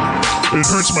 It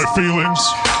hurts my feelings.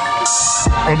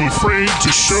 I'm afraid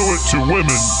to show it to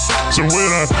women. So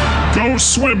when I go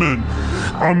swimming,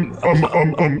 I'm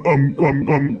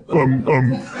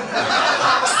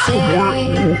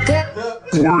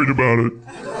worried about it.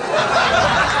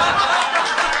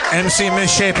 MC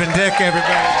Misshapen Dick,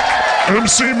 everybody.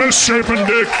 MC Misshapen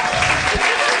Dick.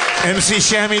 MC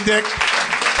Shammy Dick.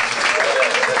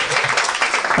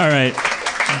 All right.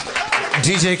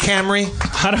 DJ Camry.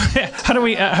 How do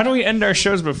we end our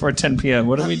shows before 10 p.m.?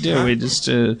 What do we do? We just.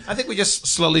 I think we just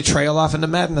slowly trail off into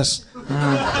madness.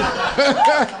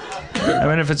 I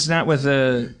mean, if it's not with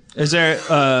a. Is there?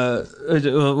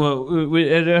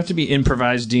 It'd have to be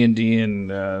improvised D&D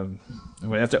and.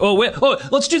 We have to.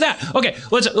 Let's do that. Okay,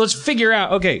 let's figure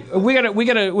out. Okay, we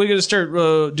gotta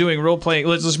start doing role playing.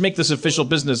 Let's make this official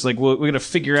business. Like we gotta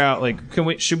figure out. Like,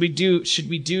 should we do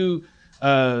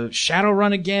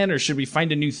Shadowrun again, or should we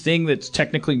find a new thing that's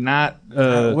technically not?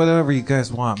 Whatever you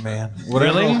guys want, man.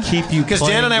 Whatever really? will keep you. Because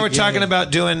Dan and I were talking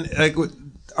about doing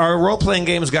our role playing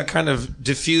games got kind of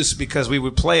diffuse because we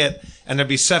would play it and there'd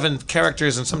be 7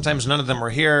 characters and sometimes none of them were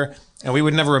here. And we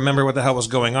would never remember what the hell was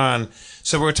going on.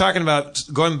 So we were talking about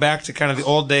going back to kind of the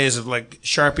old days of like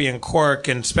Sharpie and Cork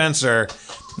and Spencer,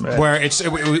 right. Where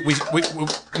we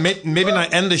maybe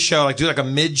not end the show, like do like a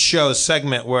mid-show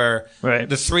segment where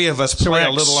the 3 of us play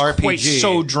a little RPG. Quite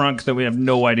so drunk that we have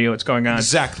no idea what's going on.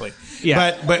 Exactly.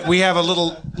 Yeah. But we have a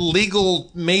little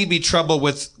legal maybe trouble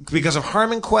because of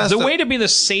Harmon Quest. The way to be the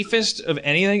safest of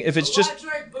anything, if it's just,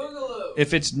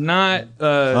 if it's not.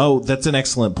 That's an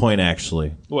excellent point,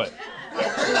 actually. What?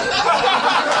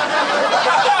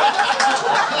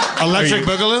 Electric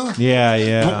Boogaloo?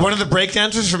 Yeah. One of the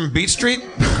breakdancers from Beat Street?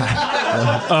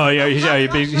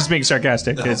 He's being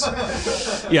sarcastic. It's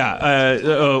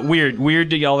weird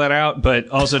to yell that out, but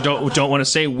also don't want to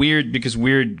say weird because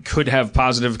weird could have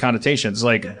positive connotations.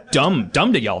 Like dumb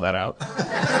to yell that out.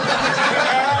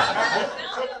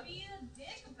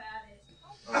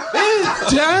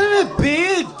 Don't be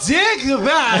a dick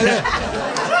about it.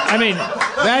 I mean,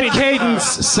 that cadence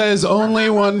says only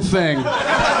one thing.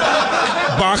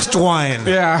 Boxed wine.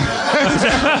 Yeah.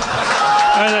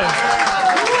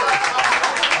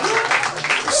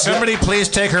 Somebody please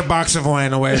take her box of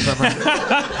wine away from her.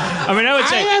 I mean, I would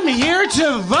say I am here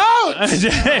to vote.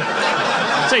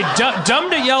 Say dumb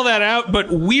to yell that out, but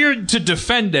weird to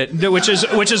defend it, which is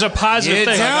a positive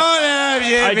thing.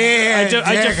 I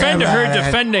defend her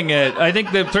defending it. I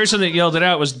think the person that yelled it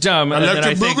out was dumb, and then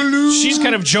I think she's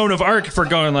kind of Joan of Arc for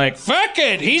going like, "Fuck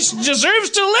it, he deserves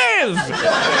to live."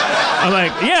 I'm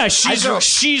like, yeah,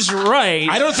 she's right.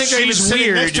 I don't think they're even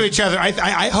sitting next to each other.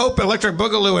 I hope Electric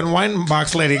Boogaloo and Wine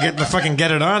Box Lady get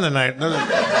it on tonight.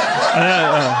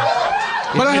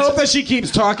 But I hope that she keeps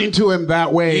talking to him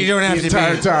that way. You don't have the to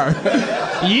entire time.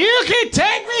 You can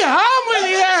take me home with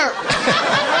you.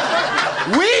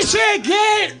 We should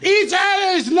get each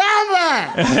other's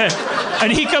number.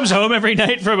 And he comes home every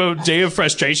night from a day of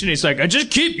frustration. He's like, I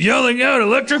just keep yelling out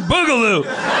Electric Boogaloo,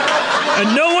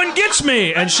 and no one gets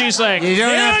me. And she's like, You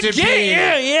don't have to be.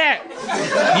 Yeah.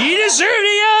 You deserve to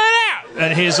yell it out.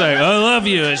 And he's like, I love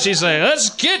you. And she's like, let's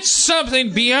get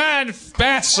something beyond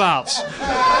bath salts.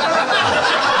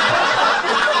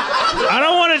 I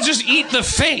don't want to just eat the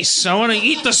face. I want to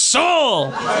eat the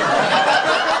soul.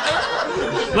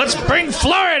 Let's bring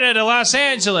Florida to Los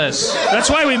Angeles. That's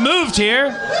why we moved here.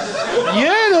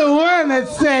 You're the one that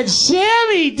said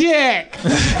Shammy Dick.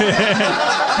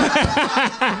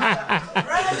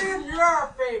 Brandon, you're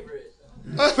our favorite.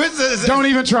 Don't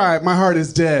even try it. My heart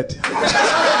is dead.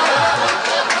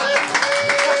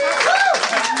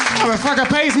 Motherfucker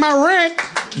pays my rent.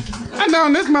 I've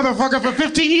known this motherfucker for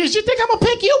 15 years. You think I'm gonna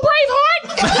pick you,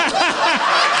 Braveheart?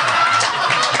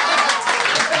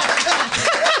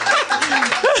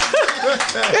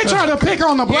 They trying to pick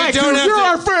on the black dude. You're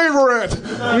our favorite.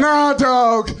 Nah,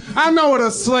 dog. I know what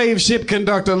a slave ship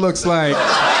conductor looks like.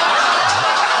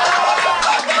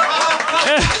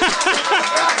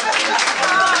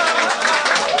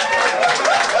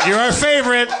 You're our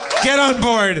favorite. Get on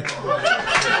board.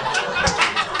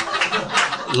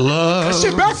 Love. That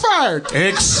shit backfired.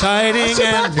 Exciting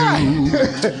and new.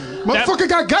 Motherfucker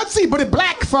got gutsy, but it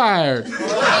backfired.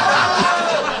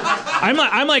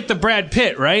 I'm like the Brad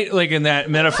Pitt, right? Like in that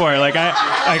metaphor. Like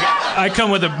I come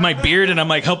with my beard and I'm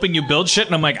like helping you build shit,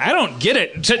 and I'm like, I don't get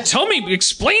it. Tell me,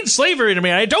 explain slavery to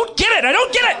me. I don't get it.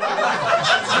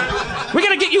 We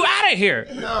gotta get you out of here.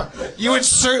 You would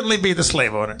certainly be the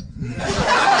slave owner.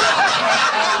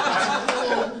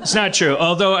 It's not true.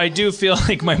 Although I do feel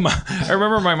like my mom. I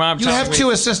remember my mom. You have two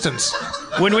assistants.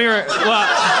 When we were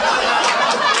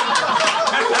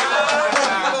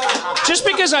just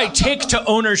because I take to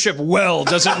ownership well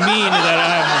doesn't mean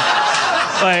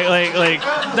that I'm like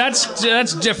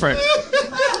that's different.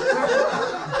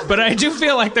 But I do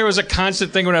feel like there was a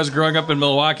constant thing when I was growing up in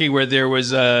Milwaukee where there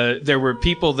were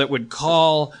people that would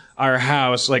call our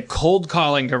house, like cold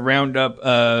calling to round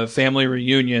up family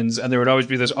reunions, and there would always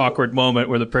be this awkward moment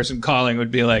where the person calling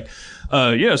would be like,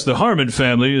 yes, the Harmon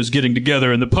family is getting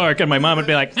together in the park, and my mom would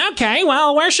be like, okay,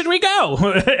 well, where should we go?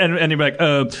 and he'd be like,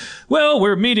 well,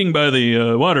 we're meeting by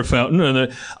the water fountain,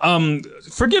 and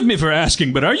forgive me for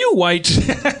asking, but are you white?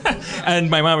 And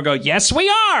my mom would go, yes, we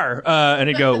are. And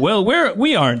he'd go, well,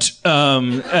 we aren't.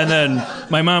 And then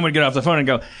my mom would get off the phone and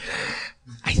go,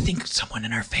 I think someone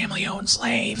in our family owns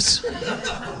slaves.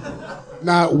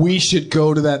 Nah, we should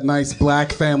go to that nice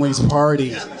black family's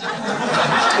party.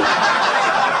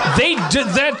 They did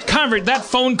that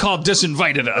phone call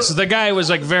disinvited us. The guy was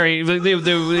like he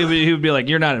would be like,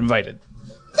 you're not invited.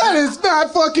 That is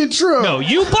not fucking true. No,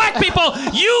 you black people,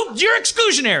 you're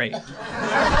exclusionary.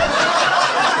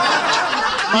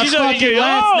 My fucking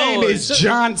last name is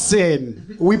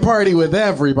Johnson. We party with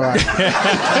everybody.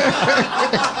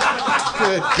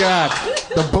 Good God.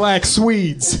 The black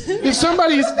Swedes. If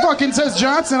somebody fucking says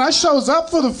Johnson, I shows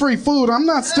up for the free food. I'm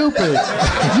not stupid.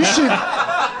 You should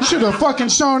have fucking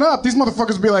shown up. These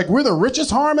motherfuckers be like, we're the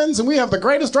richest Harmons and we have the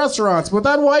greatest restaurants, but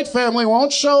that white family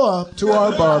won't show up to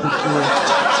our barbecue.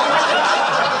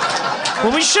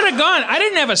 Well, we should have gone. I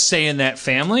didn't have a say in that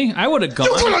family. I would have gone.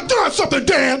 You could have done something,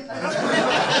 Dan.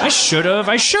 I should have.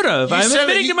 I'm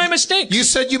admitting to my mistakes. You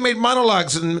said you made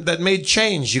monologues that made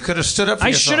change. You could have stood up for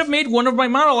yourself. I should have made one of my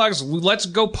monologues, let's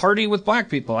go party with black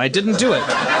people. I didn't do it.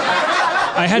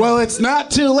 Well, it's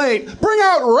not too late. Bring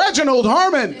out Reginald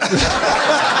Harmon.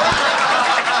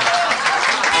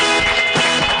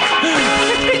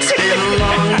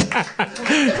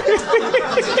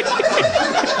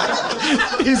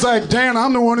 He's like, Dan,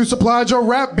 I'm the one who supplied your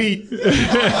rap beat. You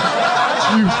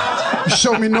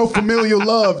show me no familial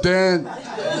love, Dan.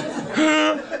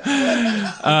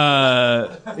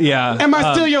 Yeah. Am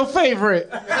I still your favorite?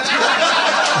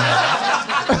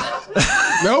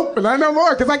 Nope, not no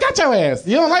more, because I got your ass.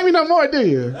 You don't like me no more, do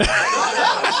you?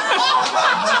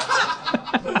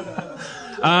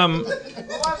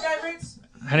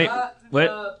 Honey,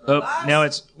 what? Now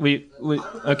it's we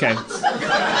okay.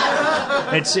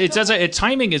 It's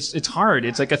timing is it's hard.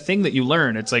 It's like a thing that you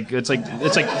learn. It's like with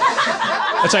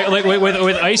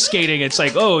ice skating. It's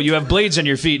like, oh, you have blades on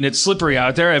your feet and it's slippery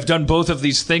out there. I've done both of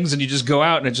these things, and you just go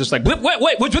out and it's just like blip.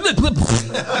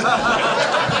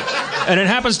 And it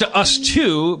happens to us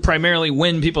too, primarily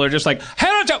when people are just like,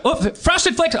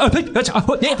 Frosted Flakes. And the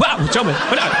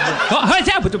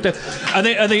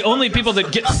only people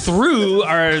that get through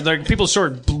are the people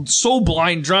so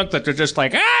blind drunk that they're just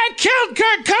like, I killed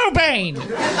Kurt Cobain.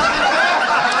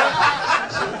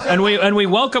 And we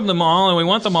welcome them all, and we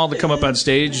want them all to come up on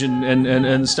stage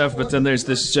and stuff. But then there's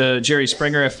this Jerry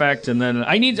Springer effect, and then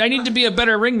I need to be a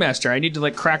better ringmaster. I need to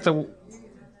like crack the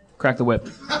whip.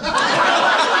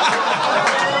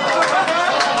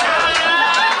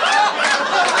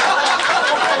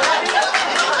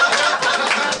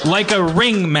 Like a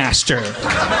ringmaster.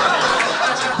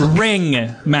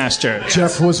 Ringmaster.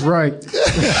 Jeff was right. Jeff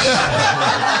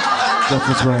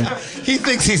was right. He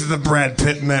thinks he's the Brad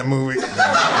Pitt in that movie.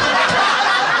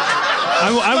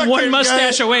 I'm one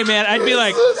mustache away, man. I'd be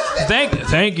like,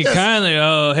 thank you kindly.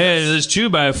 Oh, hey, this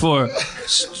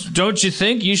 2x4. Don't you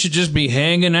think you should just be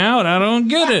hanging out? I don't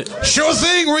get it. Sure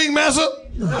thing, ringmaster.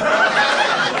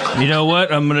 You know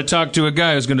what? I'm going to talk to a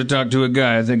guy who's going to talk to a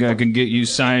guy. I think I can get you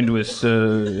signed with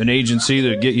an agency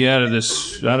to get you out of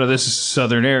this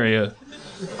southern area.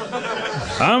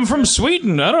 I'm from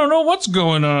Sweden. I don't know what's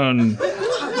going on.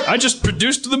 I just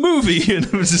produced the movie, and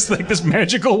it was just like this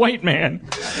magical white man.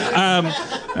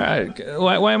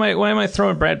 Why am I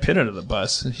throwing Brad Pitt under the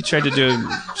bus? He tried to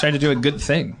do a good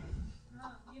thing.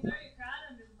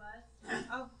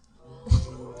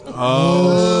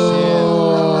 Oh.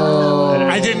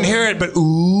 I didn't hear it, but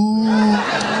ooh.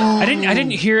 I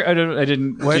didn't hear. I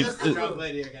didn't. What?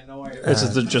 This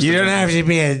is just. You don't have to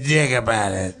be a dick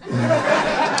about it.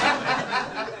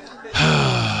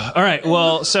 All right.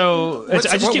 Well, so I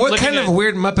just keep what looking kind of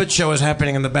weird Muppet show is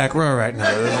happening in the back row right now?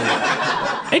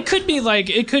 It could be.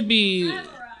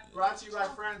 Brought to you by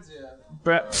Franzia.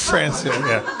 Franzia,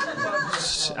 yeah.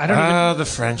 I don't even, the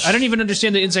French. I don't even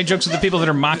understand the inside jokes of the people that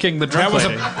are mocking the drunk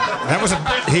lady.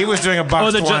 He was doing a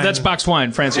boxed wine. That's boxed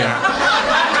wine, Francia.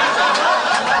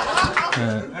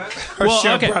 Our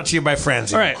show brought to you by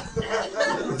Franzia. All right.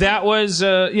 That was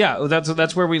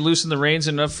that's where we loosen the reins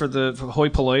enough for the hoi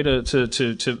polloi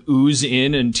to ooze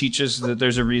in and teach us that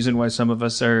there's a reason why some of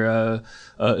us are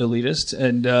elitist,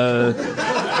 and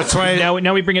that's why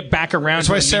now we bring it back around. That's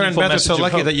why Sarah and Beth are so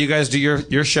lucky hope. that you guys do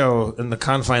your show in the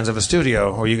confines of a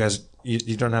studio, where you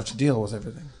don't have to deal with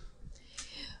everything.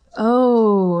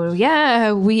 Oh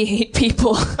yeah, we hate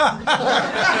people.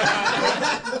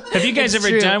 Have you guys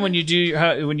ever done when you do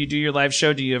your live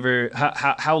show? Do you ever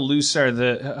how loose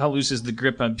is the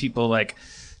grip on people like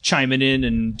chiming in,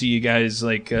 and do you guys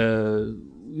like what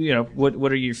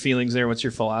are your feelings there? What's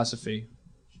your philosophy?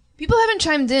 People haven't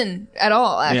chimed in at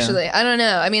all, actually. Yeah. I don't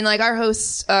know. I mean, like, our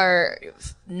hosts are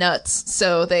nuts,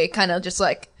 so they kind of just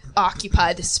like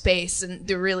occupy the space, and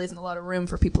there really isn't a lot of room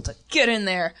for people to get in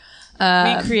there.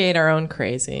 We create our own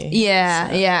crazy.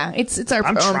 Yeah. It's our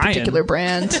own particular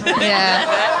brand.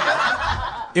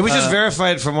 Yeah. It was just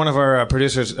verified from one of our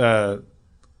producers,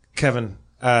 Kevin,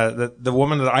 that the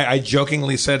woman that I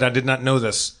jokingly said I did not know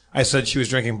this. I said she was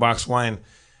drinking boxed wine.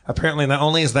 Apparently, not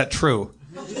only is that true,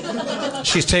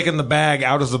 she's taken the bag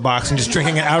out of the box and just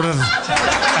drinking it out of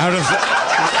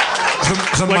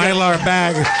the Mylar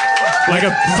bag. Like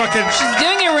a fucking. She's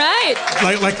doing it right.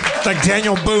 Like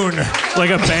Daniel Boone.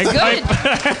 Like a bagpipe.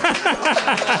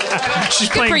 She's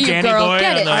Good playing for you, Danny girl. Boy.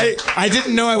 Get it. I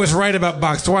didn't know I was right about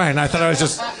boxed wine. I thought I was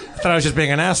just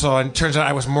being an asshole, and it turns out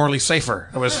I was morally safer.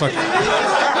 I was fucking.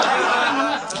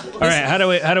 All right, how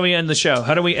do we end the show?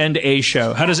 How do we end a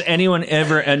show? How does anyone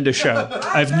ever end a show?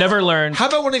 I've never learned. How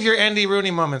about one of your Andy Rooney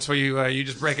moments where you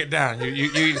just break it down?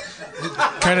 You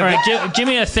kind of. All right, give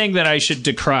me a thing that I should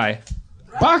decry.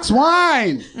 Box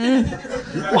wine.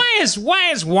 Why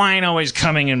is wine always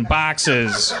coming in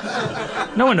boxes?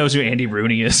 No one knows who Andy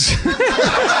Rooney is.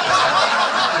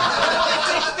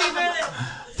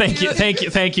 Thank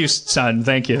you, son.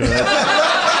 Thank you.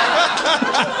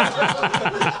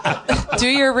 Do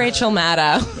your Rachel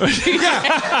Maddow.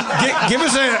 Give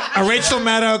us a Rachel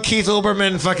Maddow, Keith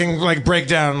Olbermann fucking like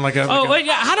breakdown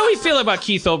how do we feel about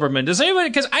Keith Olbermann? Does anybody?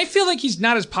 Because I feel like he's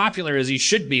not as popular as he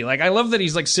should be. Like I love that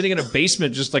he's like sitting in a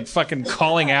basement, just like fucking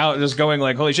calling out, just going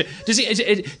like, "Holy shit!" Does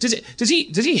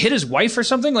he hit his wife or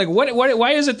something? Like what?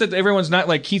 Why is it that everyone's not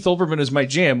like Keith Olbermann is my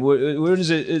jam? What is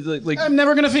it like? I'm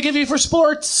never gonna forgive you for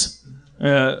sports.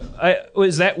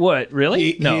 Is that what?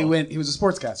 Really? No. He was a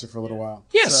sportscaster for a little while.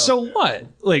 Yeah, so what?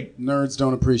 Like nerds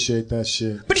don't appreciate that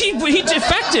shit. But he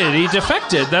defected. He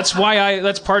defected. That's why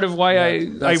that's part of why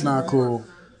That's not cool.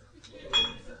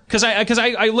 Because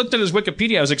I looked at his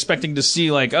Wikipedia, I was expecting to see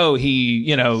like, oh,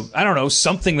 he, I don't know,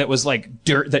 something that was like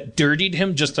that dirtied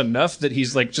him just enough that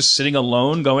he's like just sitting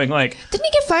alone going like. Didn't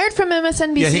he get fired from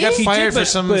MSNBC? Yeah, he got fired for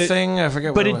something. I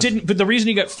forget. But what it was. didn't. But the reason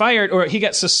he got fired or he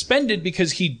got suspended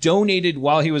because he donated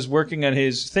while he was working on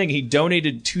his thing. He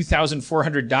donated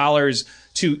 $2,400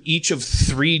 to each of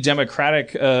 3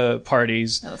 Democratic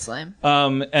parties. That's lame.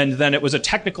 And then it was a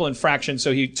technical infraction,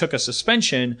 so he took a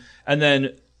suspension, and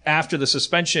then. After the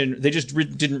suspension, they just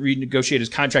didn't renegotiate his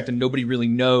contract, and nobody really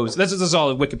knows. This is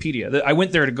all Wikipedia. I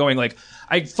went there to going like,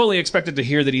 I fully expected to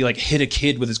hear that he like hit a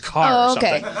kid with his car or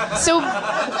something. Okay. So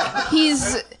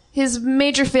his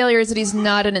major failure is that he's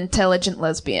not an intelligent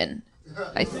lesbian.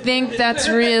 I think that's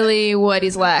really what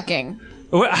he's lacking.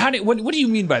 What do you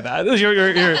mean by that?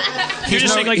 You're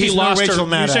just saying like he lost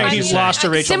to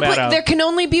Rachel Maddow. There can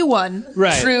only be one.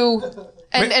 Right. True.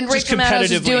 And Rachel Maddow's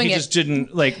is doing he it. Just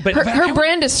didn't like. But her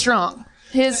brand is strong.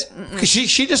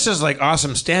 She just does like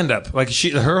awesome stand up. Like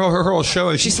her whole show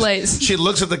is she slays. She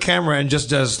looks at the camera and just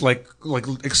does like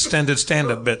extended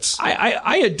stand up bits.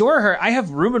 I adore her. I have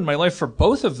room in my life for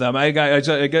both of them.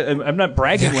 I'm not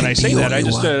bragging when I say that. I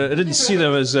just I didn't see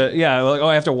them as like, oh,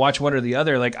 I have to watch one or the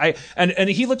other. Like and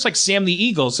he looks like Sam the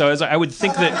Eagle. So I would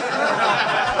think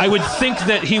that. I would think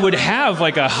that he would have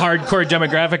like a hardcore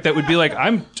demographic that would be like,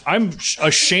 I'm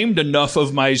ashamed enough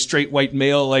of my straight white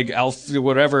male like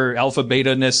alpha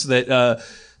beta-ness that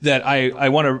I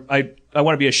want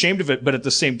to be ashamed of it, but at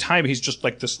the same time he's just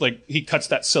like this, like he cuts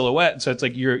that silhouette, so it's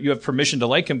like you have permission to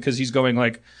like him because he's going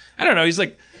like, I don't know, he's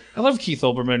like, I love Keith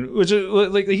Olbermann, which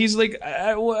is like he's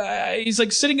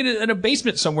like sitting in a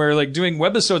basement somewhere like doing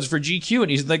webisodes for GQ, and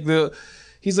he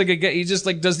just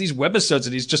like does these webisodes,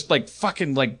 and he's just like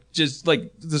fucking like just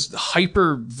like this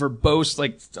hyper verbose,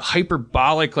 like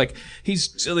hyperbolic, like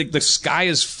he's like the sky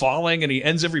is falling, and he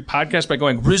ends every podcast by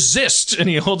going resist, and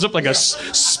he holds up like a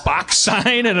Spock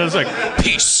sign, and it's like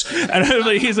peace, and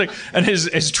he's like, and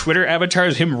his Twitter avatar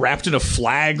is him wrapped in a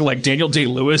flag like Daniel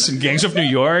Day-Lewis in Gangs of New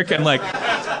York, and like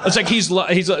it's like he's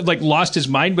like lost his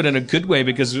mind, but in a good way,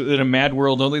 because in a mad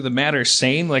world only the mad are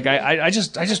sane. Like I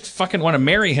just fucking want to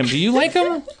marry him. Do you like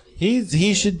him?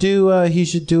 He should do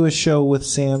a show with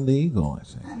Sam the Eagle, I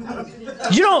think.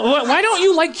 You don't. Why don't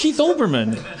you like Keith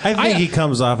Olbermann? I think he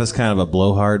comes off as kind of a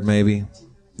blowhard, maybe.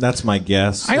 That's my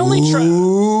guess. I only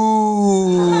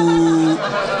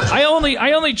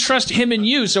trust him and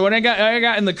you. So when I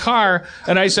got in the car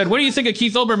and I said, "What do you think of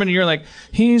Keith Olbermann?" and you're like,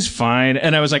 "He's fine,"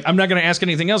 and I was like, "I'm not going to ask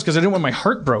anything else because I didn't want my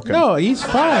heart broken." No, he's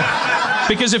fine.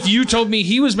 Because if you told me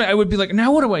he was, I would be like,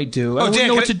 "Now what do I do? I wouldn't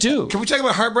know what to do." Can we talk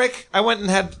about heartbreak? I went and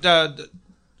had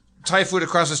Thai food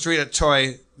across the street at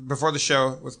Toy before the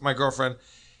show with my girlfriend.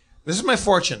 This is my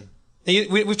fortune.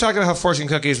 We've talked about how fortune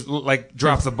cookies like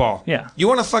drop the ball. Yeah. You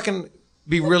want to fucking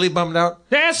be really bummed out?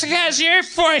 That's because your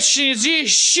fortune is your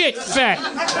shit fat.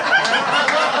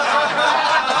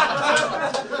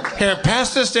 Here,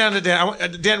 pass this down to Dan.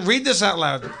 Dan, read this out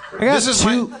loud. I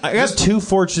got two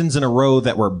fortunes in a row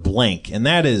that were blank, and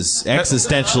that is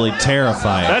existentially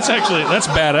terrifying. That's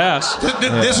badass.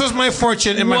 This was my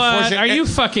fortune in my fortune. Are you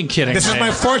fucking kidding me? This is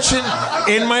my fortune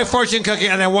in my fortune cookie,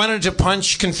 and I wanted to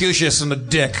punch Confucius in the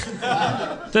dick.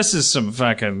 This is some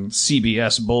fucking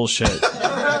CBS bullshit.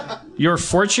 Your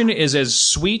fortune is as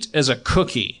sweet as a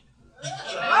cookie.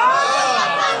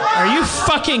 Are you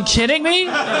fucking kidding me?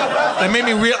 That made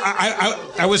me real.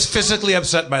 I was physically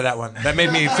upset by that one. That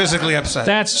made me physically upset.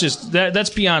 That's just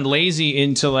that's beyond lazy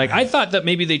into like. I thought that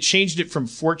maybe they changed it from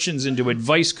fortunes into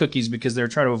advice cookies because they were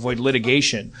trying to avoid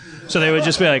litigation. So they would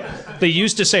just be like, they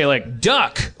used to say like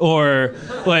duck or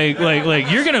like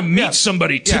you're gonna meet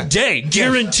somebody today,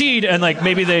 guaranteed, and like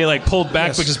maybe they like pulled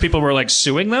back because people were like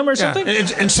suing them or something.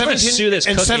 In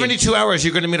 72 hours,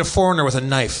 you're gonna meet a foreigner with a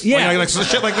knife. Yeah, like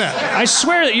shit like that. I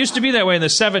swear it used to be that way in the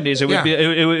 70s. It would be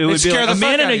it would be like a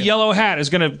man in a yellow hat is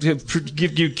going to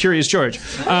give you Curious George.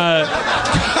 People were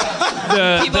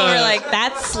like,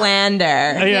 that's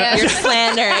slander. Yeah. You're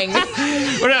slandering.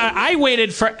 I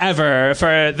waited forever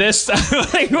for this.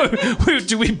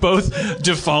 Do we both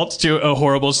default to a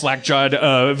horrible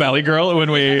slack-jawed Valley girl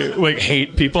when we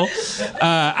hate people?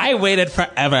 I waited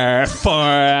forever for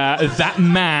that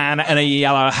man in a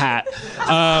yellow hat.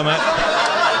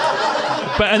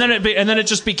 But and then it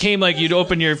just became like you'd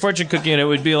open your fortune cookie and it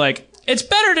would be like, it's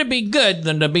better to be good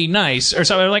than to be nice or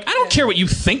something. Like, I don't care what you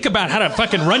think about how to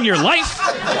fucking run your life.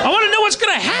 I want to know what's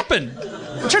going to happen.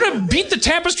 I'm trying to beat the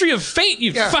tapestry of fate,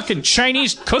 you fucking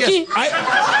Chinese cookie. Yes.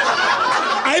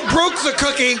 I broke the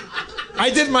cookie.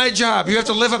 I did my job. You have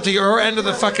to live up to your end of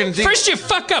the fucking thing. First you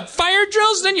fuck up fire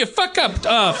drills, then you fuck up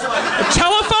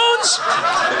telephones.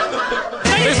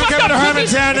 Thanks for coming to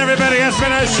Harmontown, everybody. It's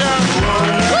been a show.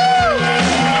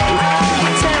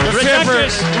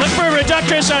 Reductress. Look for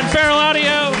Reductress on Feral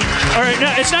Audio. Or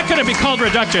no, it's not going to be called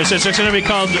Reductress. It's going to be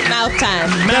called Mouth Time.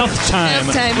 Mouth Time.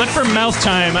 Look for Mouth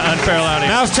Time on Feral Audio.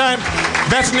 Mouth Time.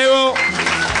 Beth Newell.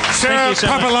 Sarah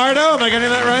Papalardo. Am I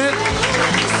getting that right?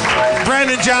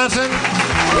 Brandon Johnson.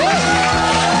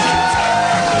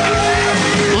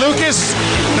 Lucas,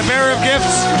 the bearer of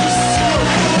gifts.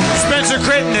 Spencer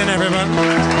Crittenden, everyone.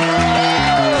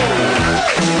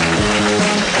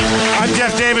 I'm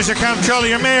Jeff Davis, your comptroller.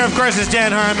 Your mayor, of course, is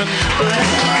Dan Harmon.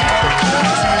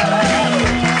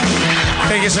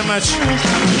 Thank you so much.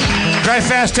 Drive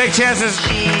fast, take chances.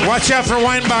 Watch out for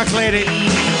Winebox Lady.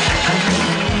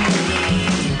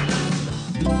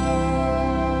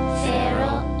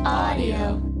 Feral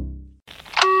Audio.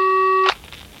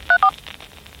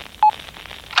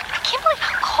 I can't believe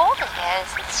how cold it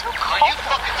is. It's so cold in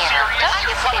here. Don't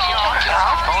you think you turn your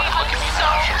own phone and look at me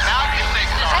now?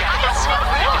 It's so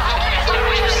weird.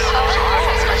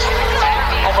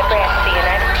 As a branch of the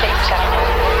United States government,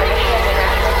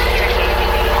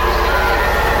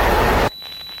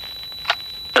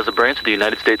 As a branch branch of the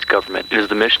United States government, it is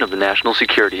the mission of the National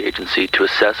Security Agency to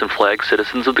assess and flag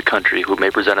citizens of the country who may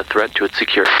present a threat to its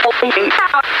security.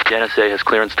 The NSA has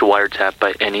clearance to wiretap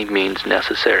by any means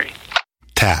necessary.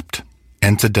 Tapped.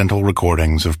 Incidental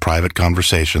recordings of private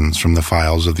conversations from the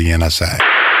files of the NSA.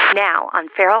 Now on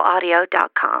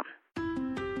feralaudio.com.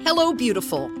 Hello,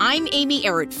 beautiful. I'm Amy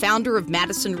Errett, founder of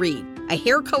Madison Reed, a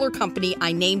hair color company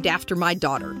I named after my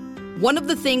daughter. One of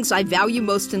the things I value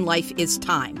most in life is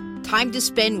time. Time to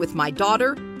spend with my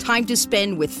daughter, time to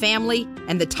spend with family,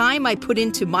 and the time I put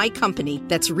into my company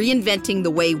that's reinventing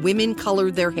the way women color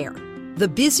their hair. The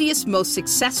busiest, most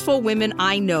successful women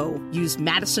I know use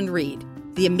Madison Reed,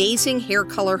 the amazing hair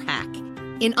color hack.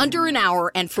 In under an hour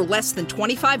and for less than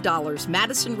 $25,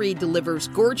 Madison Reed delivers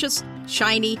gorgeous,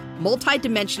 shiny,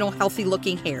 multi-dimensional,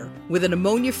 healthy-looking hair with an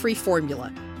ammonia-free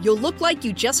formula. You'll look like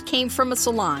you just came from a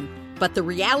salon, but the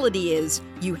reality is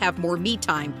you have more me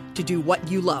time to do what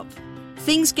you love.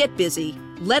 Things get busy.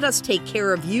 Let us take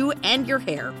care of you and your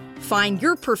hair. Find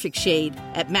your perfect shade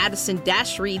at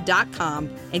madison-reed.com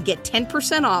and get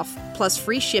 10% off plus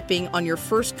free shipping on your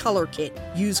first color kit.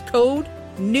 Use code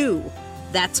NEW.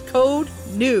 That's code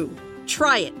NEW.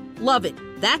 Try it. Love it.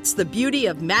 That's the beauty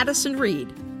of Madison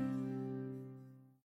Reed.